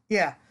 Yeah.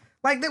 Yeah.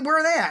 Like, where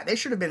are they at? They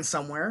should have been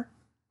somewhere.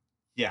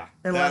 Yeah.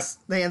 Unless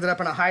they ended up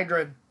in a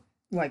Hydra,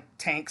 like,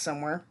 tank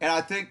somewhere. And I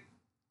think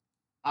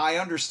I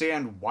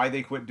understand why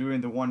they quit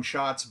doing the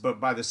one-shots, but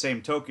by the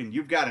same token,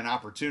 you've got an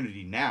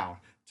opportunity now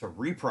to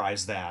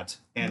reprise that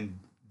and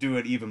do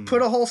it even...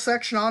 Put a whole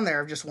section on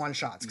there of just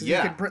one-shots. Because you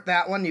could put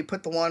that one, you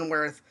put the one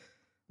with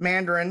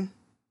Mandarin,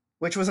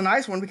 which was a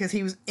nice one because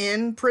he was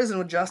in prison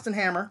with Justin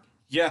Hammer.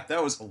 Yeah,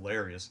 that was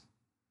hilarious.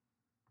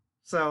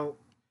 So,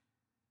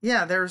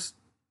 yeah, there's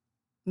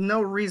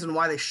no reason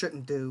why they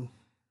shouldn't do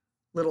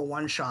little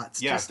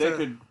one-shots. Yeah,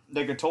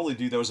 they could totally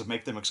do those and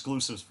make them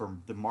exclusives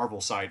from the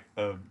Marvel side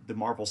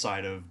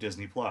of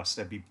Disney Plus.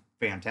 That'd be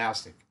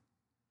fantastic.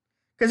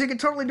 Because you could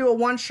totally do a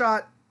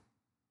one-shot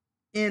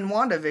in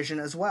WandaVision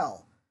as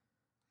well.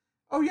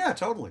 Oh yeah,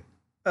 totally.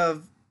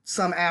 Of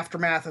some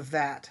aftermath of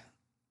that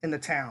in the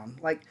town.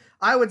 Like,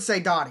 I would say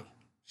Dottie.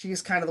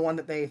 She's kind of the one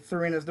that they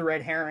threw in as the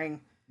red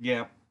herring.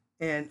 Yeah.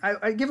 And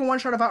I give a one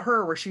shot about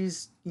her where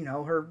she's,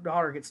 her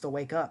daughter gets to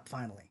wake up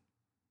finally.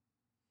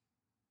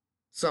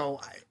 So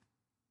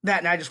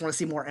and I just want to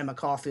see more Emma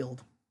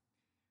Caulfield.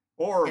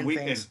 Or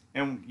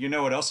and you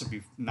know what else would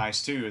be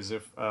nice too is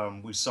if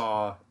we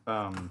saw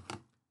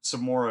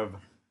some more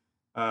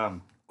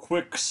of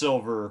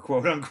Quicksilver,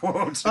 quote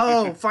unquote.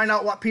 Oh, find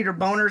out what Peter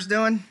Boner's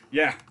doing?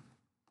 Yeah.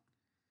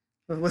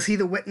 Was he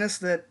the witness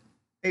that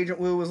Agent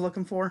Wu was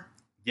looking for?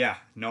 Yeah,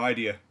 no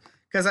idea.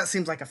 Because that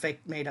seems like a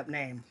fake made up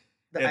name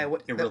that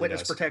really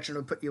witness does. protection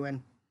would put you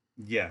in.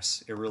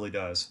 Yes, it really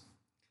does.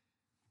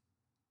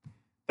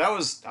 That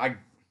was I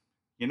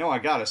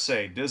gotta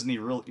say, Disney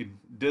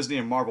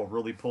and Marvel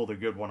really pulled a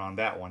good one on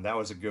that one. That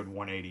was a good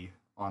 180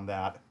 on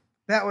that.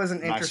 That was an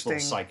nice interesting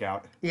little psych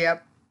out.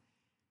 Yep.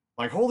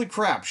 Like, holy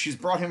crap, she's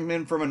brought him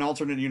in from an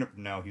alternate universe.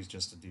 No, he's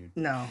just a dude.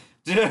 No.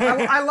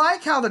 I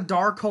like how the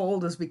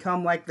Darkhold has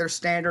become like their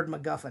standard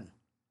MacGuffin.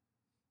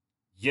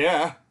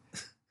 Yeah.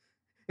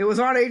 It was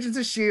on Agents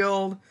of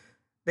S.H.I.E.L.D.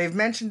 They've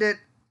mentioned it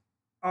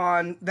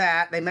on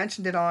that. They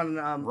mentioned it on...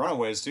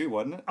 Runaways, too,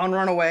 wasn't it? On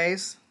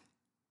Runaways.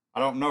 I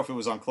don't know if it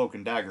was on Cloak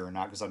and Dagger or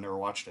not, because I've never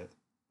watched it.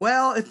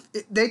 Well,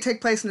 they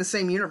take place in the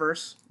same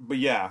universe. But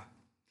yeah,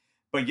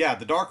 the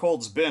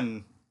Darkhold's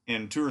been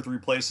in 2 or 3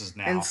 places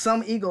now. And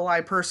some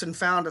eagle-eye person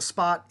found a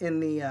spot in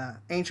the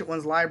Ancient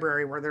Ones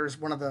library where there's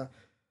one of the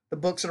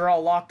books that are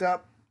all locked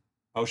up.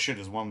 Oh shit,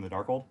 is one of the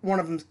Darkhold? One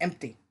of them's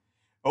empty.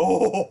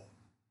 Oh!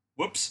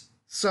 Whoops.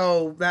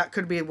 So that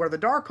could be where the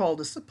Darkhold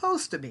is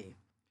supposed to be.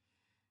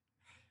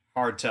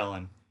 Hard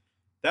telling.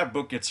 that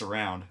book gets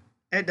around.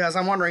 It does.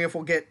 I'm wondering if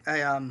we'll get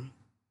a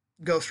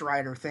Ghost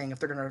Rider thing, if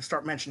they're going to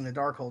start mentioning the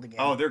Darkhold again.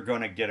 Oh, they're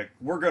gonna get it.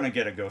 We're gonna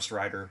get a Ghost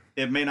Rider.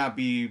 It may not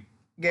be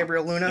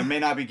Gabriel Luna. It may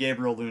not be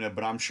Gabriel Luna,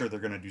 but I'm sure they're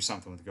gonna do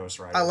something with Ghost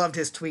Rider. I loved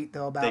his tweet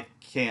though about. They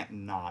can't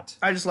not.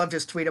 I just loved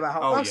his tweet about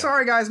how. Oh, Oh, yeah.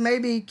 sorry guys,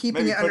 maybe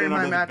keeping Maybe it put under it my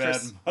under the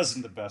mattress bed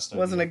wasn't the best idea.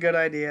 wasn't a good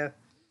idea.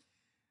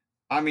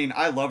 I mean,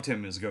 I loved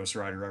him as Ghost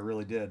Rider. I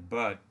really did,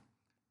 but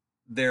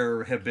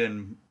there have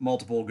been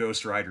multiple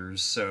Ghost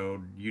Riders,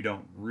 so you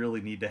don't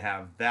really need to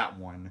have that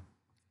one.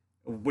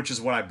 Which is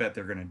what I bet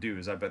they're going to do.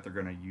 Is I bet they're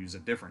going to use a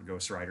different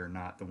Ghost Rider,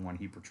 not the one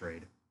he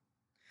portrayed.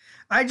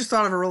 I just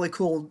thought of a really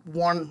cool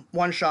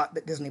one shot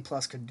that Disney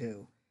Plus could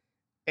do,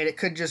 and it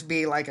could just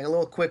be like a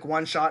little quick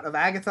one shot of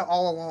Agatha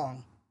all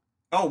along,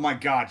 Oh my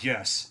God!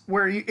 Yes.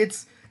 where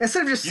it's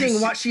instead of just You seeing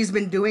see- what she's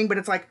been doing, but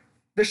it's like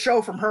the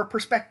show from her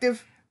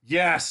perspective.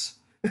 Yes.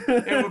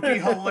 It would be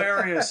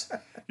hilarious.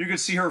 You could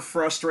see her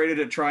frustrated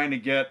at trying to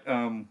get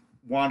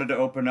Wanda to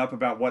open up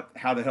about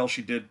how the hell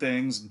she did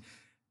things, and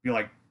be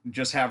like,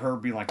 just have her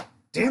be like,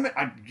 "Damn it!"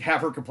 I'd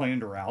have her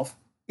complaining to Ralph.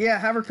 Yeah,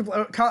 have her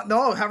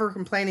have her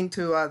complaining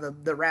to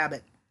the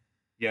rabbit.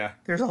 Yeah.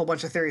 There's a whole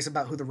bunch of theories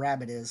about who the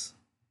rabbit is.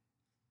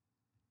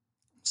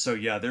 So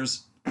yeah,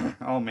 there's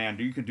oh man,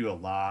 you could do a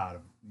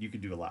lot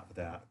with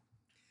that.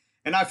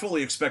 And I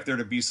fully expect there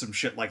to be some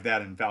shit like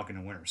that in Falcon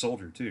and Winter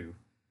Soldier too.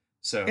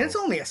 So And it's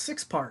only a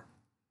 6-part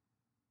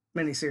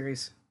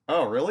miniseries.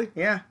 Oh, really?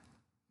 Yeah.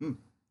 Hmm.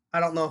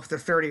 I don't know if they're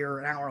 30 or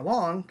an hour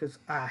long because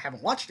I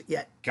haven't watched it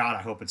yet. God,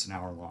 I hope it's an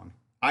hour long.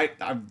 I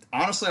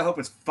honestly I hope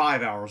it's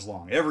 5 hours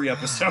long every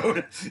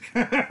episode.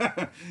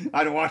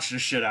 I'd watch the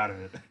shit out of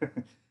it.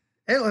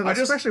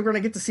 Especially we're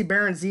gonna get to see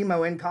Baron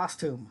Zemo in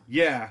costume.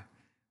 Yeah.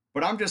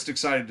 But I'm just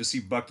excited to see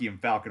Bucky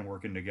and Falcon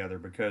working together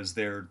because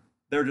they're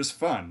just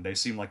fun. They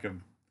seem like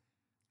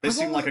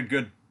a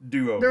good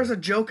duo. There's a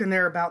joke in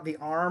there about the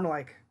arm,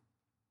 like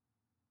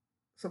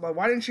something.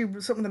 Why didn't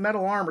you something with the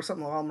metal arm or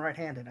something? Well, I'm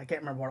right-handed. I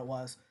can't remember what it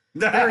was.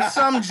 There's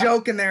some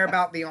joke in there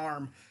about the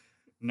arm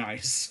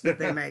Nice. that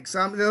they make.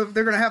 Some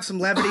they're gonna have some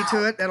levity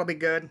to it. That'll be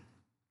good.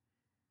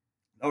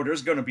 Oh,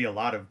 there's going to be a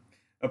lot of.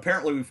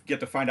 Apparently, we get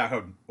to find out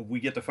who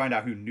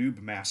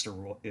Noob Master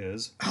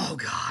is. Oh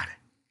God.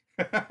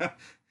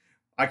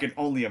 I can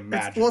only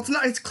imagine. It's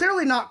not. It's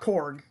clearly not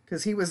Korg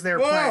because he was there.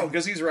 Whoa, playing.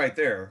 because he's right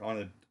there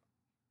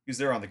He's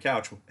there on the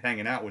couch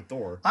hanging out with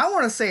Thor. I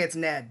want to say it's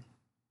Ned.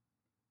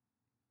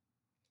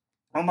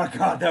 Oh my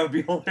God, that would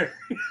be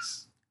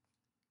hilarious.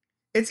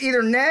 It's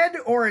either Ned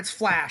or it's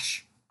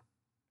Flash.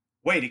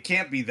 Wait, it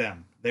can't be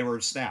them. They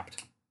were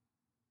snapped.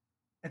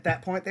 At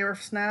that point, they were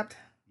snapped.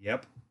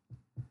 Yep.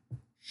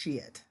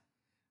 Shit.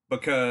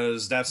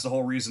 Because that's the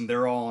whole reason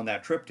they're all on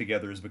that trip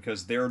together is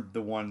because they're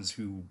the ones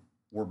who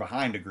were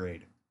behind a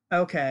grade.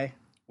 Okay.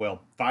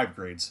 Well, 5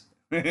 grades.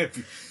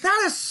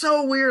 That is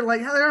so weird.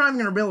 Like, they're not even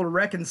going to be able to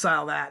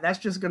reconcile that. That's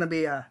just going to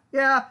be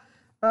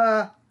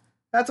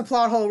that's a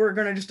plot hole we're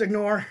going to just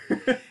ignore.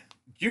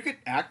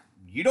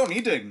 You don't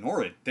need to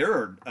ignore it. There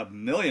are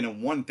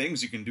 1,000,001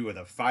 things you can do with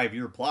a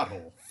 5-year plot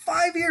hole.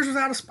 5 years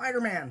without a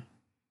Spider-Man.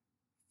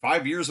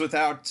 5 years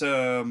without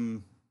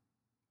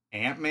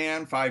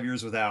Ant-Man. 5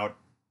 years without,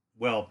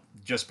 well,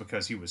 just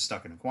because he was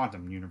stuck in a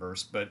quantum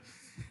universe, but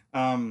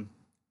 5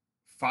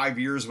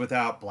 years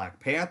without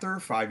Black Panther.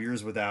 5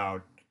 years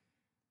without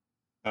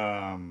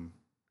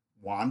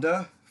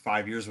Wanda.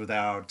 5 years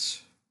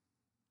without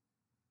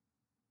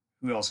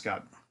who else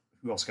got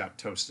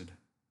toasted?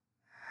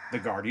 The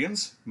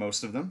Guardians,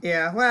 most of them.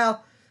 Yeah,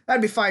 well,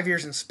 that'd be 5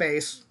 years in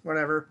space.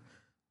 Whatever.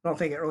 I don't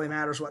think it really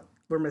matters what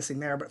we're missing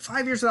there. But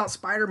 5 years without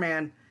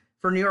Spider-Man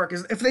for New York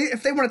is if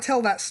they want to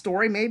tell that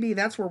story, maybe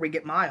that's where we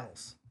get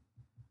Miles.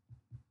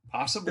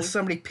 Possibly. Is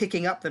somebody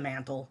picking up the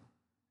mantle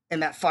in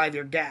that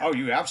 5-year gap. Oh,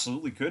 you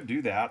absolutely could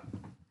do that.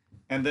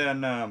 And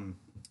then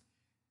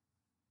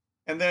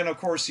of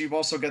course you've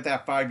also got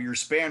that 5-year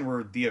span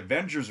where the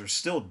Avengers are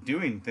still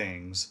doing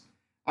things.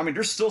 I mean,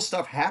 there's still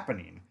stuff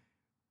happening,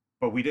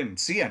 but we didn't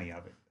see any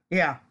of it.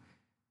 Yeah.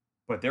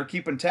 But they're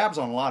keeping tabs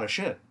on a lot of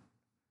shit.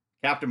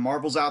 Captain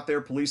Marvel's out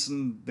there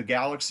policing the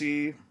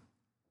galaxy.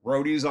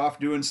 Rhodey's off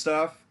doing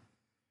stuff.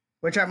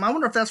 Which I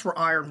wonder if that's where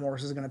Iron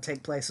Wars is going to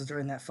take place is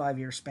during that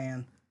 5-year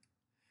span.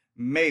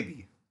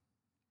 Maybe.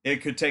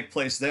 It could take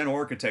place then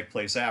or it could take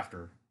place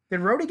after. Did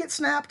Rhodey get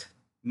snapped?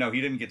 No,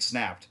 he didn't get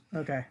snapped.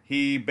 Okay.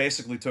 He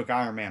basically took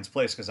Iron Man's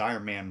place because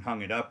Iron Man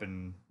hung it up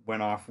and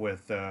went off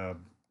with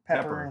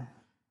Pepper.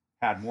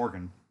 Had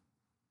Morgan.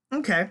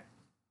 Okay.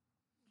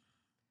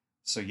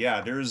 So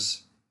yeah, there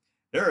is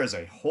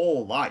a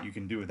whole lot you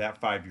can do with that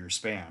 5-year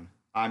span.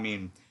 I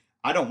mean,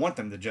 I don't want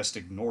them to just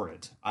ignore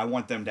it. I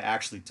want them to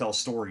actually tell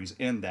stories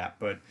in that,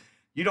 but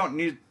you don't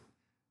need,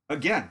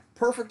 again,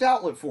 perfect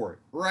outlet for it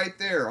right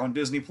there on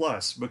Disney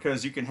Plus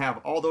because you can have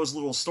all those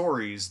little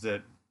stories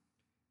that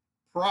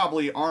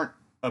probably aren't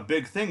a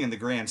big thing in the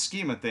grand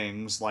scheme of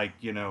things, like,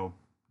 you know,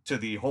 to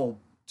the whole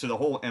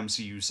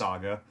MCU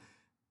saga.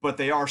 But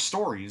they are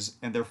stories,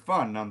 and they're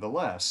fun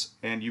nonetheless.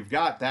 And you've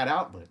got that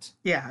outlet.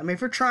 Yeah, I mean,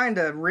 if you're trying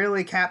to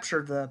really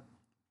capture the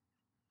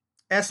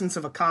essence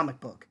of a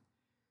comic book,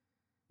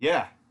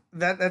 Yeah.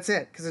 That's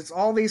it, because it's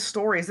all these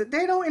stories that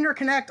they don't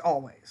interconnect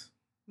always.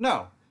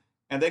 No.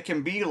 And they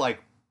can be like,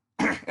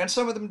 and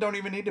some of them don't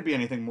even need to be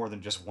anything more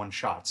than just one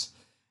shots.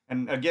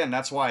 And again,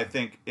 that's why I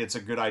think it's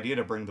a good idea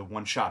to bring the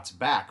one shots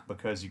back,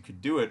 because you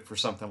could do it for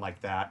something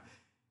like that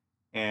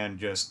and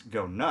just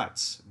go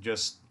nuts.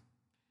 Just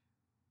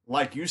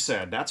like you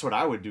said, that's what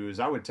I would do. Is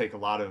I would take a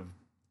lot of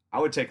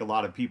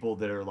people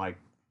that are like,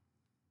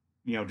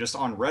 just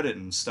on Reddit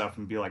and stuff,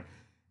 and be like,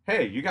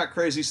 hey, you got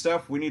crazy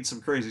stuff? We need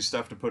some crazy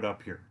stuff to put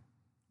up here.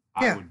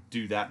 Yeah. I would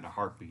do that in a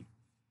heartbeat.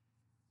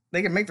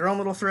 They can make their own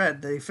little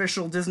thread, the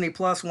official Disney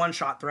Plus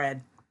one-shot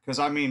thread. Because,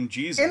 I mean,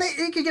 Jesus. And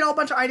you could get a whole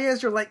bunch of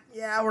ideas. You're like,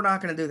 yeah, we're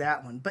not going to do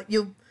that one. But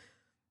you'll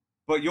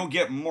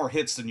get more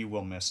hits than you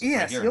will misses.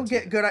 Yes, you'll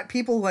get good at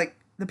people. Like,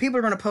 the people who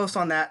are going to post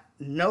on that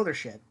know their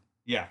shit.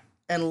 Yeah.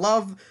 And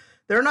love.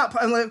 They're not.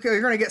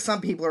 You're going to get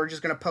some people who are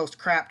just going to post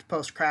crap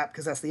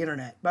because that's the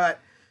internet. But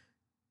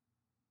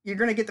you're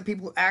going to get the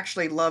people who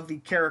actually love the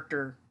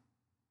character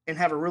and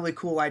have a really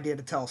cool idea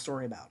to tell a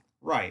story about.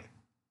 Right.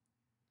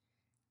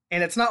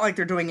 And it's not like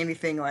they're doing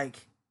anything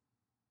like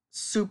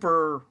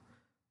super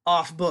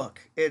off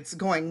book. It's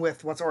going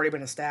with what's already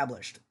been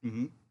established.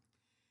 Mm-hmm.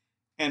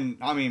 And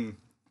I mean,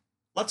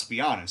 let's be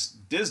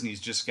honest,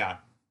 Disney's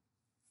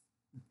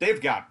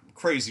they've got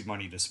crazy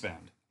money to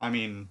spend. I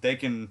mean,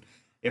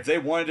 if they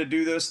wanted to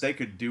do this, they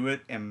could do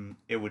it and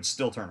it would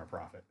still turn a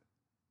profit.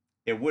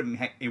 It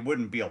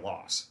wouldn't be a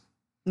loss.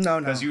 No.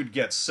 Because you'd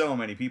get so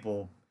many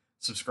people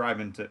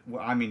subscribing to,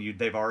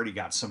 they've already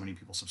got so many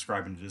people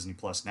subscribing to Disney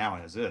Plus now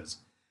as is.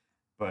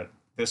 But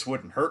this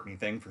wouldn't hurt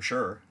anything for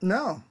sure.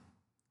 No.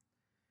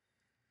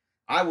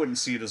 I wouldn't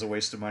see it as a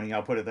waste of money,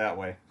 I'll put it that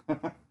way.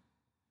 Oh,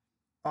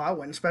 I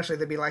wouldn't. Especially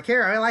they'd be like,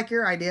 here, I like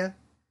your idea.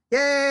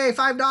 Yay,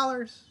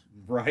 $5.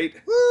 Right?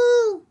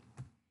 Woo!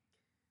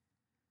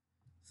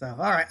 So, all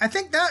right. I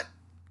think that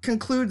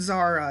concludes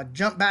our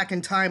jump back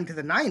in time to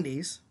the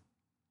 90s.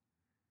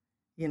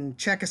 You can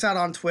check us out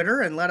on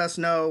Twitter and let us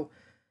know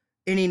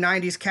any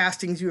 90s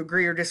castings you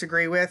agree or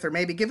disagree with, or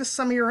maybe give us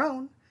some of your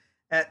own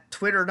at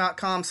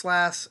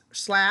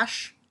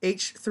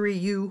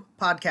twitter.com/H3U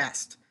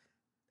podcast.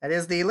 That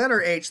is the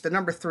letter H, the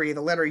number 3,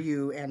 the letter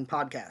U, and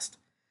podcast.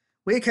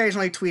 We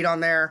occasionally tweet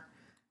on there,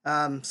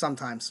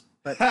 sometimes.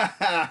 But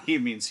he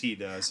means he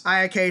does.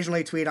 I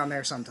occasionally tweet on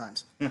there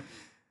sometimes.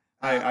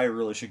 I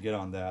really should get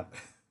on that.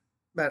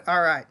 But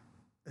all right,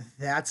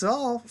 that's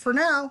all for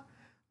now.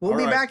 We'll All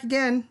be right. back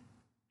again.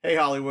 Hey,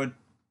 Hollywood.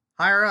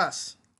 Hire us.